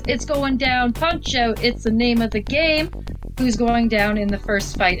 and it's going down. Punch Out. It's the name of the game. Who's going down in the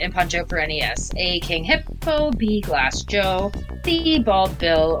first fight in Punch Out for NES? A. King Hippo, B. Glass Joe, C. Bald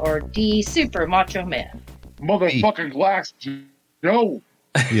Bill, or D. Super Macho Man? Motherfucking Glass Joe.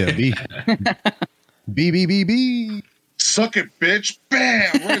 Yeah, B. B. Suck it, bitch.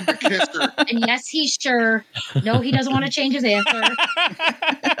 Bam! Right in the kisser. And yes, he's sure. No, he doesn't want to change his answer.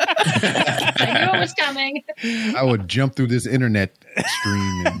 I knew it was coming. I would jump through this internet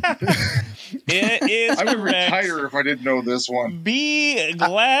stream. It is I would correct. retire if I didn't know this one. B.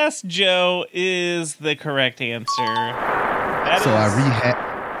 Glass Joe is the correct answer. That So is-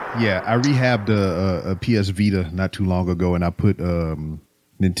 I rehabbed a PS Vita not too long ago, and I put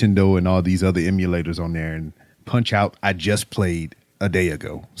Nintendo and all these other emulators on there. And Punch Out, I just played a day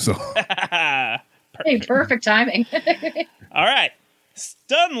ago. So Hey, perfect timing. All right.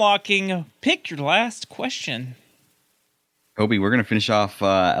 Stun locking. Pick your last question. Kobe, we're going to finish off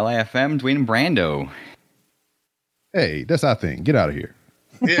LAFM, Dwayne and Brando. hey, that's our thing. Get out of here.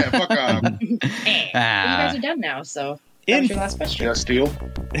 Yeah, fuck off. You guys are done now, so that was your last question. Yeah, Steel.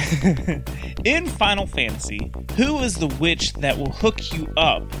 In Final Fantasy, who is the witch that will hook you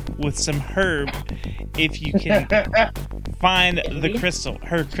up with some herb if you can find the crystal,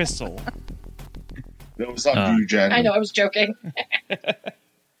 her crystal? That was not you, Jen. I know, I was joking.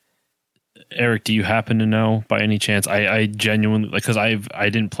 Eric, do you happen to know by any chance? I genuinely, because I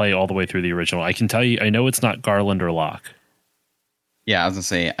didn't play all the way through the original. I can tell you, I know it's not Garland or Locke. Yeah, I was going to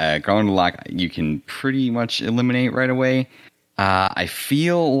say, Garland and Locke, you can pretty much eliminate right away. I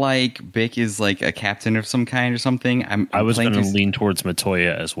feel like Bick is like a captain of some kind or something. I was going to lean towards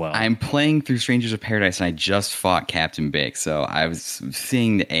Matoya as well. I'm playing through Strangers of Paradise, and I just fought Captain Bick, so I was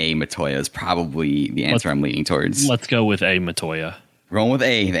seeing A, Matoya is probably the answer I'm leaning towards. Let's go with A, Matoya. Rolling with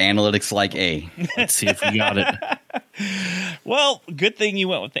A. The analytics like A. Let's see if we got it. Well, good thing you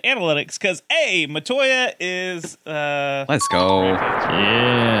went with the analytics, because A, Matoya is... Let's go.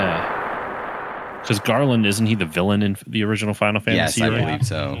 Yeah. Because Garland, isn't he the villain in the original Final Fantasy? Yes, I right? believe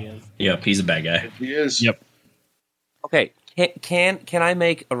so. Yep, he's a bad guy. He is. Yep. Okay, can I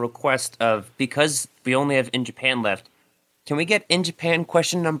make a request of, because we only have In Japan left, can we get In Japan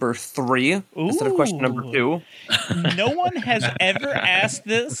question number 3 instead of question number 2? No one has ever asked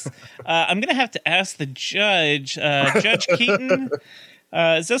this. I'm going to have to ask the judge, Judge Keaton.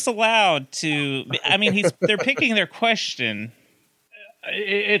 Is this allowed to? I mean, they're picking their question.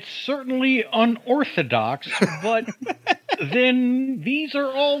 It's certainly unorthodox, but then these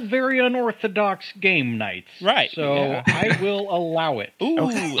are all very unorthodox game nights. Right. So Yeah. I will allow it. Ooh,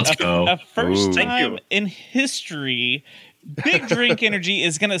 Let's go. A first Ooh. Thank time you. in history, Big Drink Energy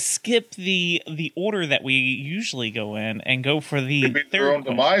is going to skip the order that we usually go in and go for the Their third own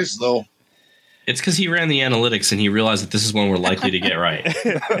demise, though. It's because he ran the analytics and he realized that this is one we're likely to get right.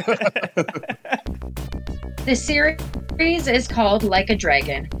 The series is called Like a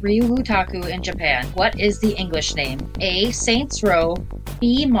Dragon, Ryuhutaku in Japan. What is the English name? A. Saints Row,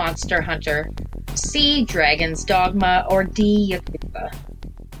 B. Monster Hunter, C. Dragon's Dogma, or D. Yakuza?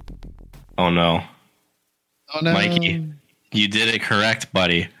 Oh no. Oh no. Mikey, you did it correct,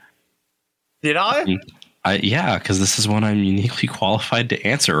 buddy. Did I? Yeah, because this is one I'm uniquely qualified to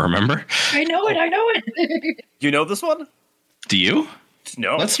answer, remember? I know it. You know this one? Do you?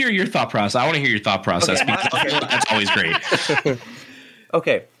 No. Let's hear your thought process. I want to hear your thought process because I feel like that's always great.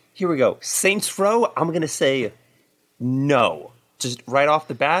 Okay, here we go. Saints Row, I'm going to say no. Just right off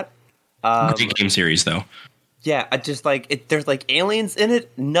the bat. Great game series, though. Yeah, I just like there's like aliens in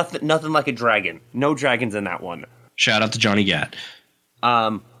it. Nothing like a dragon. No dragons in that one. Shout out to Johnny Gat.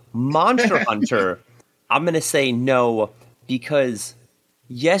 Monster Hunter, I'm going to say no because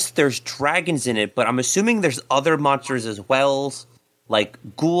yes, there's dragons in it, but I'm assuming there's other monsters as well, like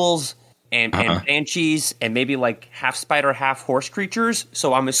ghouls and banshees and maybe like half spider, half horse creatures.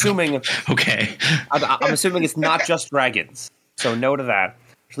 So I'm assuming Okay. I'm assuming it's not just dragons. So no to that.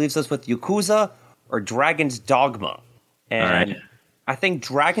 Which leaves us with Yakuza or Dragon's Dogma. And All right. I think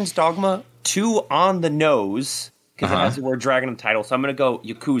Dragon's Dogma, 2 on the nose, because it has the word dragon in the title. So I'm going to go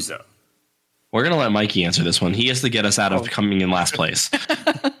Yakuza. We're going to let Mikey answer this one. He has to get us out of coming in last place.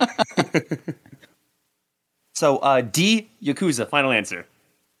 So D, Yakuza, final answer.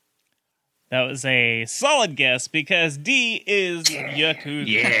 That was a solid guess because D is Yakuza.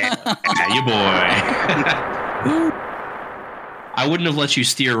 Yeah, you boy. I wouldn't have let you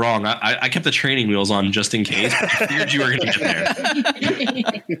steer wrong. I kept the training wheels on just in case. But I figured you were going to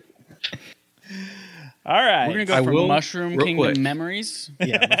get there. All right. We're going to go for Mushroom Kingdom Memories.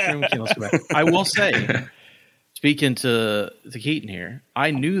 Yeah, Mushroom Kingdom. Let's go back. I will say, speaking to Keaton here,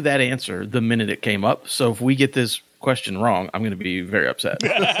 I knew that answer the minute it came up. So if we get this question wrong, I'm going to be very upset. Because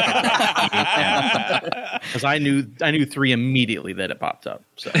I knew 3 immediately that it popped up.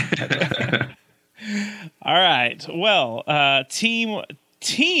 So. All right. Well, team,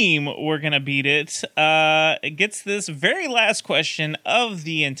 we're going to beat it. It gets this very last question of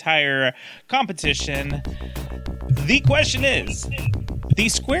the entire competition. The question is, the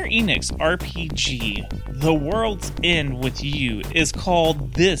Square Enix RPG, The World's End with You, is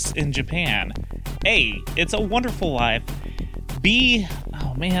called this in Japan. A, It's a Wonderful Life. B,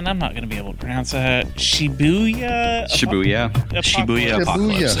 oh man, I'm not going to be able to pronounce that. Shibuya Apocalypse.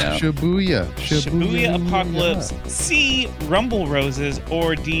 Shibuya Apocalypse. C, Rumble Roses.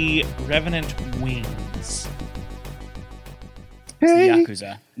 Or D, Revenant Wings. It's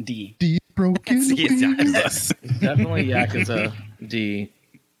Yakuza. D. Broken Yakuza. Definitely Yakuza. D.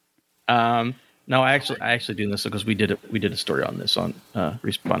 No, I actually do this because we did a story on this on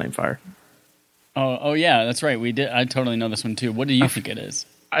Respawn Aim Fire. Oh yeah, that's right. We did. I totally know this one too. What do you think it is?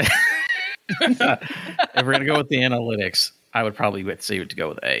 If we're gonna go with the analytics, I would probably say to go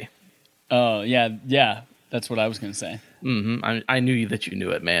with A. Oh yeah. That's what I was gonna say. Mm-hmm. I knew that you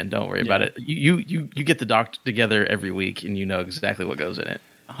knew it, man. Don't worry about it. You get the doc together every week, and you know exactly what goes in it.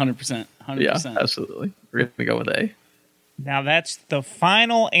 100%. Yeah, absolutely. We're gonna go with A. Now that's the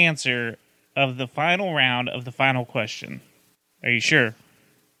final answer of the final round of the final question. Are you sure?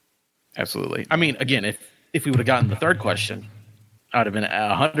 Absolutely. I mean, again, if we would have gotten the third question, I would have been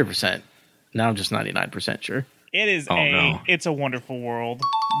 100%. Now I'm just 99% sure. It is It's a Wonderful World.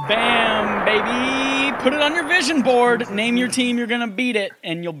 Bam, baby! Put it on your vision board. Name your team. You're gonna beat it,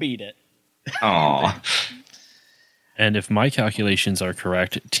 and you'll beat it. Aw. And if my calculations are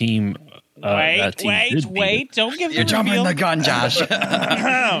correct, team. Wait! Don't give You're jumping the gun, Josh.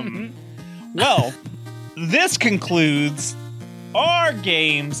 Well, this concludes our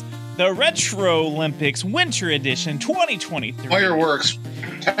games. The Retro Olympics Winter Edition 2023. Fireworks.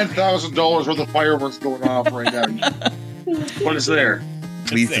 $10,000 worth of fireworks going off right now. What is there?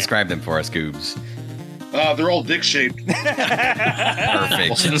 Please describe them for us, Goobs. They're all dick-shaped. Perfect.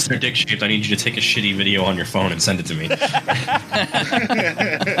 Well, since they're dick-shaped, I need you to take a shitty video on your phone and send it to me.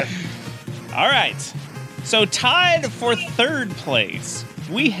 All right. So tied for third place,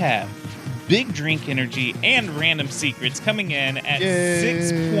 we have Big Drink Energy and Random Secrets coming in at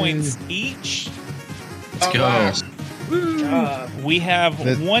 6 points each. Let's go. We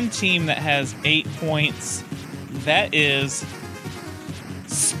have one team that has 8 points. That is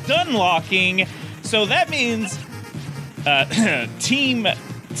Stun Locking. So that means team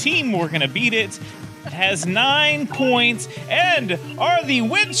We're Gonna Beat It has 9 points and are the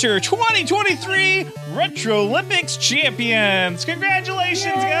Winter 2023 Retro Olympics champions.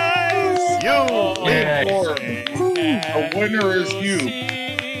 Congratulations, guys! The winner is you.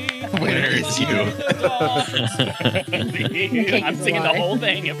 Winner is you. I'm singing the whole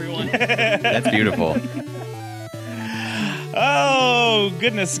thing, everyone. That's beautiful. Oh,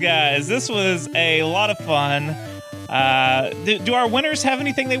 goodness, guys. This was a lot of fun. Do our winners have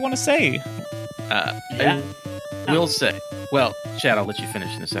anything they want to say? I will say. Well, Chad, I'll let you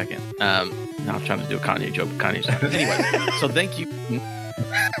finish in a second. Now I'm trying to do a Kanye joke, but Kanye's not. Anyway, so thank you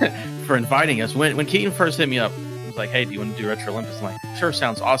for inviting us. When Keaton first hit me up, he was like, hey, do you want to do Retro Olympics? I'm like, sure,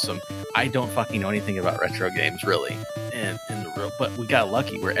 sounds awesome. I don't fucking know anything about retro games, really. But we got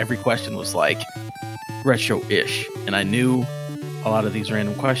lucky where every question was like retro-ish. And I knew a lot of these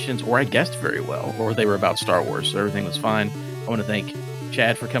random questions, or I guessed very well, or they were about Star Wars, so everything was fine. I want to thank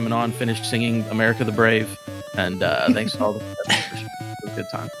Chad for coming on, finished singing America the Brave, and thanks to all the it was a good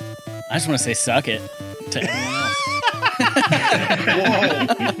time. I just want to say suck it to everyone else.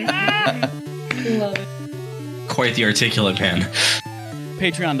 Love it. Quite the articulate man.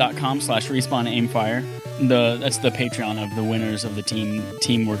 Patreon.com/RespawnAimFire. That's the Patreon of the winners of the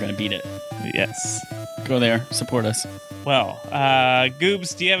team We're Gonna Beat It. Yes. Go there, support us. Well,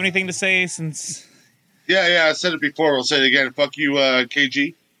 Goobs, do you have anything to say since... Yeah, I said it before. We'll say it again. Fuck you,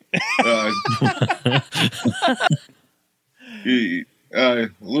 KG. At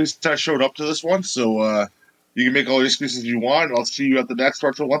least I showed up to this one, so you can make all the excuses you want. I'll see you at the next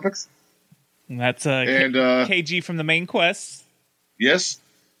Retro Olympics. That's KG from the main quest. Yes.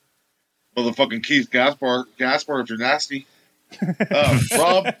 Motherfucking Keith Gaspar, if you're nasty.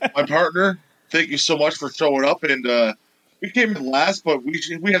 Rob, my partner, thank you so much for showing up. And we came in last, but we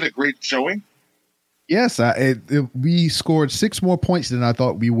had a great showing. Yes, we scored 6 more points than I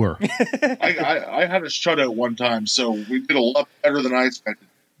thought we were. I had a shutout one time, so we did a lot better than I expected.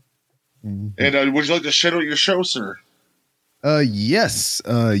 Mm-hmm. And would you like to shout out your show, sir? Yes.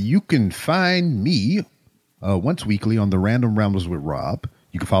 You can find me once weekly on the Random Rambles with Rob.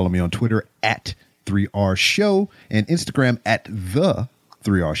 You can follow me on Twitter at 3R Show and Instagram at the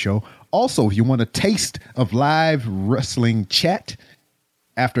 3R Show. Also, if you want a taste of live wrestling chat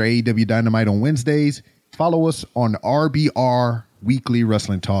after AEW Dynamite on Wednesdays, follow us on RBR Weekly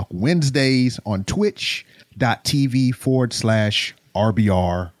Wrestling Talk Wednesdays on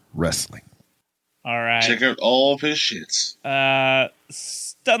twitch.tv/RBR Wrestling. All right. Check out all of his shits.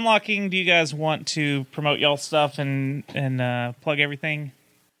 Stunlocking, do you guys want to promote y'all stuff and plug everything?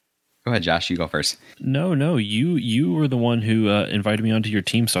 Go ahead, Josh. You go first. No. You were the one who invited me onto your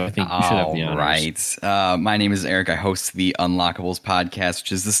team, so I think you should have the honors. Right. My name is Eric. I host the Unlockables podcast,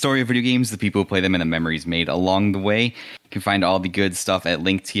 which is the story of video games, the people who play them, and the memories made along the way. You can find all the good stuff at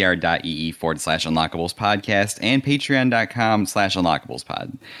linktr.ee/Unlockables podcast and patreon.com/Unlockables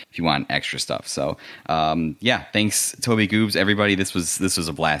pod if you want extra stuff. So, thanks, Toby Goobs, everybody. This was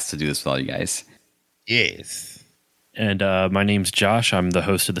a blast to do this with all you guys. Yes. And my name's Josh. I'm the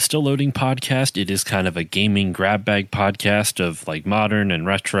host of the Still Loading podcast. It is kind of a gaming grab bag podcast of like modern and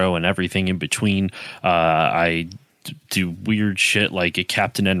retro and everything in between. I do weird shit like a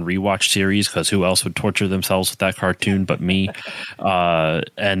Captain N rewatch series because who else would torture themselves with that cartoon but me?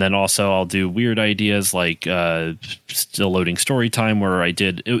 And then also I'll do weird ideas like Still Loading Storytime, where I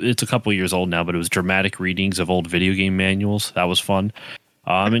did it's a couple years old now, but it was dramatic readings of old video game manuals. That was fun.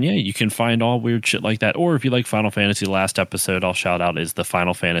 And you can find all weird shit like that. Or if you like Final Fantasy, the last episode I'll shout out is the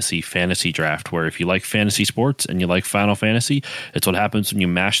Final Fantasy Fantasy Draft, where if you like fantasy sports and you like Final Fantasy, it's what happens when you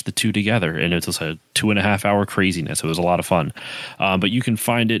mash the two together. And it's a 2.5 hour craziness. It was a lot of fun. But you can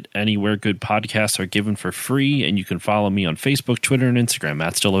find it anywhere good podcasts are given for free. And you can follow me on Facebook, Twitter, and Instagram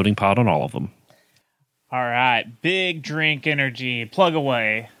at Still Loading Pod on all of them. All right. Big drink energy. Plug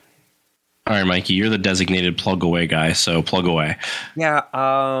away. All right, Mikey, you're the designated plug away guy, so plug away. Yeah,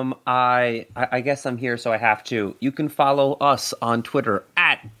 I guess I'm here, so I have to. You can follow us on Twitter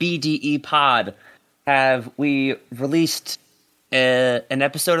at BDEPod. Have we released an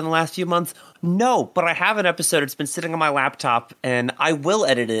episode in the last few months? No, but I have an episode. It's been sitting on my laptop, and I will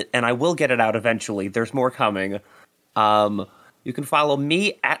edit it, and I will get it out eventually. There's more coming. You can follow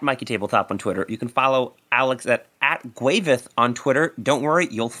me at Mikey Tabletop on Twitter. You can follow Alex at Guavith on Twitter. Don't worry,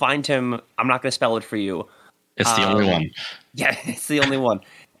 you'll find him. I'm not going to spell it for you. It's the only one. Yeah, it's the only one.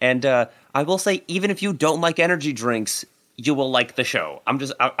 And I will say, even if you don't like energy drinks, you will like the show. I'm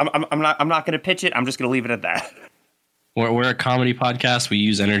not going to pitch it. I'm just going to leave it at that. We're a comedy podcast. We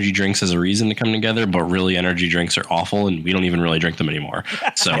use energy drinks as a reason to come together, but really energy drinks are awful, and we don't even really drink them anymore.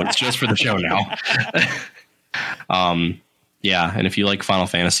 So it's just for the show now. Yeah, and if you like Final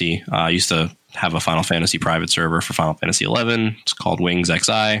Fantasy, I used to have a Final Fantasy private server for Final Fantasy 11. It's called Wings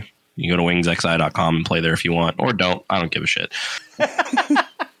XI. You can go to wingsxi.com and play there if you want, or don't. I don't give a shit.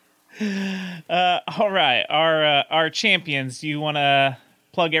 All right, our champions. Do you want to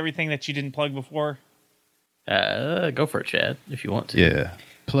plug everything that you didn't plug before? Go for it, Chad, if you want to. Yeah.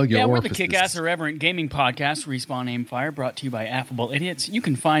 Plug your we're orifices. the Kick-Ass Irreverent Gaming Podcast, Respawn Aim Fire, brought to you by Affable Idiots. You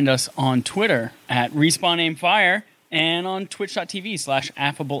can find us on Twitter at Respawn Aim Fire and on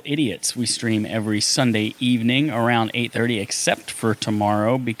twitch.tv/Affable Idiots. We stream every Sunday evening around 8:30, except for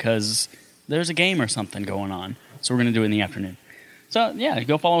tomorrow because there's a game or something going on. So we're going to do it in the afternoon. So, yeah,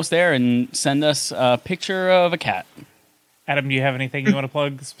 go follow us there and send us a picture of a cat. Adam, do you have anything you want to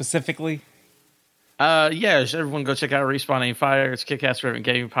plug specifically? Everyone go check out Respawn Aim Fire. It's Kick-Ass Irreverent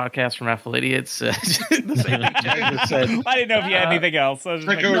Gaming Podcast from Affable Idiots. The same thing Jack just said. I didn't know if you had anything else.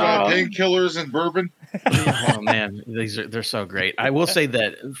 Check out painkillers and bourbon. Oh man, they're so great. I will say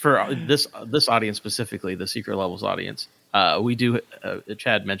that for this audience specifically, the Secret Levels audience, we do.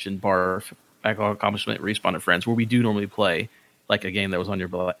 Chad mentioned Bar Backlog Accomplishment, Respawn and Friends, where we do normally play like a game that was on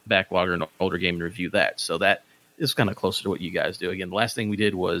your backlog or an older game and review that. So that is kind of closer to what you guys do. Again, the last thing we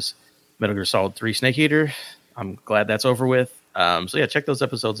did was Metal Gear Solid 3 Snake Eater. I'm glad that's over with. Check those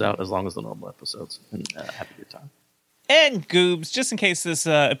episodes out as long as the normal episodes, and have a good time. And Goobs, just in case this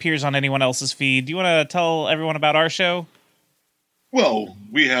appears on anyone else's feed, do you want to tell everyone about our show? Well,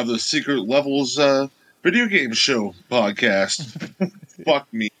 we have the Secret Levels video game show podcast. Fuck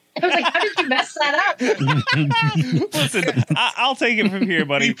me. I was like, how did you mess that up? Listen, I'll take it from here,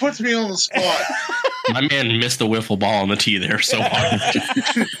 buddy. He puts me on the spot. My man missed the wiffle ball on the tee there so hard.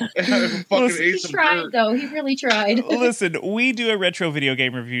 He tried, though. He really tried. Listen, we do a retro video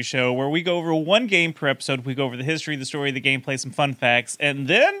game review show where we go over one game per episode. We go over the history, the story, the gameplay, some fun facts, and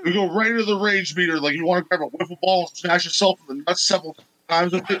then we go right into the rage meter. Like, you want to grab a wiffle ball and smash yourself in the nuts several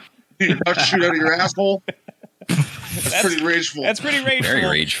times with it? Your nuts shoot out of your asshole? That's pretty rageful. That's pretty rageful. Very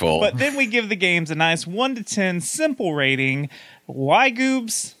rageful. But then we give the games a nice 1 to 10 simple rating. Why,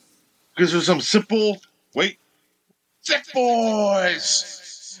 Goobs? Because there's some sick boys.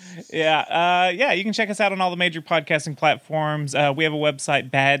 Yeah, you can check us out on all the major podcasting platforms. We have a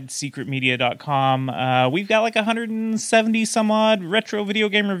website, badsecretmedia.com. We've got like 170 some odd retro video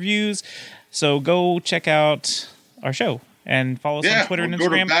game reviews. So go check out our show and follow us on Twitter and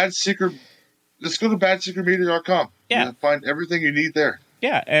Instagram. Let's go to badsecretmedia.com. Yeah. You'll find everything you need there.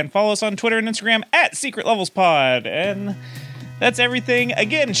 Yeah, and follow us on Twitter and Instagram at Secret Levels Pod. And that's everything.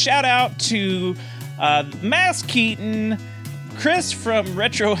 Again, shout out to Mass Keaton, Chris from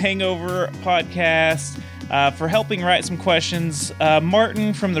Retro Hangover Podcast for helping write some questions,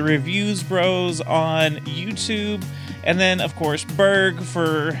 Martin from the Reviews Bros on YouTube, and then, of course, Berg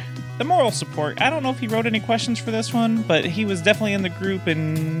for the moral support. I don't know if he wrote any questions for this one, but he was definitely in the group.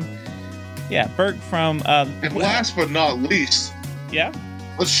 And yeah, Berg from... and last but not least... Yeah?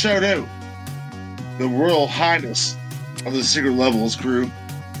 Let's shout out the Royal Highness of the Secret Levels crew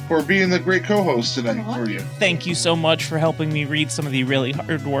for being the great co-host tonight for you. Thank you so much for helping me read some of the really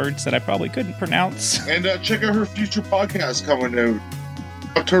hard words that I probably couldn't pronounce. And check out her future podcast coming out,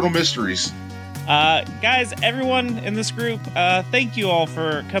 Nocturnal Mysteries. Guys, everyone in this group, thank you all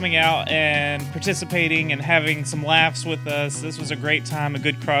for coming out and participating and having some laughs with us. This was a great time, a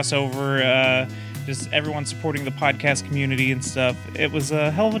good crossover, just everyone supporting the podcast community and stuff. It was a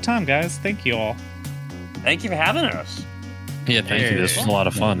hell of a time, guys. Thank you all. Thank you for having us. Yeah, thank you. This was a lot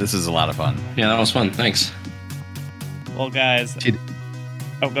of fun. This is a lot of fun. Yeah, that was fun. Thanks. Well, guys.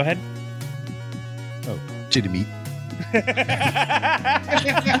 Oh, go ahead. Oh, chitty meat.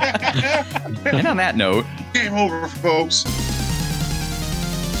 And on that note, game over, folks.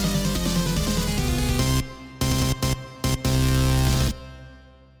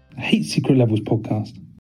 I hate Secret Levels podcast.